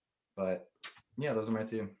 But yeah, those are my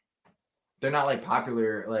 2. They're not like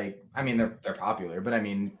popular. Like I mean, they're popular, but I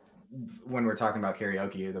mean, when we're talking about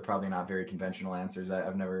karaoke, they're probably not very conventional answers.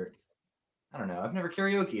 I've never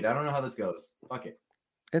karaoke'd. I don't know how this goes. Fuck it.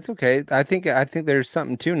 It's okay. I think there's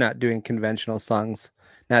something to not doing conventional songs,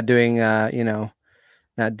 not doing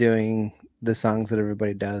not doing the songs that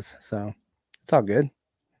everybody does. So it's all good.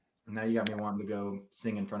 Now you got me wanting to go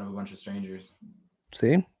sing in front of a bunch of strangers.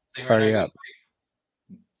 See, Sing fire right you now. up.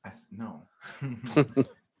 No.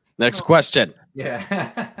 Next question.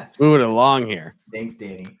 Yeah. Let's move it along here. Thanks,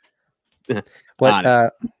 Danny. What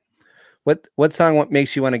song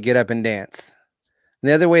makes you want to get up and dance? And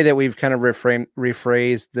the other way that we've kind of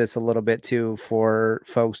rephrased this a little bit too for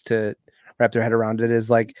folks to wrap their head around it is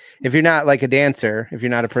like, if you're not like a dancer, if you're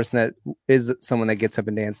not a person that is someone that gets up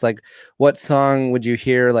and dance, like what song would you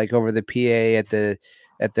hear like over the PA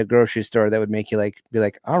at the grocery store that would make you like be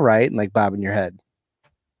like, all right, and like bob in your head?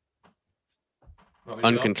 Want me to go?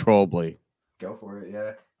 Uncontrollably. Go for it.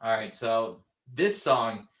 Yeah. All right, so this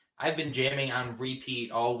song I've been jamming on repeat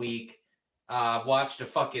all week. Watched a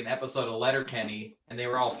fucking episode of Letterkenny, and they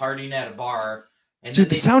were all partying at a bar. And Dude,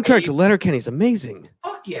 the then soundtrack played- to Letterkenny's amazing.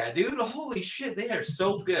 Fuck yeah, dude! Holy shit, they are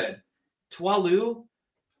so good. Twalu,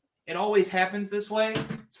 It Always Happens This Way.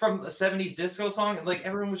 It's from a 70s disco song. And like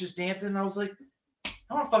everyone was just dancing. And I was like,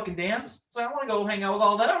 I want to fucking dance. So I want to go hang out with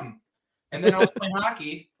all them. And then I was playing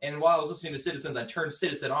hockey. And while I was listening to Citizens, I turned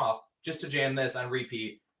Citizen off just to jam this on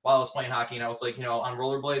repeat while I was playing hockey. And I was like, on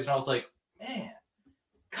rollerblades. And I was like, man,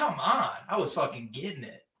 come on. I was fucking getting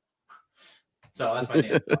it. So that's my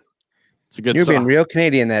dance. It's a good You're song. being real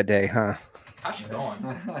Canadian that day, huh? How's she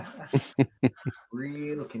going?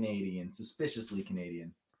 Real Canadian, suspiciously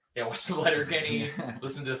Canadian. Yeah, watch some Letterkenny,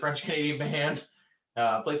 listen to the French Canadian band,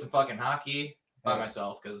 play some fucking hockey by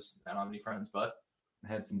myself because I don't have any friends. But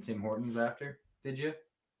Had some Tim Hortons after, did you?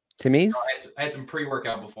 Timmy's? I had some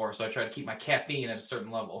pre-workout before, so I try to keep my caffeine at a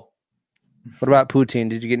certain level. What about poutine?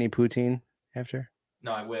 Did you get any poutine after?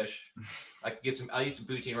 No, I wish I could get some. I'll eat some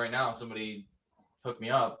poutine right now if somebody hook me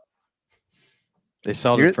up. They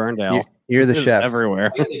sell it in Ferndale. You're the It's chef.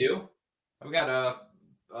 everywhere. Oh, yeah, they do. We got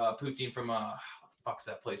poutine from what the fuck's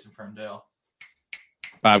that place in Ferndale?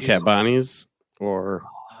 Bobcat Bonnie's or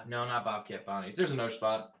No, not Bobcat Bonnie's. There's another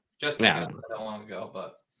spot. Just Yeah. that long ago,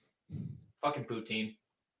 but fucking poutine.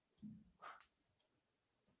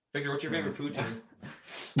 Victor, what's your favorite poutine?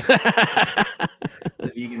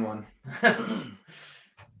 The vegan one.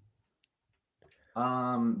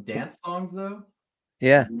 Dance songs though?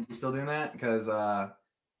 Yeah. You still doing that? Because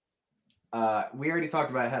we already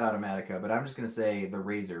talked about Head Automatica, but I'm just gonna say The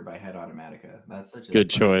Razor by Head Automatica. That's such a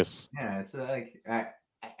good choice. Yeah, it's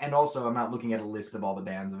and also I'm not looking at a list of all the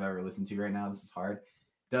bands I've ever listened to right now. This is hard.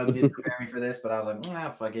 Doug did prepare me for this, but I was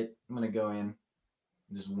like, fuck it. I'm gonna go in and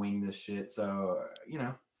just wing this shit. So,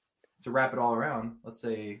 to wrap it all around, let's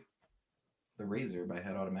say The Razor by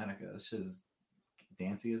Head Automatica. This is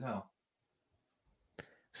dancey as hell.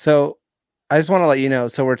 So I just want to let you know.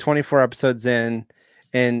 So we're 24 episodes in,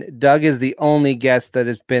 and Doug is the only guest that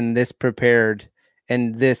has been this prepared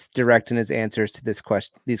and this direct in his answers to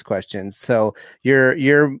these questions. So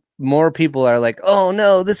you're more people are like, oh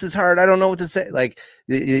no, this is hard. I don't know what to say. Like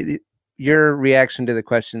your reaction to the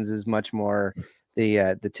questions is much more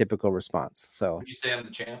the typical response. So Would you say I'm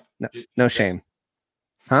the champ? no shame.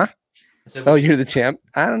 Huh? I said, Oh, you're the champ.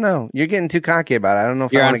 I don't know. You're getting too cocky about it. I don't know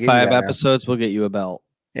if You're I on want to give you 5 that now. episodes. We'll get you a belt.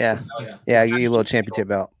 Yeah. Oh, yeah. Yeah, I'll give you a little championship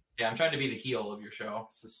belt. Yeah, I'm trying to be the heel of your show.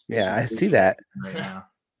 Yeah, I see that. Right now.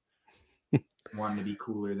 Wanting to be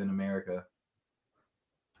cooler than America.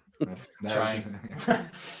 Trying.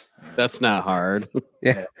 That's not hard.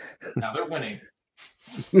 Now they're winning.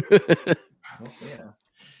 Yeah.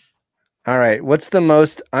 All right. What's the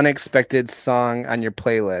most unexpected song on your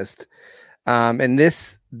playlist? And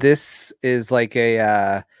this is like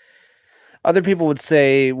a other people would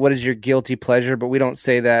say, what is your guilty pleasure? But we don't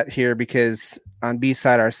say that here because on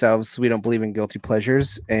B-Side ourselves, we don't believe in guilty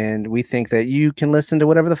pleasures. And we think that you can listen to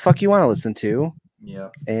whatever the fuck you want to listen to. Yeah.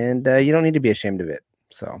 And you don't need to be ashamed of it.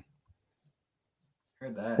 So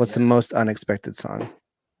Heard that. what's the most unexpected song?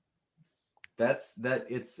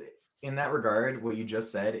 It's in that regard, what you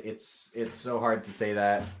just said, it's so hard to say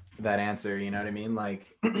that answer, you know what I mean?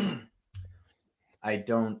 Like I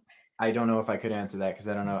don't know if I could answer that because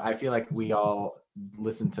I don't know. I feel like we all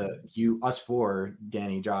listen to us four,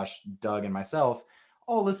 Danny, Josh, Doug, and myself,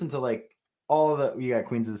 all listen to like all the you got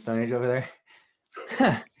Queens of the Stone Age over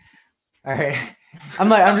there. All right.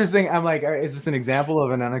 I'm just thinking, all right, is this an example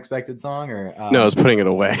of an unexpected song or No, I was putting it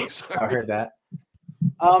away. I heard that.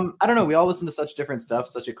 I don't know. We all listen to such different stuff,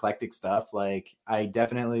 such eclectic stuff. Like I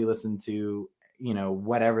definitely listen to,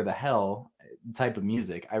 whatever the hell type of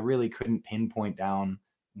music. I really couldn't pinpoint down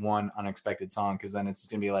one unexpected song because then it's just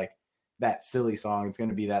gonna be like that silly song. It's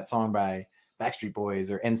gonna be that song by Backstreet Boys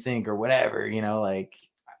or NSYNC or whatever, like.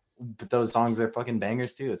 But those songs are fucking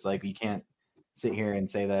bangers too. It's like you can't sit here and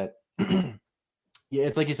say that. Yeah,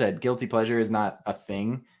 it's like you said, guilty pleasure is not a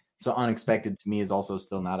thing. So unexpected to me is also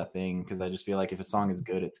still not a thing because I just feel like if a song is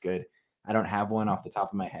good, it's good. I don't have one off the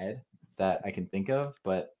top of my head that I can think of,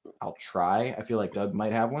 but I'll try. I feel like Doug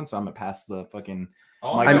might have one, so I'm gonna pass the fucking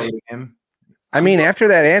mic over to him. I mean, after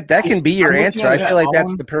that can be your I'm answer. looking I at feel like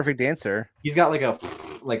that's Colin. the perfect answer. He's got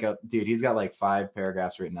dude. He's got like 5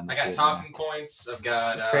 paragraphs written on I this. got shit, talking points. I've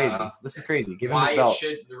got It's crazy. This is crazy. Give him his why belt.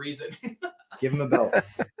 should the reason. Give him a belt.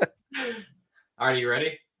 All right, you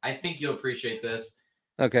ready? I think you'll appreciate this.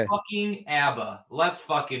 Okay. Fucking ABBA. Let's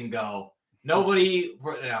fucking go. Nobody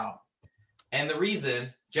no. And the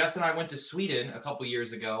reason, Jess and I went to Sweden a couple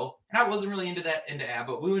years ago, and I wasn't really into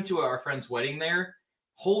ABBA. We went to our friend's wedding there.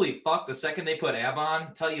 Holy fuck, the second they put ABBA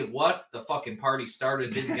on, tell you what, the fucking party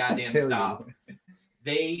started, didn't goddamn Tell you. stop.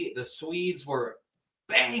 The Swedes were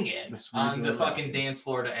banging on the fucking dance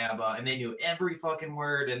floor to ABBA, and they knew every fucking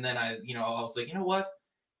word. And then I was like, you know what?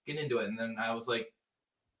 Get into it. And then I was like,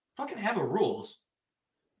 fucking ABBA rules.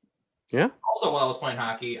 Yeah. Also, while I was playing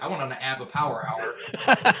hockey, I went on an ABBA Power Hour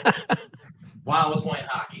while I was playing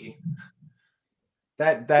hockey.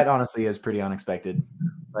 That honestly is pretty unexpected.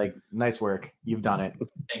 Like, nice work. You've done it.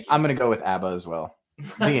 Thank you. I'm gonna go with ABBA as well.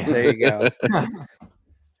 The end. There you go.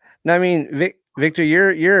 No, I mean, Victor,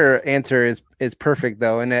 your answer is perfect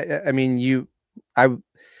though, and I mean, I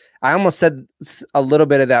almost said a little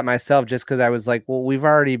bit of that myself, just because I was like, well, we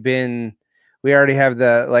already have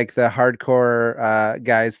the hardcore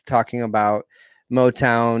guys talking about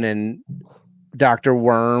Motown and Dr.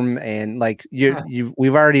 Worm, and like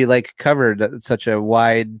we've already like covered such a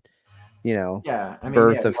wide, Yeah, I mean,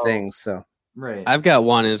 berth of things. So right. I've got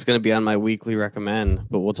one, and it's going to be on my weekly recommend,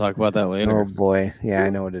 but we'll talk about that later. oh boy, yeah,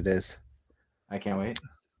 I know what it is. I can't wait.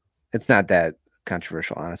 It's not that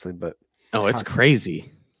controversial, honestly, but Oh, it's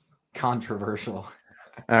crazy. Controversial.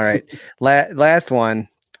 all right. Last one.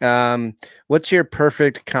 What's your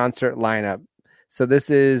perfect concert lineup? So this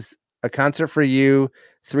is a concert for you,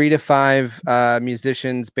 3 to 5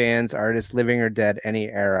 musicians, bands, artists, living or dead, any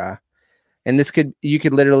era. And you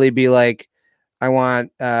could literally be like, I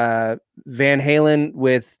want Van Halen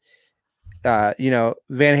with David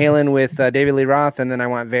Lee Roth, and then I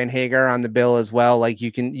want Van Hagar on the bill as well. Like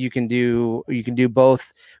you can do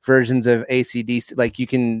both versions of AC/DC. Like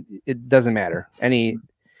it doesn't matter. Any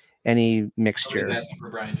mixture. Nobody's asking for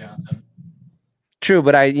Brian Johnson. True,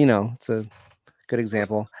 but it's a good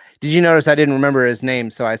example. Did you notice I didn't remember his name,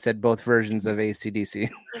 so I said both versions of AC/DC?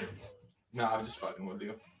 No, I'm just fucking with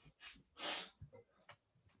you.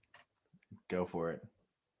 Go for it.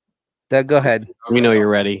 Doug, go ahead. We know you're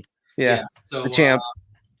ready. Yeah. So the champ.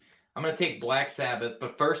 I'm gonna take Black Sabbath,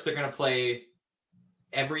 but first they're gonna play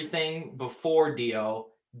everything before Dio.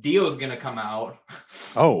 Dio's gonna come out.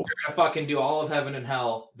 Oh, They're gonna fucking do all of Heaven and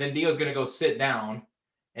Hell. Then Dio's gonna go sit down,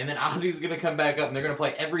 and then Ozzy's gonna come back up, and they're gonna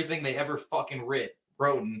play everything they ever fucking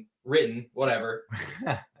written, whatever.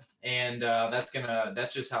 And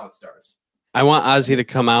that's just how it starts. I want Ozzy to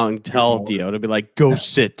come out and tell Dio to be like, "Go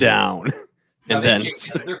sit down," No, and they then.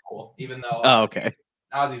 shake, they're cool, even though. Oh, okay.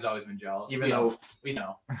 Ozzy's always been jealous. Even though we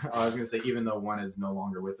know. I was gonna say, even though one is no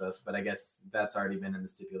longer with us, but I guess that's already been in the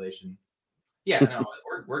stipulation. Yeah, no,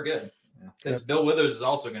 we're good. Because Bill Withers is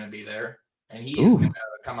also going to be there, and he is Ooh. going to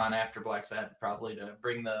come on after Black Sabbath probably to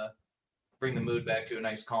bring the mood back to a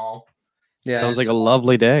nice calm. Yeah. Sounds like a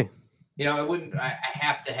lovely day. I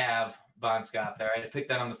have to have Bon Scott there. I had to pick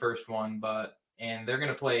that on the first one, and they're going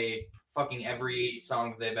to play fucking every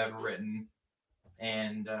song they've ever written,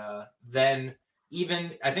 and then.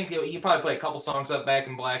 Even I think he probably play a couple songs up Back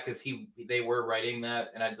in Black because they were writing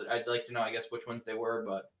that, and I'd like to know, I guess, which ones they were.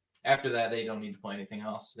 But after that, they don't need to play anything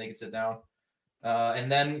else. They can sit down.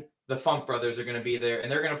 And then the Funk Brothers are going to be there,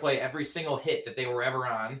 and they're going to play every single hit that they were ever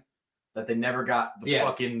on That they never got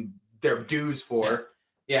fucking their dues for.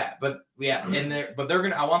 Yeah, but they're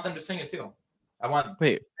gonna. I want them to sing it too. I want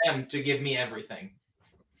them to give me everything.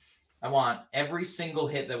 I want every single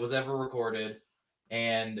hit that was ever recorded.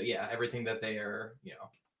 And everything that they are,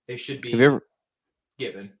 they should be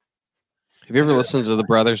given. Have you ever listened to the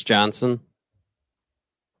Brothers Johnson?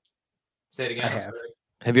 Say it again. I have.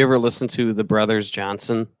 Have you ever listened to the Brothers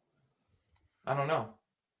Johnson? I don't know.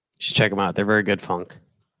 You should check them out. They're very good funk.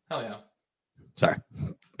 Hell yeah. Sorry.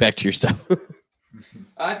 Back to your stuff.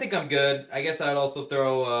 I think I'm good. I guess I'd also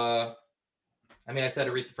throw. I said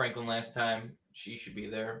Aretha Franklin last time. She should be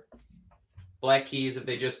there. Black Keys, if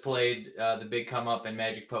they just played The Big Come Up and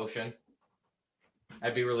Magic Potion,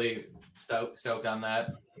 I'd be really stoked on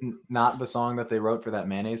that. Not the song that they wrote for that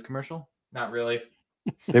mayonnaise commercial? Not really.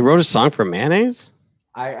 They wrote a song for mayonnaise?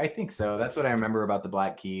 I think so. That's what I remember about the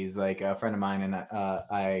Black Keys. Like a friend of mine and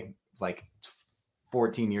I, like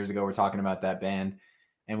 14 years ago, we're talking about that band,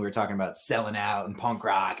 and we were talking about selling out and punk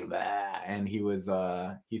rock and blah. And he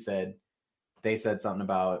said they said something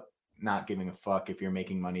about not giving a fuck if you're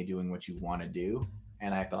making money doing what you want to do.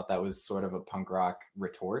 And I thought that was sort of a punk rock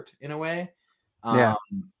retort in a way.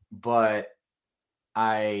 But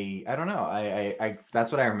I don't know. I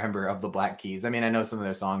that's what I remember of the Black Keys. I mean, I know some of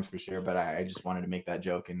their songs for sure, but I just wanted to make that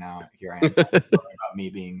joke. And now here I am talking about me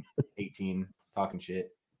being 18, talking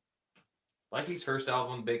shit. Black Keys' first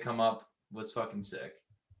album, Big Come Up, was fucking sick.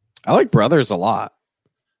 I like Brothers a lot.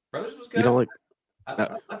 Brothers was good. You don't like... I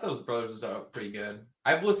thought those Brothers was pretty good.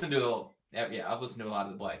 I've listened to a lot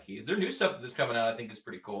of the Black Keys. Their new stuff that's coming out, I think, is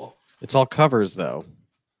pretty cool. It's all covers, though.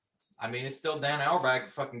 I mean, it's still Dan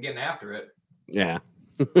Auerbach fucking getting after it. Yeah.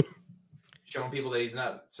 Showing people that he's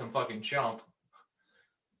not some fucking chump.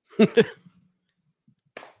 I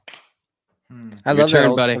Your love turn, that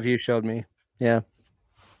old buddy. stuff you showed me. Yeah.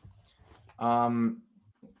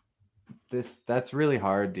 That's really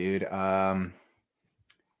hard, dude.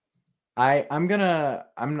 I'm gonna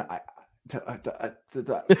But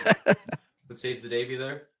Saves the Day be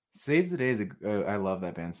there. Saves the Day is I love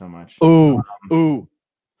that band so much. Ooh.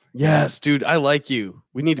 Yes, dude, I like you.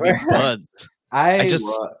 We need to be buds. I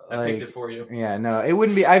picked it for you. Yeah, no, it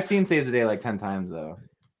wouldn't be. I've seen Saves the Day like 10 times though,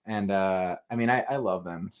 and I mean, I love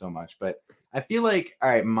them so much. But I feel like, all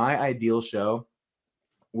right, my ideal show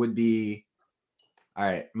would be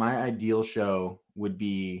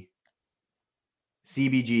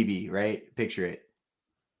CBGB, right? Picture it.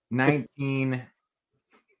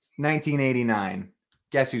 1989.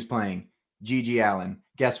 Guess who's playing? G.G. Allen.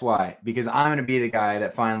 Guess why? Because I'm going to be the guy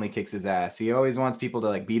that finally kicks his ass. He always wants people to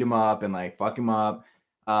like beat him up and like fuck him up.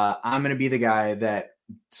 I'm going to be the guy that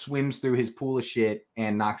swims through his pool of shit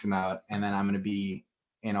and knocks him out. And then I'm going to be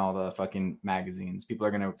in all the fucking magazines. People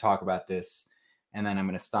are going to talk about this. And then I'm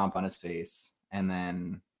going to stomp on his face. And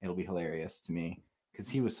then it'll be hilarious to me because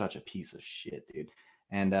he was such a piece of shit, dude.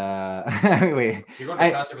 And wait, you're going to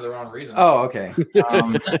the concert for the wrong reason. Oh, okay.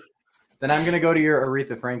 Then I'm gonna go to your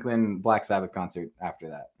Aretha Franklin Black Sabbath concert after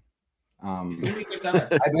that. It's gonna be a good time.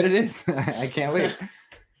 I bet it is. I can't wait.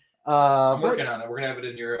 I'm working on it. We're gonna have it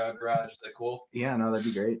in your garage. Is that cool? Yeah, no, that'd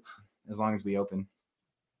be great. As long as we open.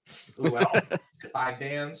 Ooh, wow. 5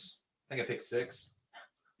 bands. I think I picked 6.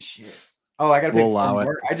 Shit. Oh, I gotta pick We'll allow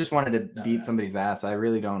more. I just wanted to beat somebody's ass. I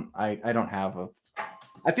really don't. I don't have a.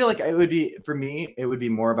 I feel like it would be for me. It would be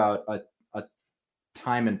more about a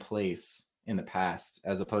time and place in the past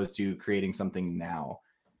as opposed to creating something now.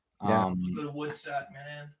 Yeah. Go to Woodstock,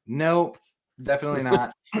 man. No, definitely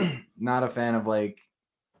not. Not a fan of like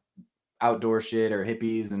outdoor shit or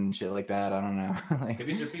hippies and shit like that. I don't know. Like,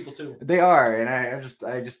 Hippies are people too. they are, and I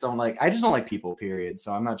just don't like. I just don't like people. Period.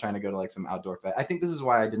 So I'm not trying to go to like some outdoor fest. I think this is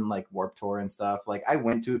why I didn't like Warped Tour and stuff. Like I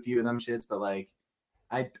went to a few of them shits, but like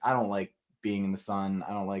I don't like being in the sun.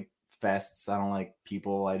 I don't like fests. I don't like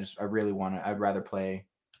people. I'd rather play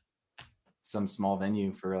some small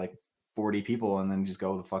venue for like 40 people and then just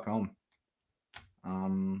go the fuck home.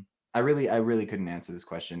 I really couldn't answer this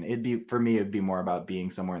question. It'd be more about being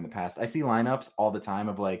somewhere in the past. I see lineups all the time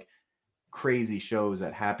of like crazy shows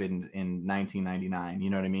that happened in 1999. You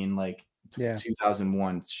know what I mean? Like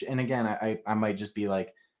 2001. And again, I might just be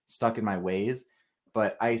like stuck in my ways,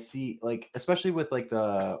 but I see like, especially with like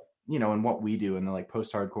the, you know, and what we do in the like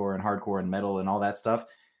post-hardcore and hardcore and metal and all that stuff,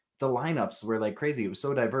 the lineups were like crazy. It was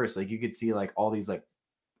so diverse. Like you could see like all these like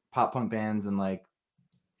pop punk bands and like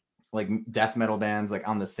death metal bands like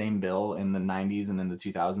on the same bill in the 90s and in the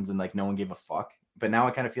 2000s, and like no one gave a fuck. But now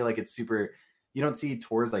I kind of feel like it's super, you don't see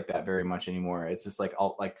tours like that very much anymore. It's just like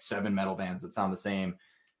all like 7 metal bands that sound the same.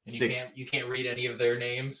 And you can't read any of their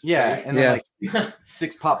names. Yeah, and then like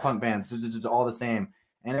six pop punk bands, all the same.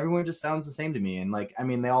 And everyone just sounds the same to me. And like, I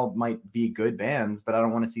mean, they all might be good bands, but I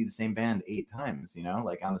don't want to see the same band 8 times, you know,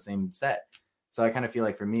 like on the same set. So I kind of feel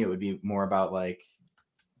like for me, it would be more about like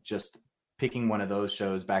just picking one of those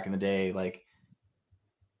shows back in the day, like,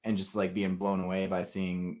 and just like being blown away by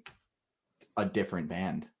seeing a different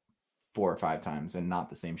band 4 or 5 times and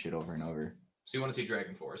not the same shit over and over. So you want to see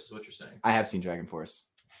Dragon Force, is what you're saying? I have seen Dragon Force.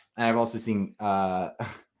 And I've also seen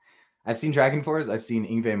I've seen Dragon Force. I've seen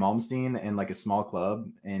Yngwie Malmsteen in like a small club,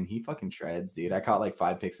 and he fucking shreds, dude. I caught like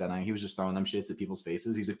 5 picks that night. He was just throwing them shits at people's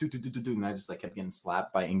faces. He's like, do, and I just like kept getting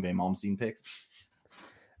slapped by Yngwie Malmsteen picks.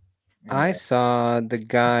 I saw the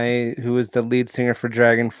guy who was the lead singer for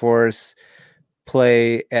Dragon Force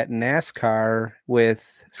play at NASCAR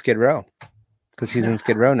with Skid Row because he's in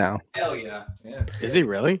Skid Row now. Hell yeah. Is he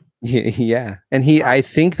really? Yeah. And I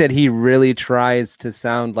think that he really tries to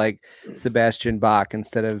sound like Sebastian Bach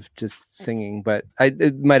instead of just singing, but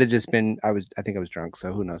it might have just been, I think I was drunk,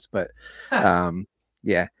 so who knows, but yeah.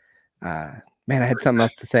 Man, I had something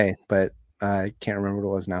else to say, but I can't remember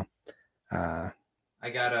what it was now. I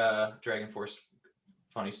got a Dragon Force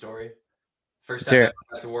funny story. First time I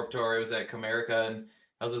got to Warped Tour, it was at Comerica, and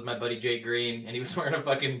I was with my buddy Jake Green, and he was wearing a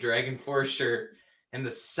fucking Dragon Force shirt. And the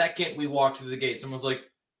second we walked through the gate, someone was like,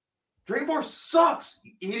 "Dragon Force sucks,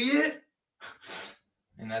 you idiot!"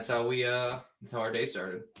 And that's how our day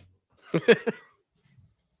started. And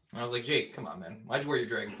I was like, "Jake, come on, man. Why'd you wear your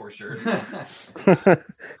Dragon Force shirt?"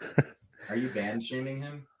 Are you band shaming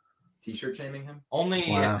him? T-shirt shaming him?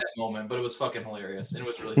 Only at that moment, but it was fucking hilarious. And it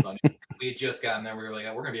was really funny. We had just gotten there. We were like,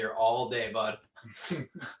 we're going to be here all day, bud.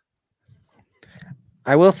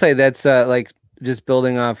 I will say that's like just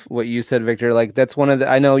building off what you said, Victor. Like that's one of the,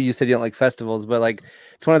 I know you said you don't like festivals, but like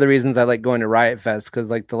it's one of the reasons I like going to Riot Fest. Because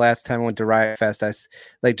like the last time I went to Riot Fest, I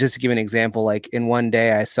like, just to give an example, like in one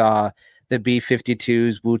day I saw the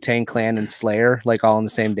B-52s, Wu-Tang Clan, and Slayer like all on the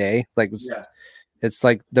same day. Like it's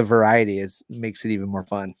like the variety makes it even more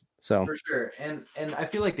fun. So For sure. And I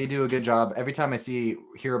feel like they do a good job. Every time I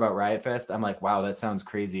hear about Riot Fest, I'm like, wow, that sounds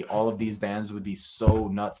crazy. All of these bands would be so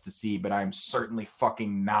nuts to see, but I'm certainly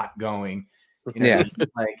fucking not going. You know what I mean?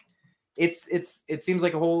 Like it seems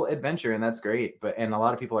like a whole adventure, and that's great. And a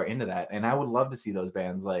lot of people are into that. And I would love to see those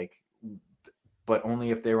bands, like, but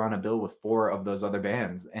only if they were on a bill with 4 of those other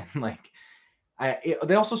bands. And like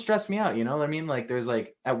they also stress me out, you know what I mean? Like there's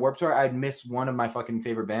like at Warped Tour, I'd miss one of my fucking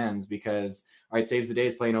favorite bands because all right, Saves the Day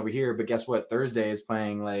is playing over here, but guess what? Thursday is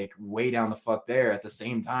playing like way down the fuck there at the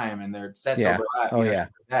same time, and their sets overlap. Oh, shit yeah.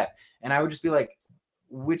 like that. And I would just be like,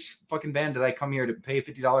 which fucking band did I come here to pay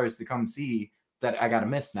 $50 to come see that I gotta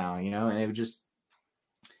miss now? You know, and it would just.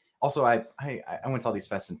 Also, I went to all these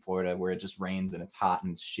fests in Florida where it just rains and it's hot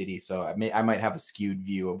and shitty, so I might have a skewed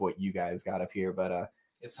view of what you guys got up here, but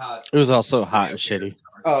It's hot. It was also hot and shitty.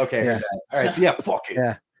 oh, okay, Yeah. all right, so yeah, fuck it.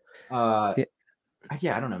 Yeah.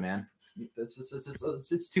 Yeah, I don't know, man.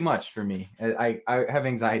 It's too much for me. I have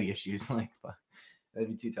anxiety issues. Like,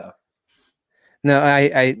 that'd be too tough. No,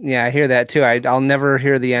 I hear that too. I'll never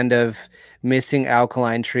hear the end of missing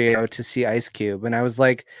Alkaline Trio to see Ice Cube. And I was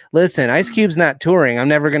like, listen, Ice Cube's not touring. I'm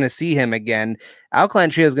never going to see him again. Alkaline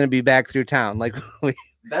Trio is going to be back through town. Like we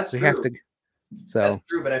That's true. have to. So That's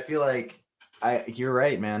true, but I feel like you're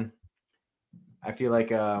right, man. I feel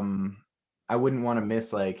like I wouldn't want to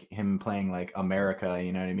miss like him playing like America,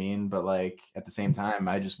 you know what I mean? But like at the same time,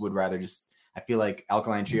 I just would rather I feel like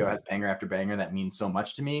Alkaline Trio has banger after banger that means so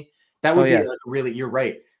much to me. That would be like really, you're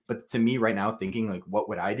right. But to me right now, thinking like, what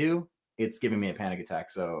would I do? It's giving me a panic attack.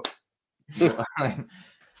 So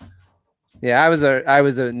yeah, I was a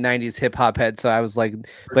 90s hip hop head. So I was like,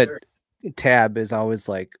 but sure. Tab is always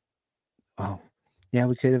like, oh yeah,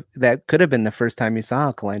 that could have been the first time you saw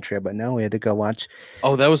Alkaline Trio, but no, we had to go watch.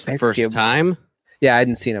 Oh, that was the first time? Yeah, I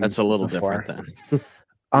hadn't seen him. That's a little before. different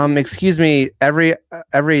then. Excuse me. Every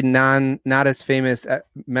not as famous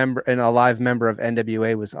member and a live member of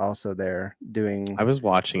NWA was also there doing. I was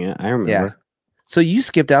watching it. I remember. Yeah. So you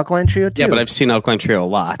skipped Alkaline Trio too? Yeah, but I've seen Alkaline Trio a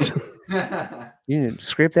lot. You need to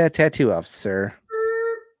scrape that tattoo off, sir.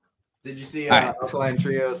 Did you see Alkaline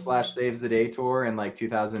Trio / Saves the Day tour in like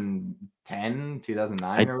 2010,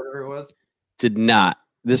 2009 or whatever it was? Did not.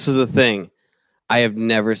 This is the thing. I have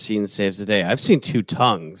never seen Saves the Day. I've seen Two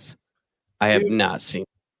Tongues. I have not seen.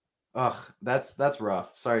 Ugh, that's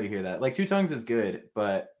rough. Sorry to hear that. Like Two Tongues is good,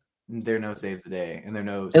 but they're no Saves the Day, and they're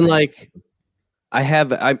no. And like,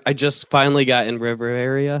 I just finally got in River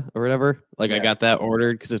Area or whatever. Like I got that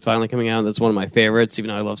ordered because it's finally coming out. That's one of my favorites, even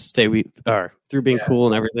though I love Through Being Cool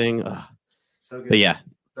and everything. Ugh. So good. But yeah,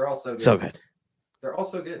 they're all so good. So good. They're all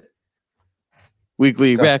so good.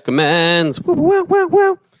 Weekly recommends. Wow, wow,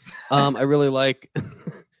 wow. I really like.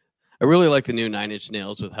 I really like the new Nine Inch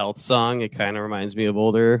Nails with Health song. It kind of reminds me of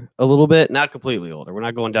older a little bit. Not completely older. We're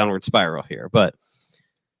not going downward spiral here, but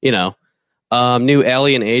you know, new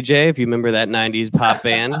Allie and AJ, if you remember that 90s pop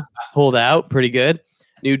band, Hold Out, pretty good.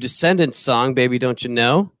 New Descendants song, Baby Don't You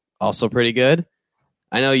Know, also pretty good.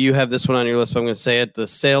 I know you have this one on your list, but I'm going to say it. The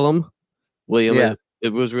Salem, William,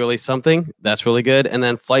 it was really something. That's really good. And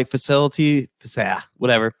then Flight Facility,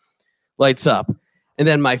 whatever, Lights Up. And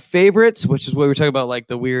then my favorites, which is what we were talking about, like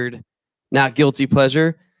the weird, not guilty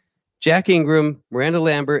pleasure. Jack Ingram, Miranda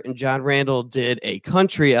Lambert, and John Randall did a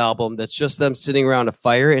country album that's just them sitting around a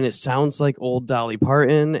fire, and it sounds like old Dolly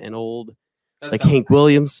Parton and old Hank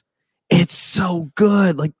Williams. It's so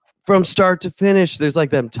good, like from start to finish. There's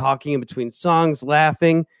like them talking in between songs,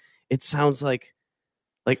 laughing. It sounds like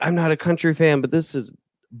I'm not a country fan, but this is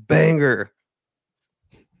banger.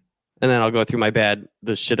 And then I'll go through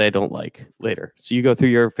the shit I don't like later. So you go through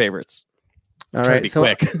your favorites. All right, so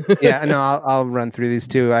quick. Yeah, no, I'll run through these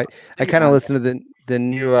too. I kind of listened to the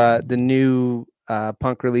new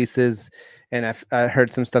punk releases, and I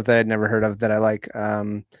heard some stuff that I'd never heard of that I like.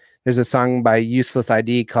 There's a song by Useless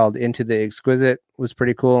ID called "Into the Exquisite," was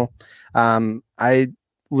pretty cool. I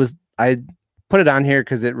put it on here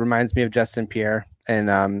because it reminds me of Justin Pierre,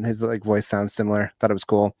 and his like voice sounds similar. Thought it was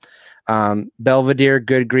cool. Belvedere,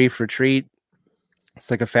 Good Grief Retreat. It's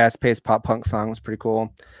like a fast-paced pop punk song. It's pretty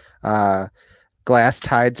cool. Glass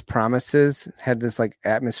Tides Promises had this like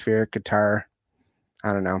atmospheric guitar.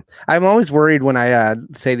 I don't know. I'm always worried when I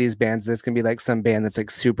say these bands, there's gonna be like some band that's like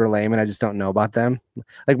super lame and I just don't know about them.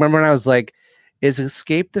 Like remember when I was like, is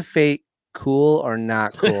Escape the Fate cool or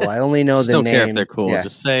not cool? I only know the don't name. Care if they're cool. Yeah.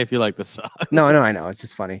 Just say if you like the song. No, I know. It's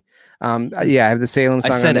just funny. Yeah, I have the Salem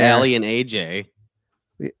song. I said on there. Allie and AJ.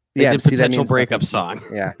 Yeah, did Potential Breakup song.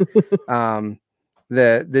 Yeah.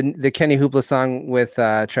 the Kenny Hoopla song with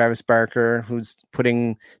Travis Barker, who's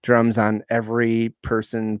putting drums on every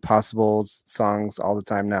person possible's songs all the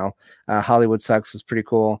time now. Hollywood Sucks was pretty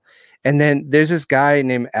cool. And then there's this guy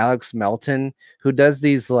named Alex Melton who does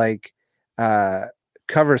these like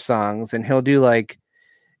cover songs, and he'll do like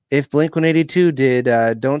if Blink-182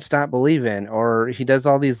 did Don't Stop Believin', or he does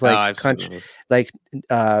all these like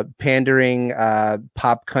pandering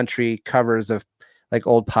pop country covers of like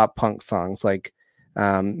old pop punk songs, like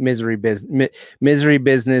Misery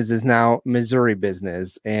Business is now Missouri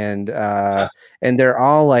Business, and they're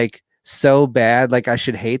all like so bad, like I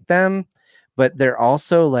should hate them, but they're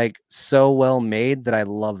also like so well made that I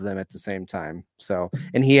love them at the same time. So,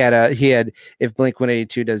 and he had if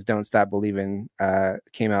Blink-182 does Don't Stop Believin',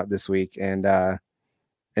 came out this week, and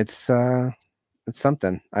it's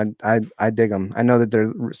something. I dig them. I know that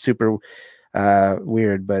they're super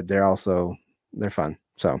weird, but they're fun.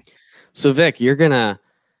 So Vic, you're gonna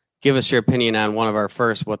give us your opinion on one of our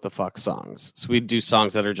first What the Fuck songs. So we do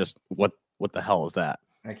songs that are just what the hell is that?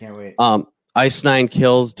 I can't wait. Ice Nine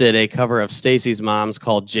Kills did a cover of Stacy's Mom's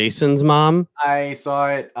called Jason's Mom. I saw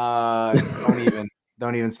it.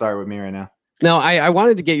 Don't even start with me right now. No, I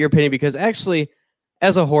wanted to get your opinion because actually,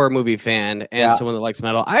 as a horror movie fan and someone that likes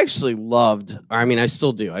metal, I actually loved, I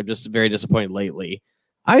still do. I'm just very disappointed lately.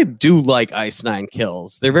 I do like Ice Nine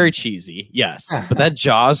Kills. They're very cheesy, yes. But that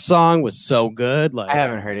Jaws song was so good. Like, I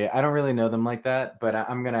haven't heard it. I don't really know them like that, but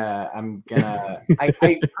I'm gonna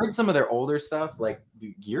I heard some of their older stuff like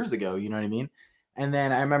years ago, you know what I mean? And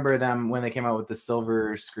then I remember them when they came out with the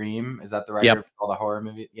Silver Scream. Is that the right word for all the horror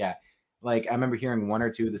movie? Yeah. Like I remember hearing one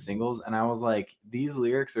or two of the singles, and I was like, these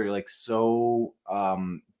lyrics are like so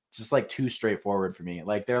just like too straightforward for me.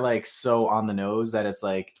 Like they're like so on the nose that it's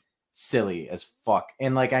like silly as fuck.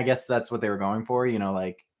 And like I guess that's what they were going for, you know,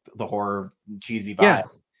 like the horror cheesy vibe. Yeah.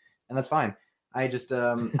 And that's fine. I just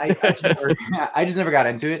I just never got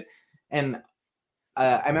into it. And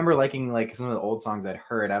I remember liking like some of the old songs I'd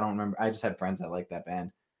heard. I don't remember. I just had friends that liked that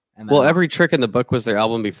band. And then, Every Trick in the Book was their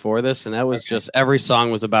album before this, and that was just every song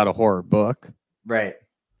was about a horror book. Right.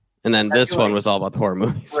 And then this one was all about the horror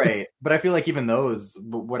movies. Right. But I feel like even those,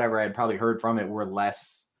 whatever I'd probably heard from it, were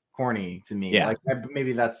less corny to me. Yeah. Like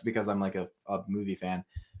maybe that's because I'm like a movie fan.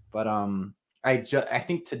 But I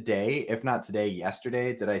think today, if not today,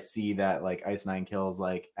 yesterday, did I see that like Ice Nine Kills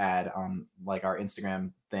like ad on like our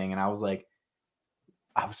Instagram thing, and I was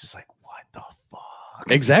just like, what the fuck?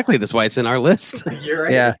 Exactly. That's why it's in our list. You're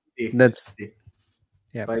right. Yeah. That's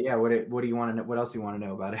But yeah, what do you want to know? What else do you want to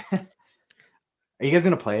know about it? Are you guys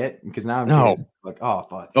gonna play it? Because now I'm like, oh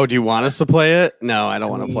fuck. Oh, do you want us to play it? No, I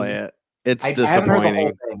don't want to play it. It's disappointing. I haven't heard the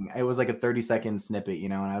whole thing. It was like a 30-second snippet, you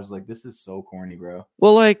know, and I was like, this is so corny, bro.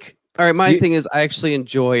 Well, like, all right, my thing is I actually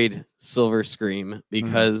enjoyed Silver Scream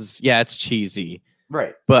because it's cheesy.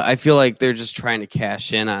 Right. But I feel like they're just trying to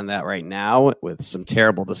cash in on that right now with some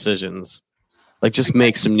terrible decisions. Like, just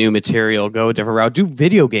make some new material, go a different route, do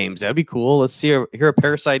video games. That'd be cool. Let's hear a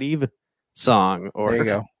Parasite Eve song. Or there you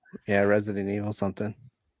go. Yeah, Resident Evil something.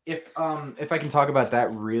 If I can talk about that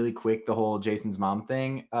really quick, the whole Jason's Mom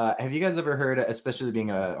thing. Have you guys ever heard, especially being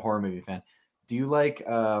a horror movie fan, do you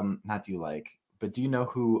know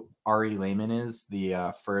who Ari Lehman is?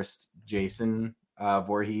 The first Jason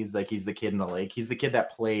Voorhees, like he's the kid in the lake. He's the kid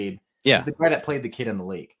that played. Yeah, he's the guy that played the kid in the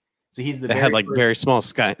lake. So he's the had like very small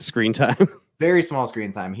screen time. Very small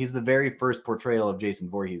screen time. He's the very first portrayal of Jason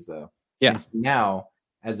Voorhees, though. Yeah. So now,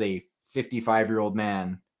 as a 55-year-old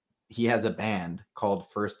man, he has a band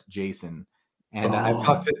called First Jason. And I've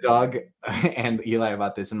talked to Doug and Eli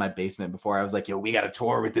about this in my basement before. I was like, yo, we got to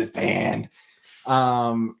tour with this band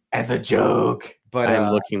as a joke. But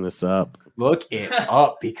I'm looking this up. Look it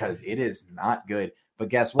up because it is not good. But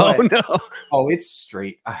guess what? Oh, no. Oh, it's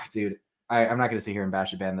straight. Dude, I'm not going to sit here and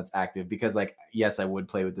bash a band that's active because, like, yes, I would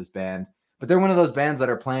play with this band. But they're one of those bands that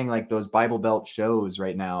are playing, like, those Bible Belt shows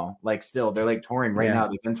right now. Like, still, they're, like, touring right now.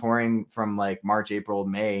 They've been touring from, like, March, April,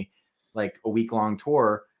 May, like, a week-long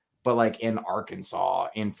tour. But, like, in Arkansas,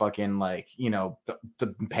 in fucking, like, you know,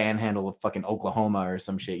 the panhandle of fucking Oklahoma or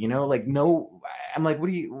some shit. You know? Like, no. I'm like,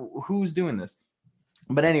 who's doing this?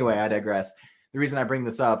 But anyway, I digress. The reason I bring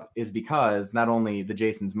this up is because not only the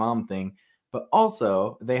Jason's Mom thing, but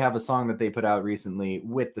also they have a song that they put out recently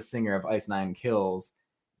with the singer of Ice Nine Kills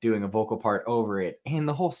doing a vocal part over it. And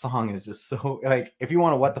the whole song is just so, like, if you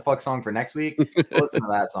want a what the fuck song for next week, listen to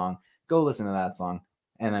that song. Go listen to that song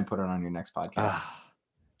and then put it on your next podcast.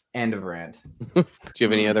 End of rant. Do you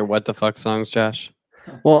have any other what the fuck songs, Josh?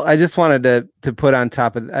 Well, I just wanted to put on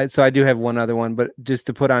top of, so I do have one other one, but just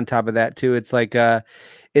to put on top of that too, it's like it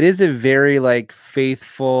is a very like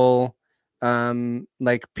faithful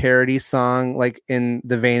like parody song, like in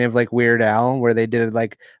the vein of like Weird Al, where they did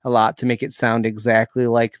like a lot to make it sound exactly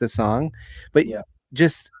like the song, but Yeah.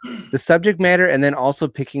 just the subject matter, and then also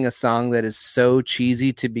picking a song that is so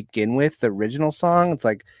cheesy to begin with, the original song. It's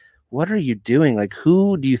like, what are you doing? Like,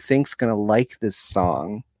 who do you think's gonna like this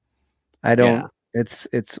song? I don't. Yeah.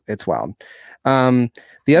 It's wild.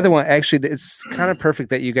 The other one, actually, it's kind of perfect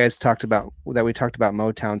that you guys talked about that. We talked about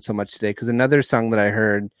Motown so much today, because another song that I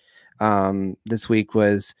heard this week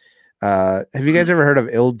was, have you guys ever heard of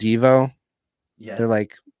Il Divo? Yes. They're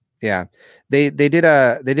like, yeah, they did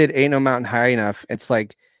Ain't No Mountain High Enough. It's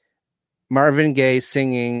like Marvin Gaye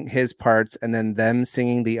singing his parts and then them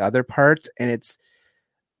singing the other parts, and it's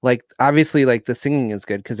like, obviously, like the singing is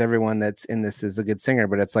good because everyone that's in this is a good singer,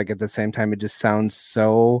 but it's like at the same time it just sounds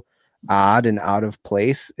so odd and out of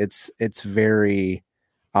place. It's very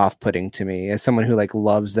off-putting to me as someone who like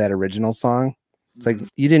loves that original song. It's like,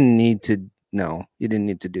 you didn't need to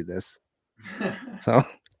do this. So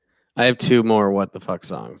I have two more what the fuck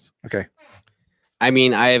songs. okay. I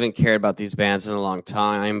mean, I haven't cared about these bands in a long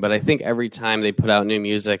time, but I think every time they put out new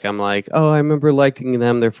music, I'm like, oh, I remember liking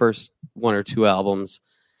them, their first one or two albums.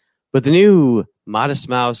 But the new Modest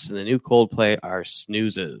Mouse and the new Coldplay are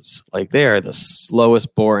snoozes. Like, they are the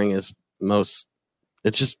slowest, boringest, most...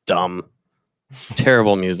 It's just dumb.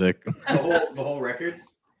 Terrible music. The whole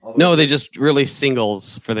records? No, they just release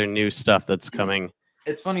singles for their new stuff that's coming.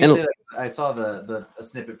 It's funny you say that. I saw a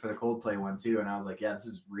snippet for the Coldplay one too, and I was like, yeah, this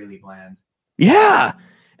is really bland. Yeah.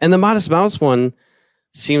 And the Modest Mouse one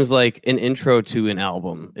seems like an intro to an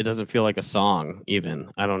album. It doesn't feel like a song, even.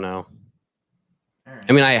 I don't know. Right.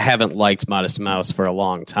 I mean, I haven't liked Modest Mouse for a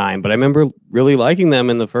long time, but I remember really liking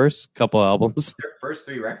them in the first couple albums. Their first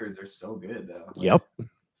 3 records are so good, though. Like, Yep.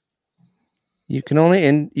 You can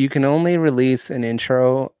only release an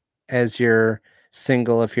intro as your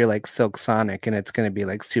single if you're like Silk Sonic, and it's going to be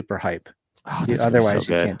like super hype. Oh, Otherwise,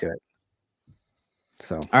 you can't do it.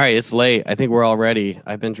 So, all right, it's late. I think we're all ready.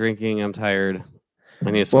 I've been drinking. I'm tired.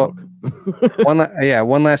 I need to smoke.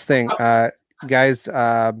 one last thing, guys.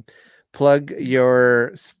 Plug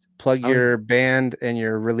your band and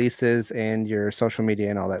your releases and your social media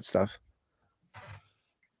and all that stuff.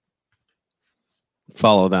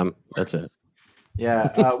 Follow them. That's it.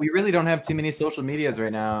 Yeah, we really don't have too many social medias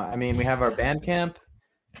right now. I mean, we have our Bandcamp,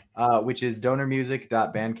 which is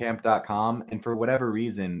donormusic.bandcamp.com, and for whatever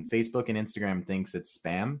reason, Facebook and Instagram thinks it's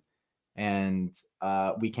spam, and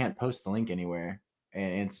we can't post the link anywhere.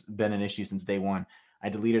 And it's been an issue since day one. I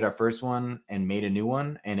deleted our first one and made a new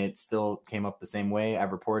one, and it still came up the same way.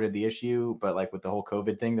 I've reported the issue, but like with the whole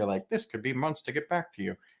COVID thing, they're like, this could be months to get back to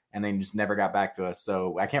you, and they just never got back to us.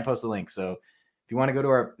 So I can't post a link. So if you want to go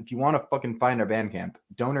to if you want to fucking find our Bandcamp,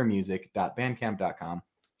 donormusic.bandcamp.com.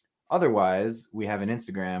 Otherwise, we have an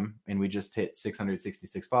Instagram, and we just hit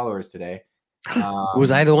 666 followers today.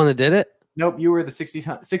 Was I the one that did it? Nope, you were the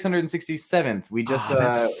 667th. We just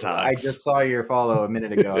that sucks. I just saw your follow a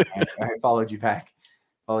minute ago. I followed you back.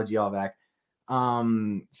 Followed you all back.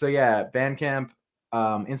 So yeah, Bandcamp,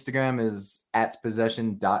 Instagram is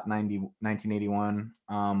 @possession.1981.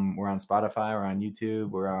 We're on Spotify, we're on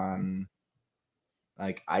YouTube, we're on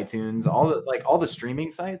like iTunes, all the streaming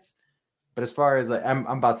sites. But as far as like, I'm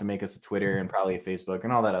about to make us a Twitter and probably a Facebook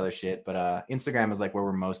and all that other shit. But Instagram is like where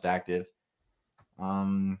we're most active.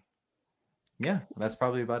 Yeah, that's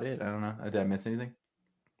probably about it. I don't know. Did I miss anything?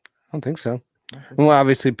 I don't think so. We'll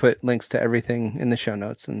obviously put links to everything in the show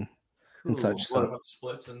notes and such. So. What,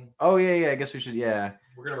 splits and Oh yeah. I guess we should. Yeah,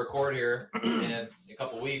 we're gonna record here in a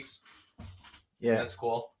couple weeks. Yeah, that's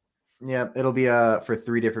cool. Yeah, it'll be for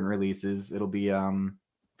 3 different releases. It'll be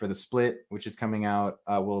for the split, which is coming out,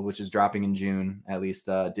 which is dropping in June, at least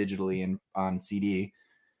digitally and on CD,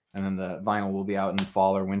 and then the vinyl will be out in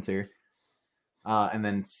fall or winter. And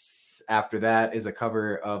then after that is a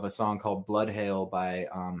cover of a song called Blood Hail by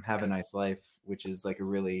Have a Nice Life, which is like a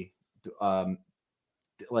really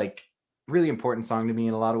really important song to me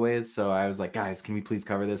in a lot of ways. So I was like, guys, can we please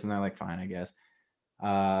cover this? And they're like, fine, I guess.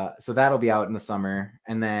 So that'll be out in the summer,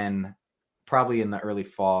 and then probably in the early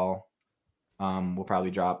fall, we'll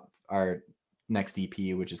probably drop our next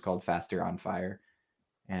EP, which is called Faster on Fire.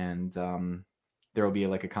 And there will be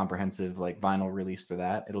like a comprehensive like vinyl release for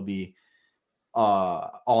that. It'll be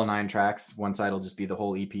all 9 tracks. One side will just be the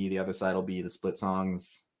whole EP, the other side will be the split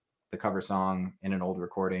songs, the cover song, and an old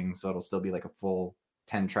recording. So it'll still be like a full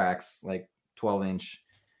 10 tracks, like 12-inch.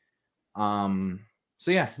 So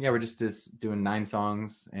yeah, we're just doing 9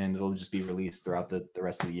 songs, and it'll just be released throughout the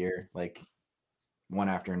rest of the year, like one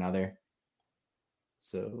after another.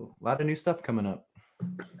 So a lot of new stuff coming up.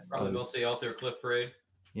 Probably we'll see out there Cliff Parade.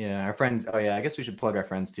 Yeah, our friends. Oh yeah, I guess we should plug our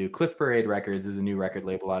friends too. Cliff Parade Records is a new record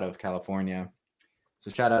label out of California. So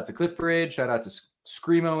shout out to Cliff Parade, shout out to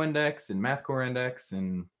Screamo Index and Mathcore Index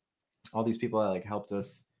and all these people that like helped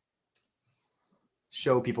us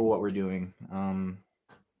show people what we're doing.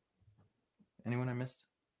 Anyone I missed?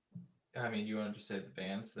 I mean, you want to just say the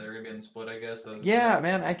bands that are gonna be in the split, I guess. But Yeah,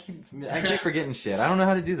 man, I keep forgetting shit. I don't know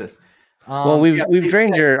how to do this. Well, we've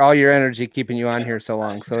drained all your energy keeping you on here so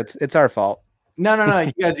long, so it's our fault. No.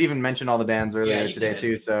 You guys even mentioned all the bands earlier today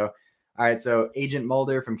too. So, all right. So Agent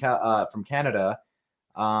Mulder from Canada.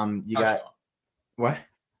 You got what?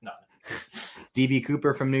 No. DB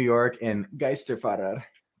Cooper from New York and Geisterfahrer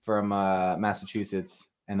from Massachusetts,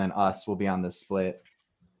 and then us will be on the split.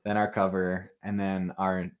 Then our cover, and then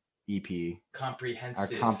our EP,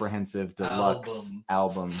 comprehensive deluxe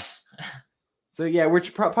album. So yeah, we're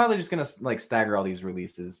probably just gonna like stagger all these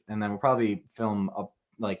releases, and then we'll probably film up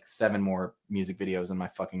like 7 more music videos in my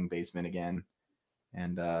fucking basement again,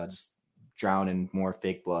 and just drown in more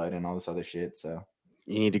fake blood and all this other shit. So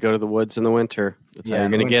you need to go to the woods in the winter. That's how you're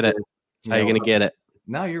gonna get it. That's how you're gonna get it.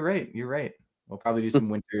 No, you're right. We'll probably do some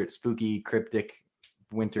winter, spooky, cryptic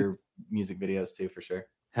winter music videos too, for sure.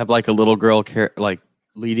 Have like a little girl like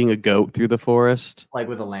leading a goat through the forest, like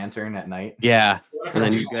with a lantern at night. Yeah, and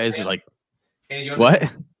then you guys like what?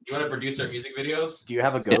 You want to produce our music videos? Do you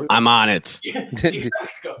have a goat? I'm on it. Do you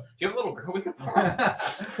have a little girl we can borrow?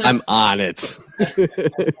 I'm on it.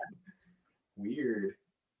 Weird.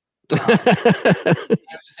 I'm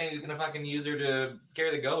just saying he's gonna fucking use her to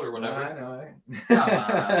carry the goat or whatever. I know.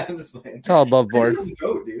 It's all above board.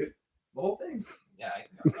 Goat, dude. The whole thing. Yeah.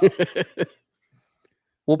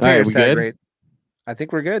 We'll pay your set rates. I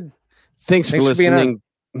think we're good. Thanks for listening.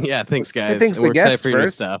 Yeah, thanks, guys. Thanks to the guests for your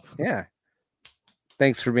first. Stuff. Yeah.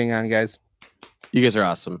 Thanks for being on, guys. You guys are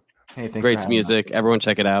awesome. Hey, thanks. Great music. Everyone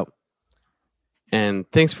check it out. And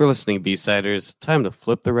thanks for listening, B-Siders. Time to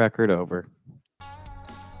flip the record over.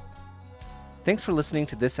 Thanks for listening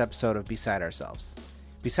to this episode of Beside Ourselves.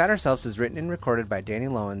 Beside Ourselves is written and recorded by Danny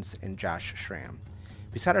Lowens and Josh Schramm.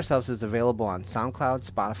 Beside Ourselves is available on SoundCloud,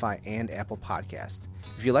 Spotify, and Apple Podcast.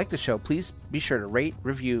 If you like the show, please be sure to rate,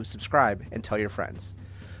 review, subscribe, and tell your friends.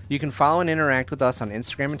 You can follow and interact with us on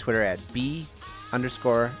Instagram and Twitter at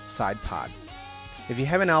B_sidepod. If you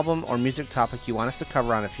have an album or music topic you want us to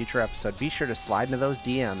cover on a future episode, be sure to slide into those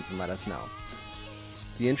DMs and let us know.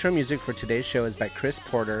 The intro music for today's show is by Chris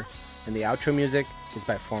Porter, and the outro music is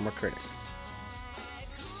by Former Critics.